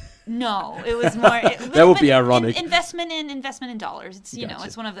Boric? No, it was more. That would be ironic. Investment in dollars. It's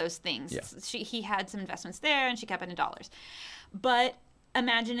it's one of those things. Yeah. He had some investments there, and she kept it in dollars. But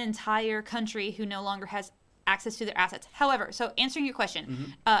imagine an entire country who no longer has access to their assets. However, so answering your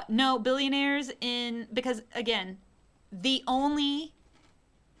question, no billionaires because again, the only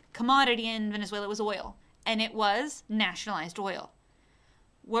commodity in Venezuela was oil, and it was nationalized oil.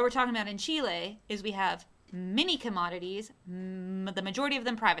 What we're talking about in Chile is we have many commodities, the majority of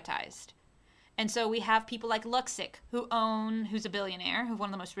them privatized. And so we have people like Luksic, who's a billionaire, who's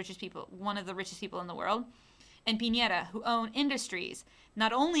one of the richest people in the world, and Piñera, who own industries.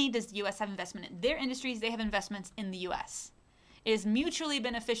 Not only does the U.S. have investment in their industries, they have investments in the U.S. It is mutually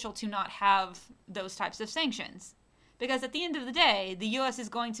beneficial to not have those types of sanctions. Because at the end of the day, the U.S. is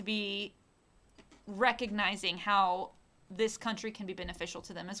going to be recognizing how this country can be beneficial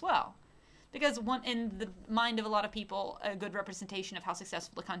to them as well. Because in the mind of a lot of people, a good representation of how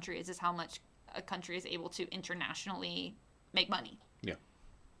successful the country is how much a country is able to internationally make money. Yeah.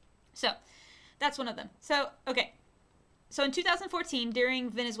 So that's one of them. So, okay. So in 2014, during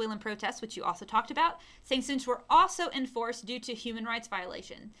Venezuelan protests, which you also talked about, sanctions were also enforced due to human rights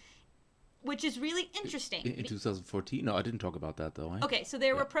violation, which is really interesting. In 2014? No, I didn't talk about that, though. Okay, so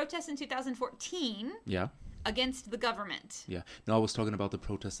there were protests in 2014 against the government. Yeah. No, I was talking about the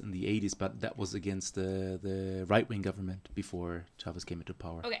protests in the 80s, but that was against the right-wing government before Chavez came into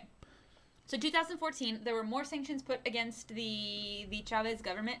power. Okay. So 2014, there were more sanctions put against the Chavez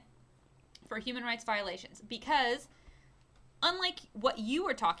government for human rights violations because, unlike what you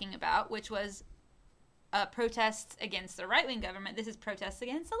were talking about, which was protests against the right-wing government, this is protests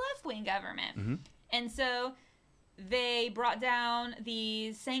against the left-wing government. Mm-hmm. And so they brought down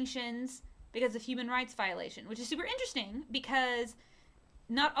these sanctions because of human rights violation, which is super interesting because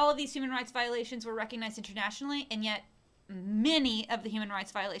not all of these human rights violations were recognized internationally, and yet many of the human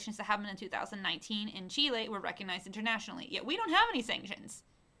rights violations that happened in 2019 in Chile were recognized internationally. Yet we don't have any sanctions.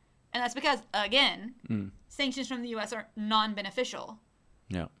 And that's because, again, sanctions from the U.S. are non-beneficial.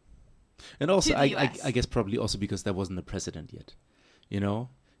 Yeah. And also, I guess probably also because there wasn't a president yet. You know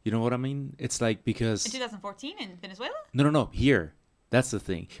what I mean? It's like because... In 2014 in Venezuela? No. Here. That's the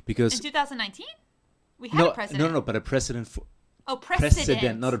thing. Because... In 2019? We had a president. No, but a president for... Oh,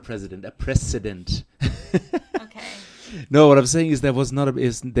 precedent. Not a president. A precedent. Okay. No, what I'm saying is there's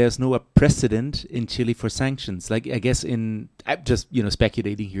no precedent in Chile for sanctions. Like, I guess I'm just,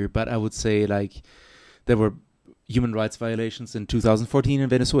 speculating here, but I would say, like, there were human rights violations in 2014 in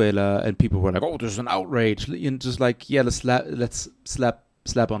Venezuela, and people were like, oh, there's an outrage. And just like, yeah, let's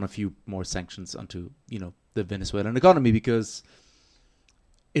slap on a few more sanctions onto, the Venezuelan economy because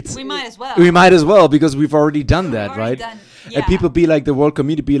we might as well. We might as well because we've already done that, right? And people be like, the world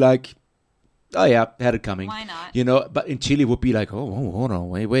community be like, oh yeah, had it coming. Why not? But in Chile would be like, oh, hold on,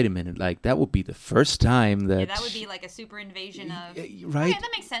 wait a minute. Like, that would be the first time that... Yeah, that would be like a super invasion of... Right? Okay, that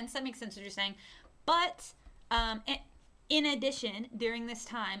makes sense. That makes sense what you're saying. But in addition, during this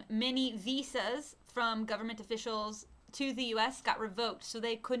time, many visas from government officials to the U.S. got revoked. So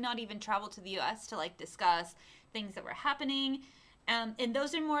they could not even travel to the U.S. to, like, discuss things that were happening. And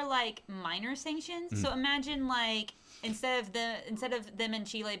those are more like minor sanctions. So imagine, like... Instead of them in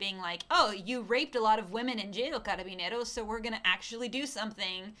Chile being like, oh, you raped a lot of women in jail, Carabineros, so we're going to actually do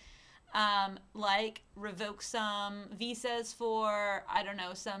something, like revoke some visas for, I don't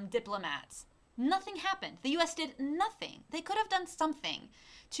know, some diplomats. Nothing happened. The U.S. did nothing. They could have done something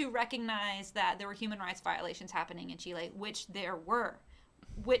to recognize that there were human rights violations happening in Chile, which there were,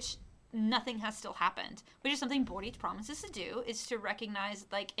 which nothing has still happened, which is something Boric promises to do, is to recognize,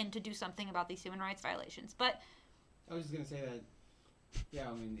 like, and to do something about these human rights violations. But... I was just going to say that, yeah,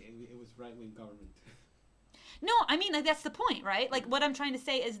 I mean, it was right-wing government. No, I mean, like, that's the point, right? Like, what I'm trying to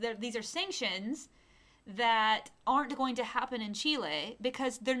say is that these are sanctions that aren't going to happen in Chile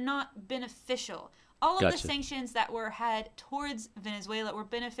because they're not beneficial. All of the sanctions that were had towards Venezuela were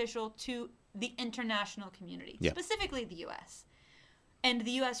beneficial to the international community, specifically the U.S. And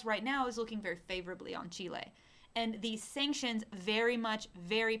the U.S. right now is looking very favorably on Chile. And these sanctions very much,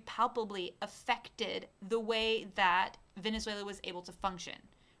 very palpably affected the way that Venezuela was able to function,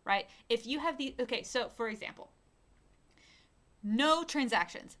 right? If you have okay, so for example, no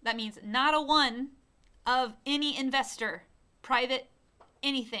transactions. That means not a one of any investor, private,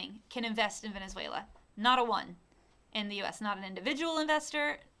 anything can invest in Venezuela. Not a one in the U.S. Not an individual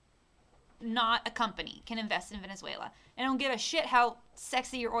investor, not a company can invest in Venezuela. And I don't give a shit how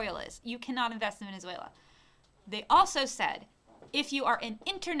sexy your oil is. You cannot invest in Venezuela. They also said, if you are an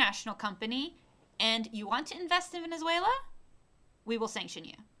international company and you want to invest in Venezuela, we will sanction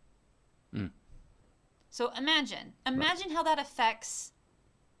you. So imagine how that affects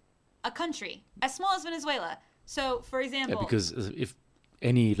a country as small as Venezuela. So, for example... Yeah, because if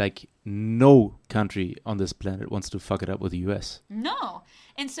no country on this planet wants to fuck it up with the U.S. No.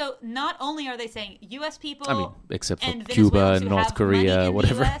 And so not only are they saying U.S. people... I mean, except for Cuba and North Korea,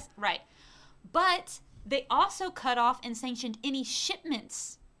 whatever. Right. But... They also cut off and sanctioned any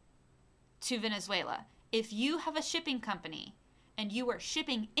shipments to Venezuela. If you have a shipping company and you were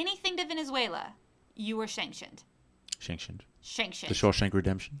shipping anything to Venezuela, you were sanctioned. Sanctioned. The Shawshank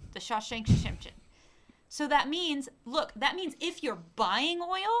Redemption. The Shawshank Redemption. So that means if you're buying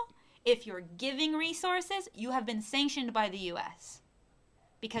oil, if you're giving resources, you have been sanctioned by the U.S.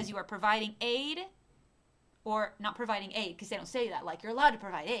 because you are providing aid or not providing aid, because they don't say that. Like, you're allowed to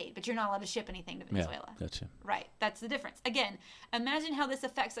provide aid, but you're not allowed to ship anything to Venezuela. Yeah, gotcha. Right. That's the difference. Again, imagine how this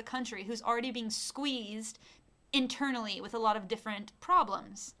affects a country who's already being squeezed internally with a lot of different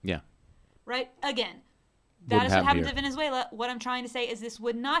problems. Yeah. Right? Again, that Wouldn't is what happen happened here. to Venezuela. What I'm trying to say is this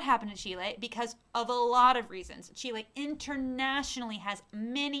would not happen to Chile because of a lot of reasons. Chile internationally has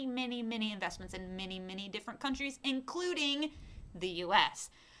many, many, many investments in many, many different countries, including the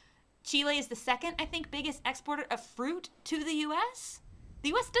U.S. Chile is the second, I think, biggest exporter of fruit to the U.S. The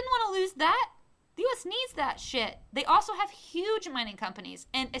U.S. didn't want to lose that. The U.S. needs that shit. They also have huge mining companies,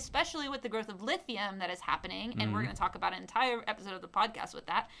 and especially with the growth of lithium that is happening, and we're going to talk about an entire episode of the podcast with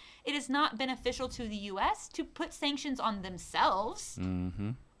that, it is not beneficial to the U.S. to put sanctions on themselves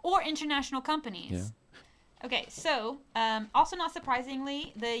or international companies. Yeah. Okay, so also not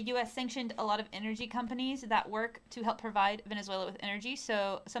surprisingly, the U.S. sanctioned a lot of energy companies that work to help provide Venezuela with energy.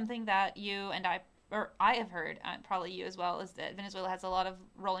 So something that you and I have heard, probably you as well, is that Venezuela has a lot of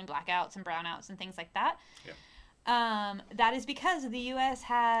rolling blackouts and brownouts and things like that. Yeah. That is because the U.S.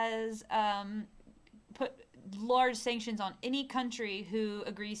 has put large sanctions on any country who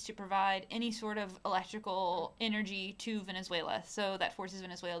agrees to provide any sort of electrical energy to Venezuela. So that forces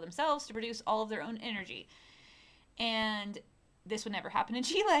Venezuela themselves to produce all of their own energy. And this would never happen in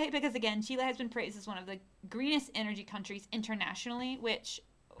Chile because, again, Chile has been praised as one of the greenest energy countries internationally, which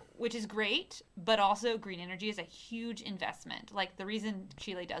is great, but also green energy is a huge investment. Like, the reason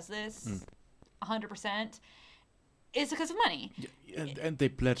Chile does this 100% is because of money. And they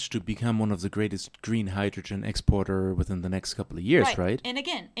pledged to become one of the greatest green hydrogen exporter within the next couple of years, right? And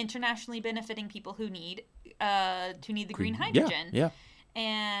again, internationally benefiting people who need the green hydrogen. Yeah.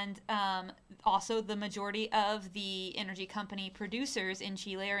 And also the majority of the energy company producers in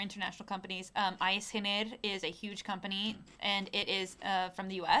Chile are international companies. AES Gener is a huge company, and it is from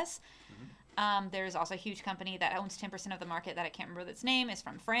the U.S. There's also a huge company that owns 10% of the market that I can't remember its name. Is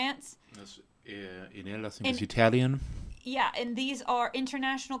from France. Enel, I think it's Italian. Yeah, and these are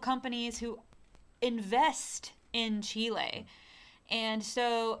international companies who invest in Chile. And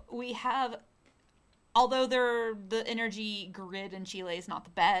so we have... Although the energy grid in Chile is not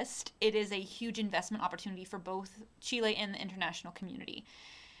the best, it is a huge investment opportunity for both Chile and the international community.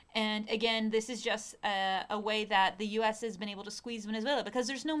 And again, this is just a way that the U.S. has been able to squeeze Venezuela because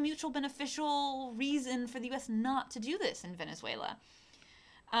there's no mutual beneficial reason for the U.S. not to do this in Venezuela.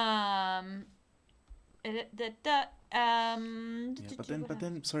 But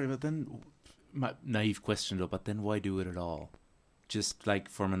then, my naive question though, but then why do it at all? Just like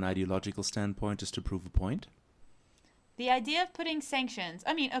from an ideological standpoint, just to prove a point? The idea of putting sanctions...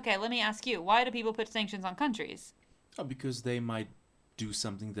 I mean, okay, let me ask you. Why do people put sanctions on countries? Oh, because they might do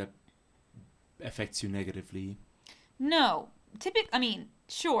something that affects you negatively. No.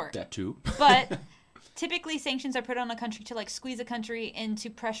 Sure. That too. But typically sanctions are put on a country to, like, squeeze a country into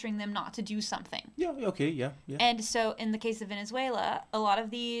pressuring them not to do something. Yeah, okay, yeah. And so in the case of Venezuela, a lot of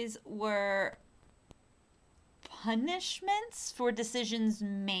these were... punishments for decisions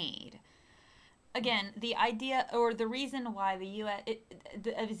made. Again, the idea or the reason why the U.S.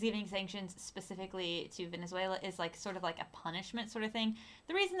 is giving sanctions specifically to Venezuela is like sort of like a punishment sort of thing.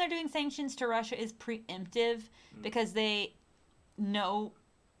 The reason they're doing sanctions to Russia is preemptive because they know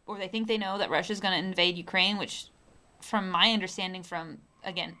or they think they know that Russia's going to invade Ukraine, which from my understanding from,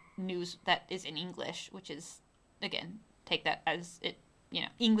 again, news that is in English, which is, again, take that as it,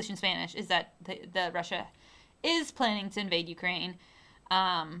 English and Spanish, is that the Russia is planning to invade Ukraine,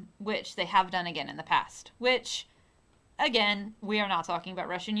 which they have done again in the past. Which, again, we are not talking about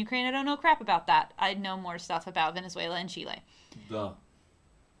Russia and Ukraine. I don't know crap about that. I know more stuff about Venezuela and Chile. The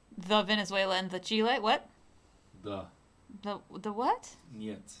Venezuela and the Chile? What? The what?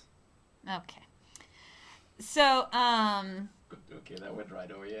 Niet. Okay. So, Okay, that went right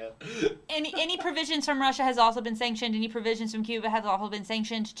over your head. any provisions from Russia has also been sanctioned. Any provisions from Cuba have also been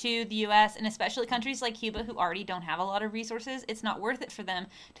sanctioned to the U.S., and especially countries like Cuba who already don't have a lot of resources. It's not worth it for them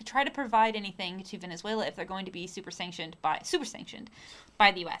to try to provide anything to Venezuela if they're going to be super sanctioned by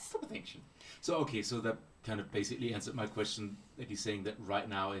the U.S. So that kind of basically answered my question. That he's saying that right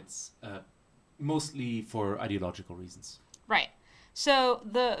now it's mostly for ideological reasons. Right. So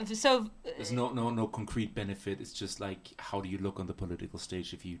there's no concrete benefit. It's just like, how do you look on the political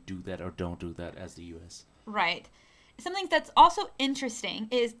stage if you do that or don't do that as the U.S.? Right. Something that's also interesting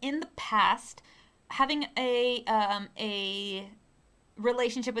is in the past, having a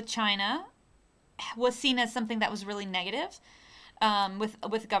relationship with China was seen as something that was really negative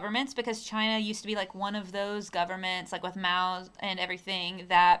with governments, because China used to be like one of those governments, like with Mao and everything,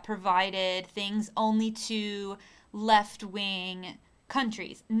 that provided things only to left-wing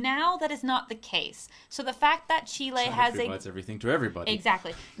countries. Now that is not the case. So the fact that Chile China has provides everything to everybody.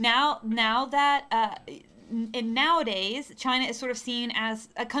 Exactly. Now that and nowadays China is sort of seen as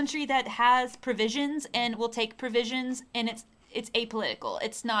a country that has provisions and will take provisions, and it's apolitical.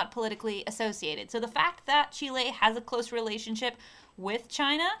 It's not politically associated. So the fact that Chile has a close relationship with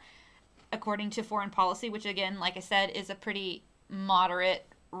China, according to Foreign Policy, which again, like I said, is a pretty moderate,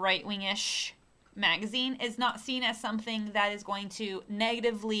 right-wing-ish magazine, is not seen as something that is going to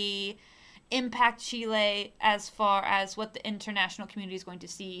negatively impact Chile as far as what the international community is going to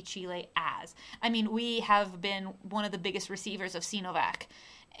see Chile as. I mean, we have been one of the biggest receivers of Sinovac,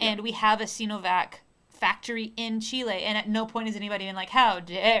 and we have a Sinovac factory in Chile, and at no point has anybody been like, how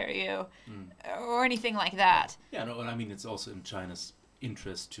dare you, or anything like that. Yeah, no, and I mean, it's also in China's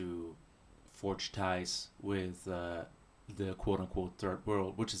interest to forge ties with the quote-unquote third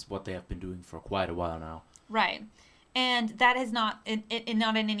world, which is what they have been doing for quite a while now. Right. And that is not in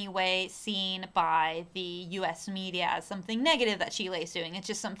any way seen by the U.S. media as something negative that Chile is doing. It's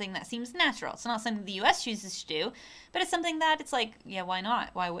just something that seems natural. It's not something the U.S. chooses to do, but it's something that it's like, yeah, why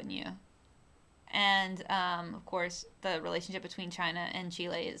not? Why wouldn't you? And, of course, the relationship between China and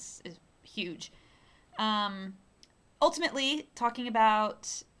Chile is huge. Ultimately, talking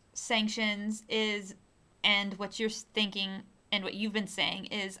about sanctions and what you're thinking and what you've been saying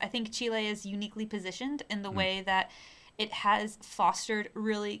is, I think Chile is uniquely positioned in the way that it has fostered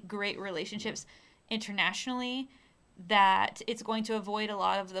really great relationships internationally, that it's going to avoid a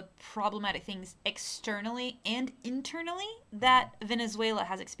lot of the problematic things externally and internally that Venezuela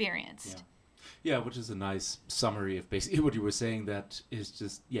has experienced. Yeah, which is a nice summary of basically what you were saying. That is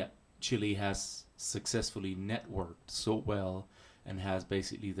just, Chile has successfully networked so well and has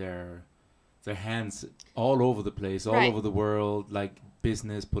basically their hands all over the place, all over the world, like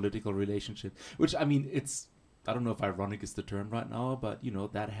business, political relationships, which, I mean, it's, I don't know if ironic is the term right now, but,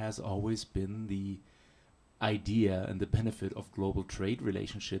 that has always been the idea and the benefit of global trade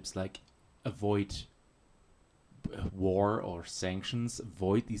relationships, like avoid war or sanctions,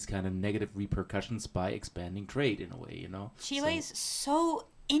 avoid these kind of negative repercussions by expanding trade in a way, Chile is so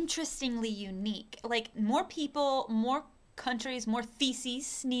interestingly unique. Like, more people, more countries, more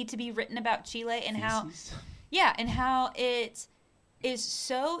theses need to be written about Chile and how it is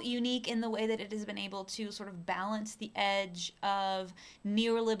so unique in the way that it has been able to sort of balance the edge of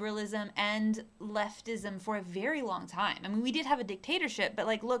neoliberalism and leftism for a very long time. I mean, we did have a dictatorship, but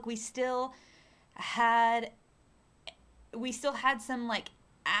like, look, we still had some like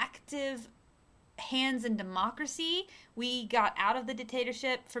active hands in democracy. We got out of the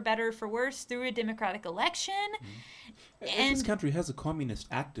dictatorship, for better or for worse, through a democratic election. And this country has a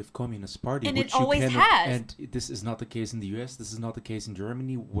active communist party, and which it always has. And this is not the case in the U.S. This is not the case in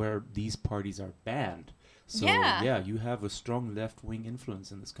Germany, where these parties are banned. So you have a strong left-wing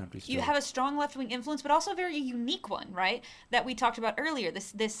influence in this country still. You have a strong left-wing influence, but also a very unique one, right? That we talked about earlier.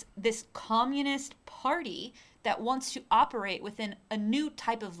 This communist party that wants to operate within a new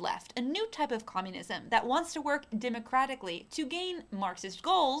type of left, a new type of communism that wants to work democratically to gain Marxist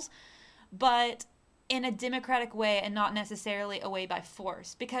goals, but in a democratic way and not necessarily a way by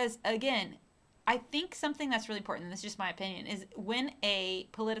force. Because, again, I think something that's really important, and this is just my opinion, is when a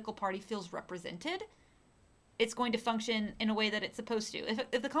political party feels represented, it's going to function in a way that it's supposed to.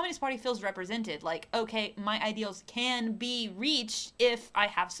 If the Communist Party feels represented, like, okay, my ideals can be reached if I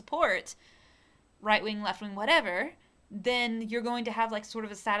have support, right wing, left wing, whatever, then you're going to have like sort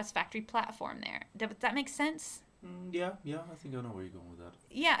of a satisfactory platform there. Does that make sense? Yeah, I think I know where you're going with that.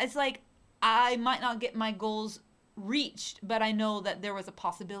 Yeah, it's like, I might not get my goals reached, but I know that there was a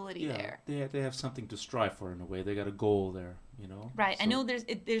possibility there. They have something to strive for in a way. They got a goal there, Right. So I know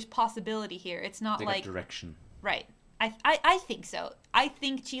there's possibility here. It's not they like got direction. Right. I think so. I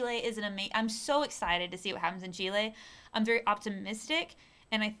think Chile is an amazing. I'm so excited to see what happens in Chile. I'm very optimistic,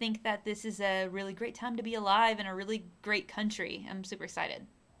 and I think that this is a really great time to be alive in a really great country. I'm super excited.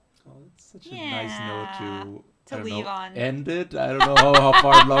 Oh, that's such a nice note to leave on. End it. I don't know how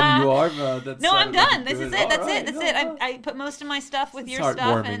far along you are, but that's no, I'm done. This good. is it. That's All it. That's right. it. I put most of my stuff with It's your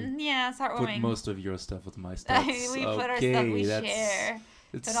stuff, heartwarming. and it's heartwarming. Put most of your stuff with my stuff. We put our stuff. We share.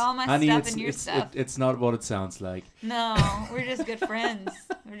 Put all my stuff in your stuff. It's not what it sounds like. No, we're just good friends.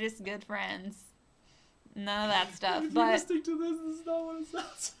 We're just good friends. None of that stuff. If but you're listening to this is not what it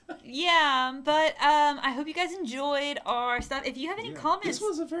sounds like. yeah, but I hope you guys enjoyed our stuff. If you have any comments, This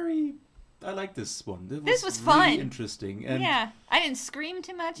was a very. I like this one. This was really fun. Interesting. And I didn't scream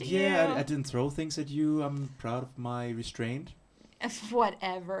too much at you. Yeah, I didn't throw things at you. I'm proud of my restraint.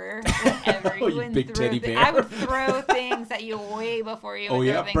 Whatever. Oh, You you wouldn't big throw teddy bear. I would throw things at you way before you would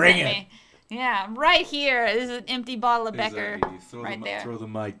throw things bring at it. me. Yeah, right here. This is an empty bottle of Becker. Exactly. Right there. Throw the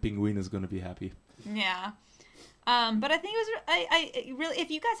mic. Pinguin is going to be happy. Yeah. But I think it was, I really,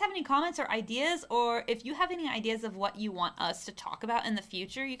 if you guys have any comments or ideas, or if you have any ideas of what you want us to talk about in the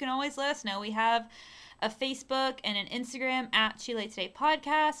future, you can always let us know. We have a Facebook and an Instagram at Chile Today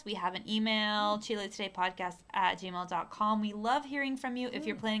Podcast. We have an email, chiletodaypodcast@gmail.com. We love hearing from you if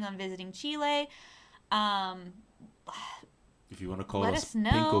you're planning on visiting Chile. If you want to call Let us us know.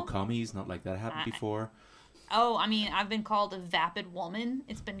 pinko commies, not like that happened before. Oh, I mean, I've been called a vapid woman.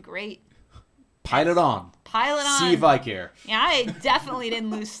 It's been great. Pile it on. Pile it on. See if I care. Yeah, I definitely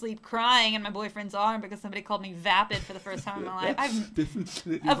didn't lose sleep crying in my boyfriend's arm because somebody called me vapid for the first time in my life.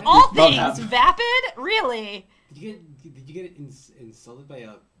 Of all Not things, happy. vapid? Really? Did you get insulted by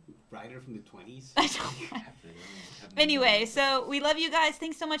a writer from the 20s? Anyway, so we love you guys.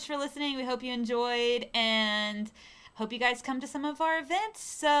 Thanks so much for listening. We hope you enjoyed and hope you guys come to some of our events.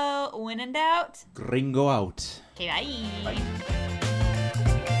 So, when in doubt, Gringo out. okay, bye.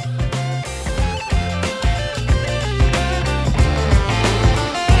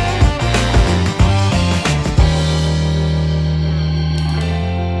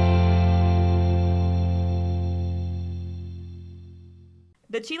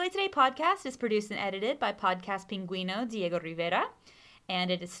 The Chile Today podcast is produced and edited by Podcast Pinguino Diego Rivera, and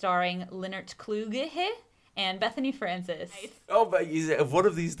it is starring Leonard Kluge and Bethany Francis. Oh, but one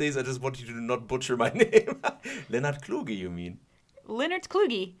of these days I just want you to not butcher my name. Leonard Kluge, you mean? Leonard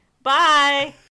Kluge. Bye!